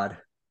for a god.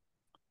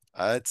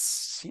 It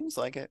seems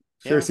like it.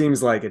 Sure Yeah,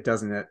 seems like it,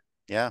 doesn't it?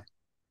 yeah,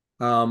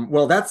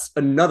 Well, that's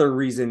another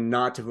reason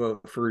not to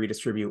vote for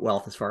redistribute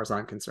wealth, as far as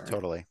I'm concerned.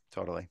 totally,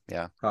 totally.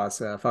 Yeah, Cause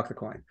fuck the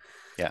coin.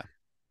 yeah,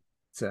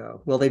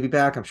 So will they be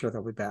back? I'm sure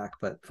they'll be back,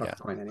 but fuck yeah.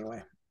 the coin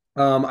anyway.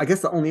 I guess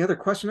the only other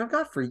question I've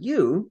got for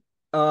you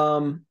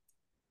um,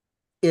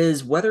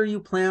 is whether you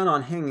plan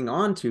on hanging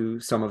on to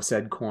some of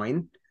said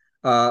coin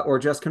or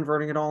just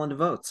converting it all into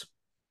votes.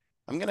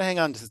 I'm gonna hang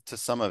on to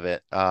some of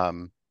it.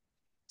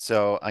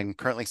 So I'm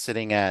currently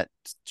sitting at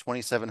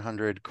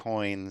 2,700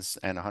 coins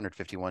and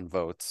 151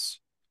 votes.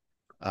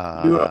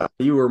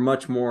 You were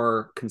much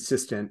more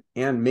consistent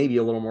and maybe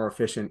a little more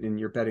efficient in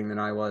your betting than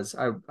I was.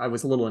 I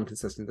was a little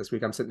inconsistent this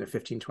week. I'm sitting at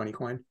 1520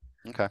 coin.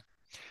 Okay.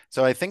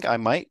 So I think I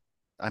might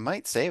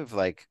save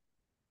like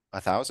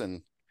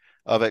 1,000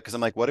 of it because I'm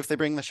like, what if they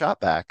bring the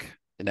shop back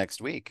the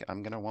next week?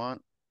 I'm gonna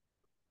want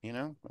to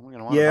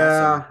buy some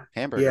Yeah,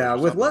 hamburgers yeah. or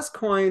With something. less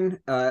coin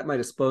at my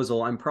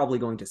disposal, I'm probably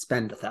going to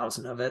spend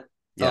 1,000 of it.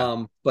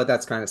 Yeah, But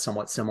that's kind of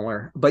somewhat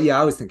similar. But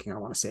yeah, I was thinking I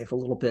want to save a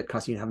little bit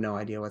because you have no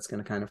idea what's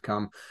going to kind of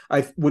come.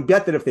 I would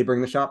bet that if they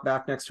bring the shop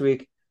back next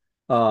week,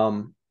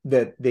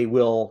 that they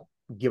will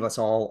give us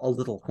all a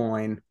little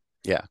coin,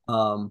 yeah,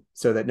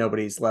 so that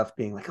nobody's left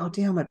being like, "Oh,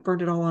 damn, I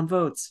burned it all on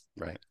votes."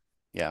 right.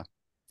 Yeah.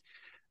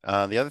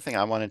 The other thing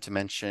I wanted to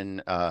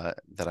mention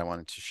that I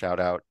wanted to shout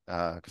out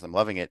because I'm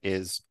loving it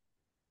is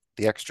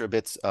the extra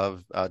bits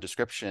of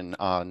description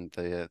on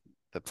the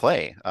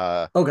play.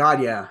 Oh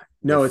God, yeah.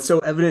 No, it's With so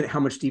evident how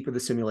much deeper the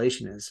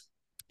simulation is.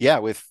 Yeah,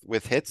 with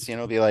hits,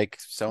 be like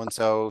so and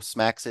so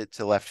smacks it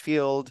to left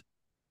field,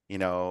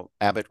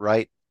 Abbott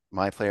right,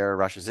 my player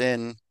rushes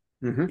in,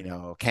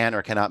 Mm-hmm. can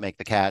or cannot make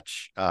the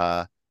catch.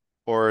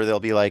 Or they'll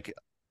be like,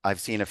 I've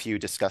seen a few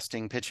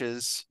disgusting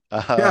pitches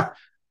Yeah,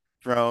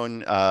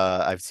 thrown.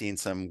 I've seen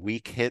some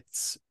weak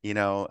hits,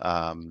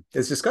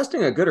 is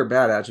disgusting a good or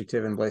bad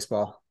adjective in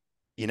baseball?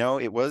 it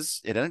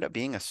ended up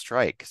being a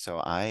strike, so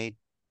I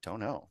don't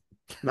know.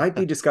 Might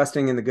be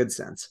disgusting in the good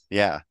sense.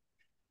 Yeah.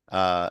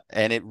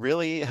 And it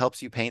really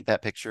helps you paint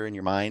that picture in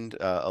your mind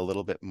a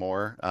little bit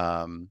more.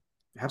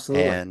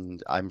 Absolutely.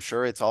 And I'm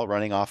sure it's all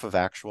running off of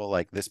actual,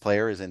 like this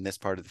player is in this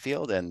part of the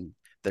field and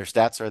their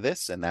stats are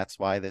this, and that's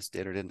why this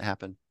did or didn't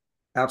happen.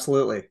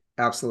 Absolutely.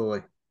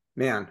 Absolutely.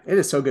 Man, it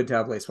is so good to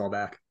have baseball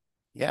back.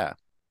 Yeah.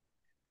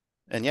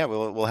 And yeah,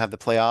 we'll have the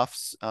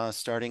playoffs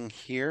starting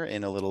here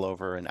in a little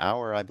over an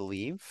hour, I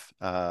believe,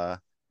 or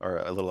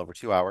a little over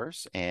 2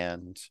 hours.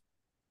 And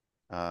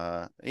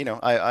I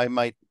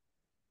might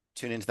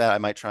tune into that. I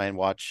might try and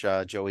watch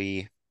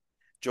Joey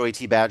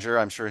T. Badger.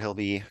 I'm sure he'll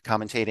be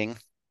commentating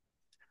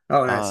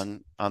Oh, nice.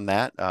 on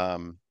that.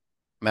 I'm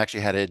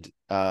actually headed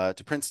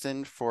to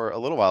Princeton for a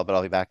little while, but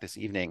I'll be back this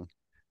evening.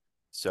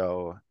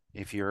 So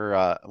if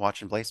you're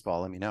watching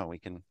baseball, let me know. We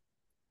can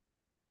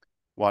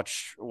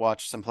watch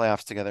some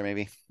playoffs together,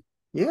 maybe.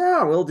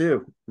 Yeah, will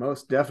do.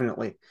 Most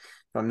definitely.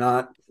 If I'm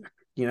not,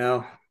 you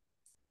know,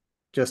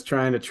 just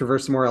trying to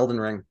traverse some more Elden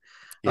Ring.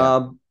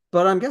 Yeah,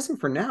 But I'm guessing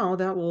for now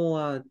that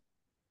will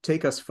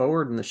take us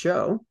forward in the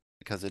show.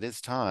 because it is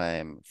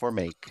time for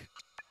Make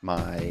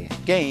My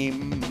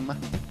Game.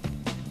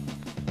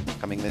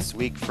 Coming this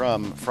week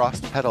from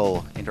Frost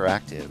Pedal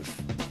Interactive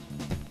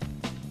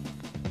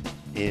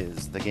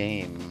is the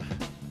game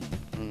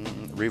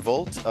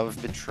Revolt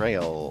of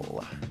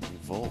Betrayal.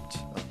 Revolt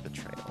of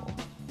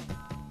Betrayal.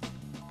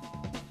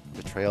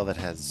 Betrayal that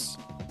has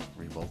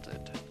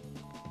revolted.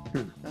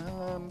 Hmm.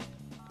 Um,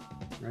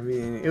 I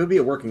mean, it would be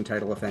a working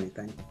title if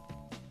anything.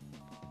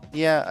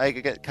 yeah, I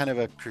get kind of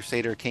a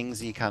Crusader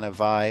Kingsy kind of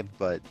vibe,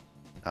 but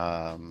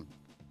um,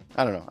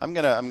 I don't know. I'm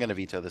gonna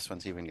veto this one,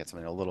 see if we can get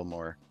something a little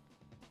more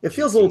It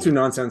feels a little too juicy.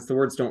 nonsense. The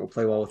words don't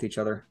play well with each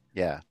other.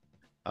 Yeah.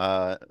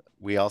 Uh,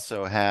 we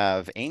also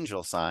have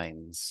Angel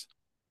Signs,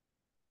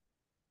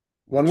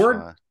 One which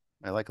word?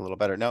 I like a little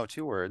better. No,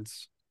 two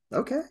words.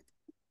 Okay.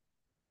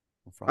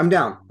 I'm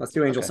down. Frostpunk. Let's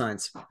do Angel Okay.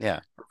 Signs.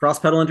 Yeah. Cross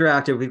Pedal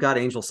Interactive, we've got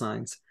Angel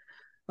Signs.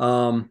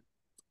 Um,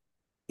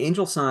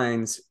 Angel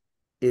Signs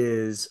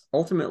is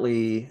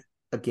ultimately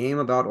a game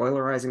about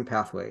Eulerizing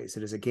pathways.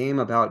 It is a game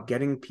about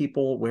getting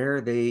people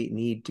where they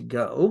need to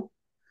go.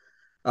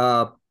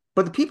 Uh,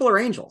 but the people are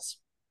angels,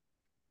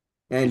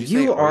 Did you and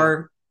say you oil?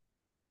 are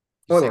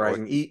Did you say oil?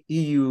 Eulerizing.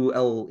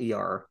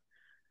 Euler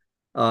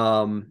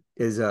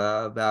is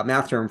a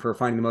math term for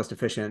finding the most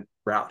efficient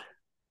route.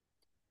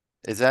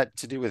 Is that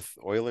to do with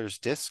Euler's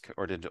disk,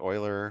 or did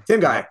Euler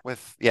Same come guy. up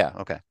with? Yeah,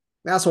 okay.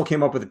 Asshole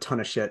came up with a ton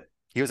of shit.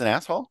 He was an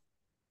asshole?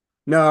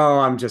 No,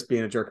 I'm just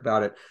being a jerk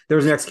about it. There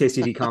was an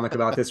XKCD comic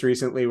about this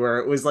recently where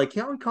it was like,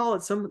 can't we call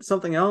it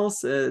something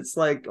else? It's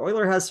like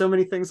Euler has so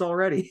many things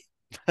already.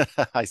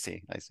 I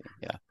see. I see.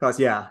 Yeah. Because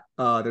yeah,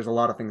 there's a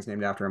lot of things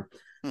named after him.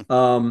 Hmm.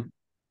 Um,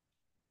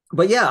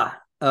 but yeah,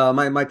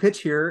 my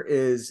pitch here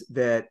is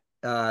that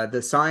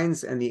the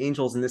signs and the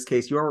angels in this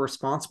case, you are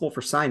responsible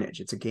for signage.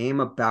 It's a game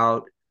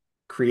about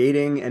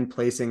creating and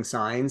placing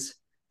signs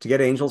to get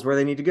angels where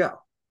they need to go.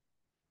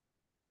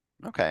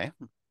 Okay.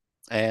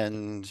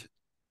 And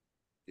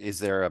is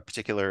there a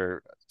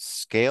particular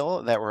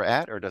scale that we're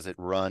at, or does it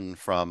run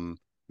from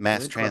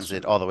mass Good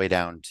transit question. all the way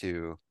down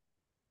to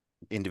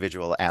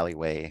individual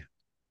alleyway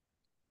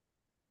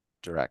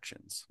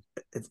directions?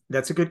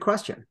 That's a good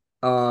question.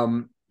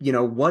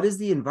 What is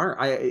the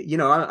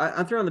environment?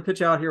 I'm throwing the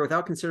pitch out here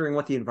without considering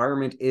what the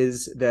environment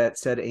is that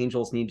said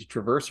angels need to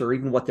traverse, or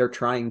even what they're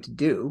trying to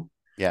do.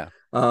 Yeah.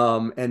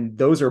 And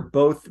those are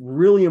both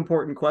really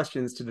important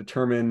questions to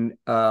determine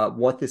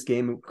what this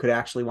game could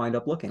actually wind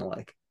up looking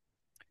like.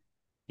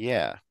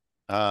 Yeah.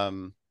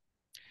 Um,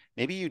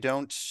 maybe you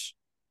don't,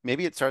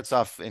 maybe it starts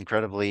off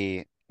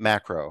incredibly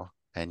macro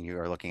and you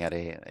are looking at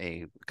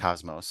a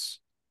cosmos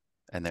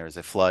and there's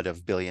a flood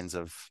of billions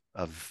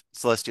of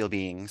celestial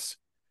beings,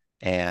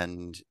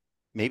 and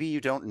maybe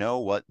you don't know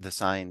what the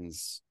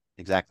signs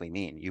exactly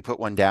mean. You put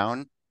one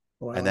down,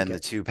 Oh, I and then like the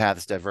it. two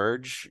paths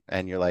diverge,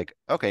 and you're like,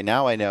 okay,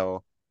 now I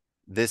know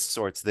this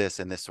sorts this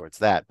and this sorts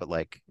that, but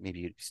like maybe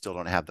you still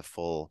don't have the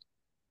full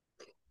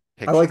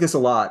I like picture. this a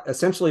lot.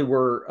 Essentially,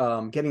 we're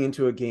getting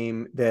into a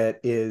game that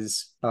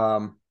is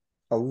a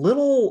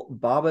little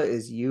Baba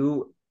is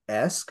you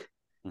esque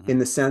Hmm. in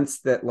the sense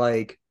that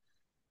like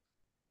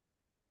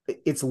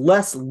it's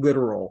less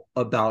literal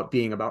about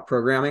being about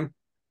programming,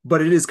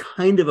 but it is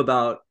kind of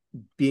about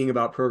being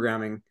about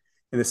programming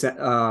in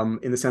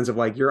the sense of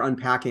like you're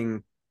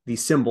unpacking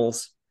these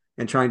symbols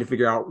and trying to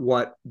figure out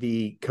what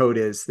the code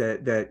is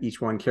that each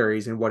one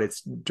carries and what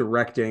it's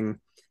directing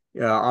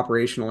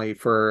operationally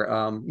for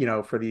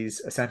for these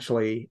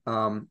essentially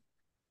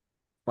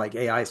like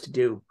AIs to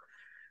do,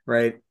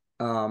 right?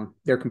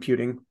 They're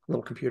computing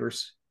little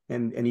computers,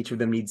 and each of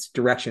them needs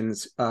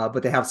directions,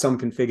 but they have some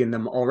config in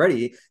them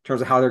already in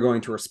terms of how they're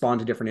going to respond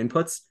to different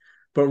inputs.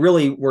 But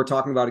really, we're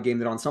talking about a game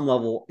that on some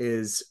level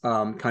is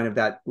kind of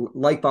that,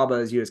 like Baba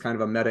is you, is kind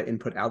of a meta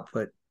input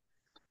output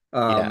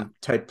Yeah.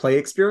 type play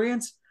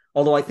experience.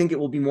 Although I think it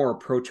will be more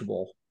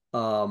approachable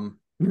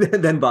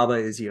than Baba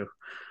is you.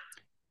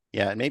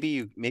 Yeah, and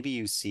maybe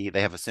you see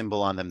they have a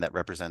symbol on them that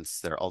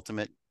represents their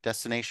ultimate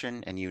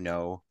destination, and you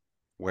know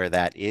where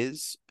that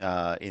is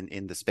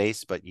in the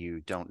space, but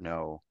you don't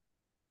know.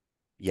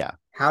 Yeah,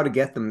 How to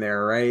get them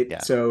there, right? yeah,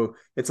 So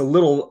it's a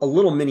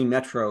little mini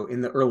metro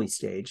in the early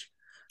stage,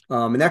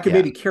 and that could yeah,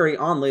 maybe carry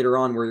on later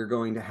on where you're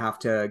going to have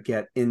to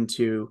get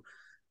into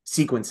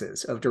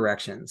sequences of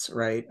directions,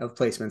 right? Of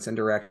placements and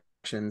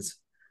directions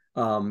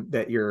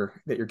that you're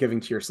giving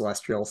to your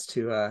celestials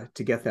to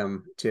get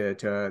them to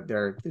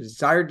their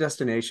desired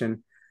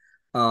destination.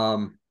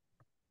 Um,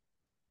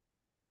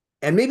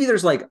 and maybe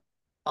there's like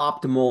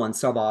optimal and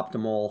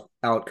suboptimal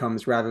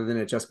outcomes rather than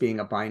it just being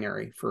a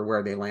binary for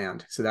where they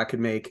land. So that could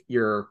make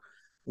your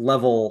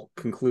level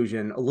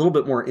conclusion a little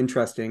bit more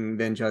interesting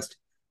than just,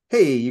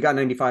 hey, you got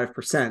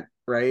 95%,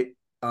 right?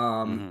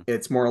 hmm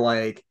It's more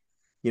like,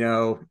 you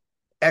know,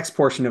 X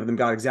portion of them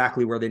got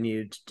exactly where they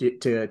needed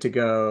to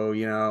go,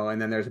 and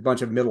then there's a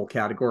bunch of middle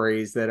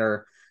categories that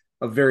are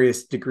of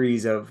various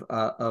degrees of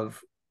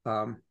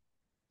um,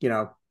 you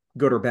know,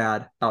 good or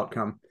bad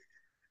outcome.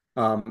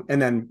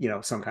 And then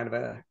some kind of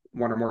a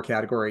one or more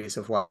categories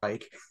of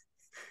like,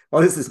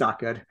 well, this is not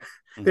good.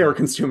 They hmm were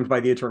consumed by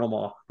the eternal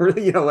maw, or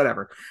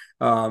whatever.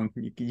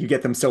 You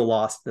get them so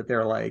lost that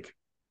they're like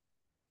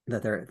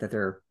that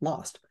they're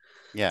lost.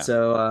 yeah,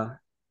 So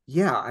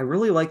yeah, I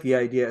really like the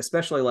idea,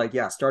 especially like,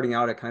 yeah, starting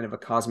out at kind of a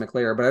cosmic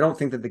layer, but I don't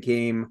think that the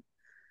game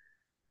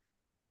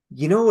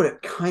You know what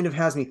it kind of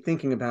has me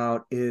thinking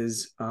about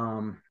is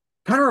kind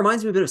of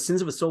reminds me a bit of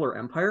Sins of a Solar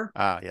Empire,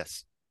 Ah,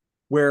 yes.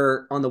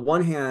 where on the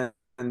one hand,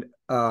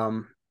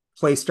 um,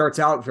 play starts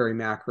out very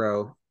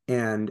macro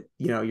and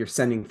you're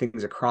sending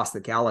things across the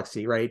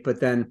galaxy, right? But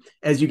then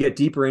as you get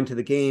deeper into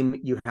the game,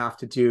 you have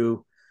to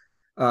do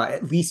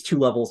at least 2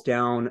 levels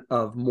down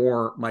of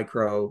more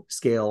micro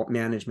scale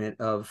management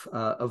of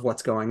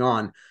what's going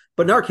on.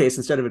 But in Mhm. our case,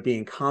 instead of it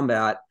being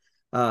combat,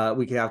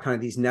 we could have kind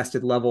of these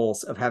nested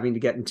levels of having to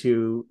get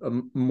into a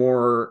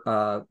more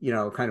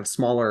kind of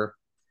smaller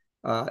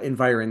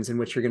environs in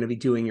which you're going to be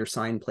doing your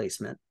sign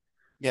placement.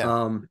 Yeah.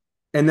 Um,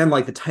 and then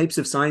like the types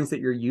of signs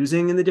that you're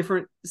using in the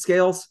different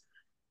scales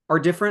are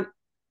different,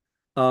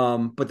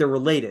 but they're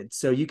related.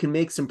 So you can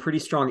make some pretty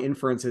strong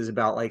inferences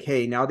about like,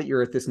 hey, now that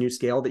you're at this new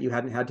scale that you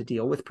hadn't had to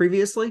deal with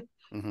previously,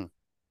 Hmm.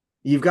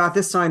 you've got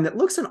this sign that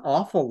looks an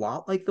awful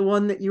lot like the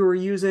one that you were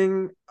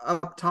using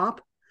up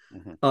top.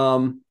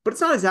 Hmm. But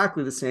it's not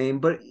exactly the same,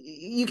 but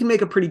you can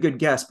make a pretty good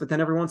guess. But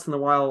then every once in a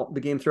while,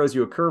 the game throws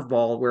you a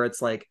curveball where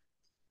it's like,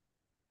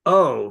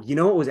 oh, you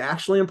know what was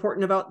actually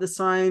important about this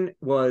sign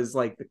was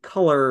like the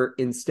color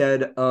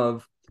instead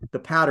of the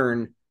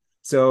pattern.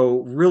 So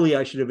really,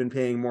 I should have been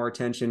paying more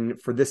attention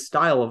for this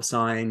style of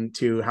sign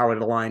to how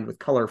it aligned with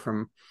color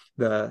from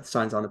the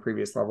signs on the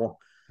previous level.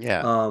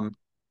 Yeah. Um,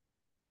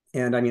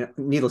 and I mean,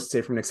 needless to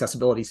say, from an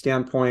accessibility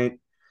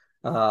standpoint,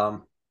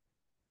 um,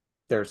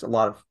 there's a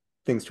lot of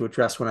things to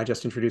address when I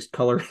just introduced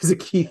color as a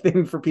key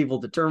thing for people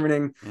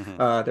determining Hmm.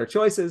 their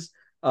choices.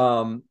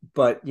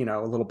 But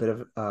a little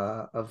bit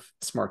of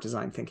smart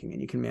design thinking,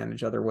 and you can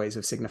manage other ways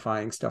of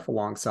signifying stuff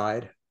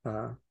alongside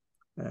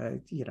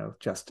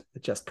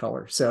just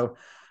color. So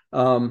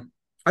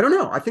I don't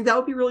know. I think that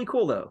would be really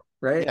cool though,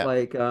 right? Yeah.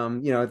 Like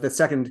the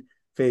second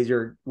phase,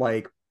 you're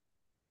like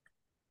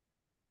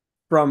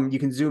from you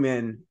can zoom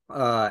in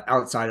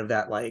outside of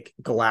that like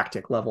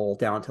galactic level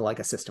down to like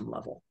a system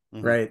level,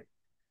 Hmm. right?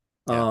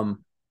 Yeah.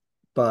 Um,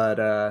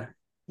 but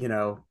you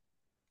know,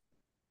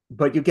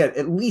 but you get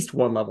at least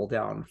 1 level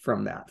down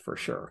from that for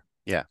sure,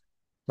 Yeah.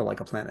 to like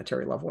a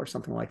planetary level or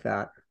something like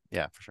that.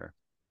 Yeah, for sure.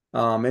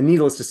 And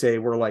needless to say,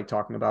 we're like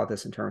talking about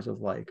this in terms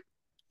of like,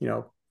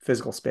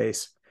 physical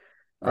space.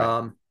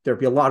 Right. There'd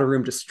be a lot of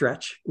room to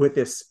stretch with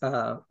this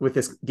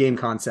game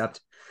concept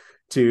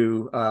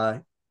to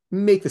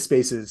make the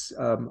spaces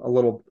a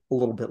little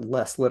bit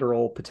less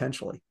literal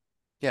potentially.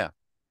 Yeah.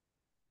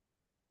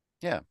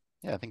 Yeah.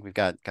 Yeah. I think we've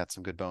got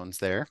some good bones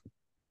there.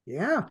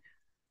 Yeah.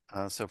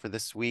 So for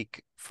this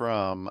week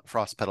from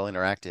Frost Pedal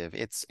Interactive,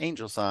 it's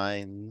Angel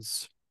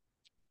Signs,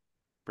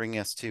 bringing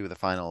us to the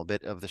final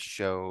bit of the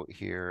show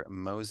here,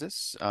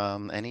 Moses.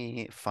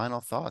 Any final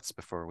thoughts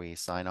before we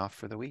sign off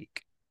for the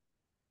week?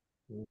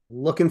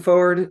 Looking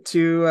forward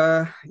to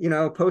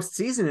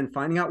postseason and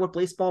finding out what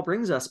baseball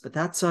brings us. But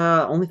that's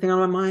only thing on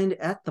my mind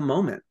at the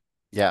moment.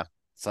 Yeah,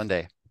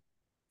 Sunday,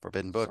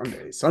 Forbidden Book.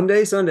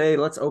 Sunday.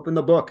 Let's open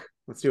the book.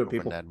 Let's do it, Open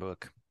people. that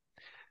book.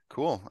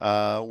 Cool.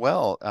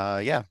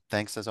 Yeah,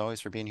 thanks as always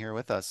for being here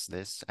with us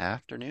this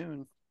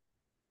afternoon.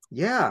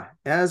 Yeah,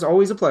 as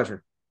always, a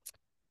pleasure.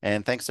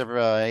 And thanks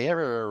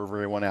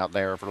everyone out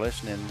there for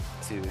listening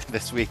to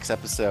this week's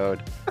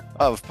episode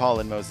of Paul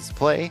and Moses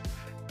Play.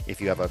 If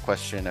you have a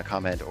question, a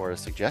comment, or a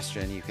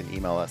suggestion, you can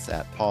email us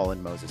at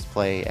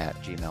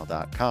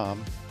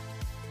paulandmosesplay@gmail.com.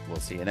 We'll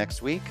see you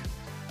next week.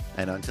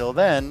 And until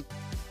then,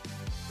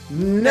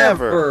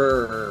 never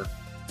Never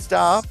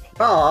stop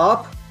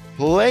stop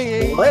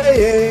playing.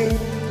 playing.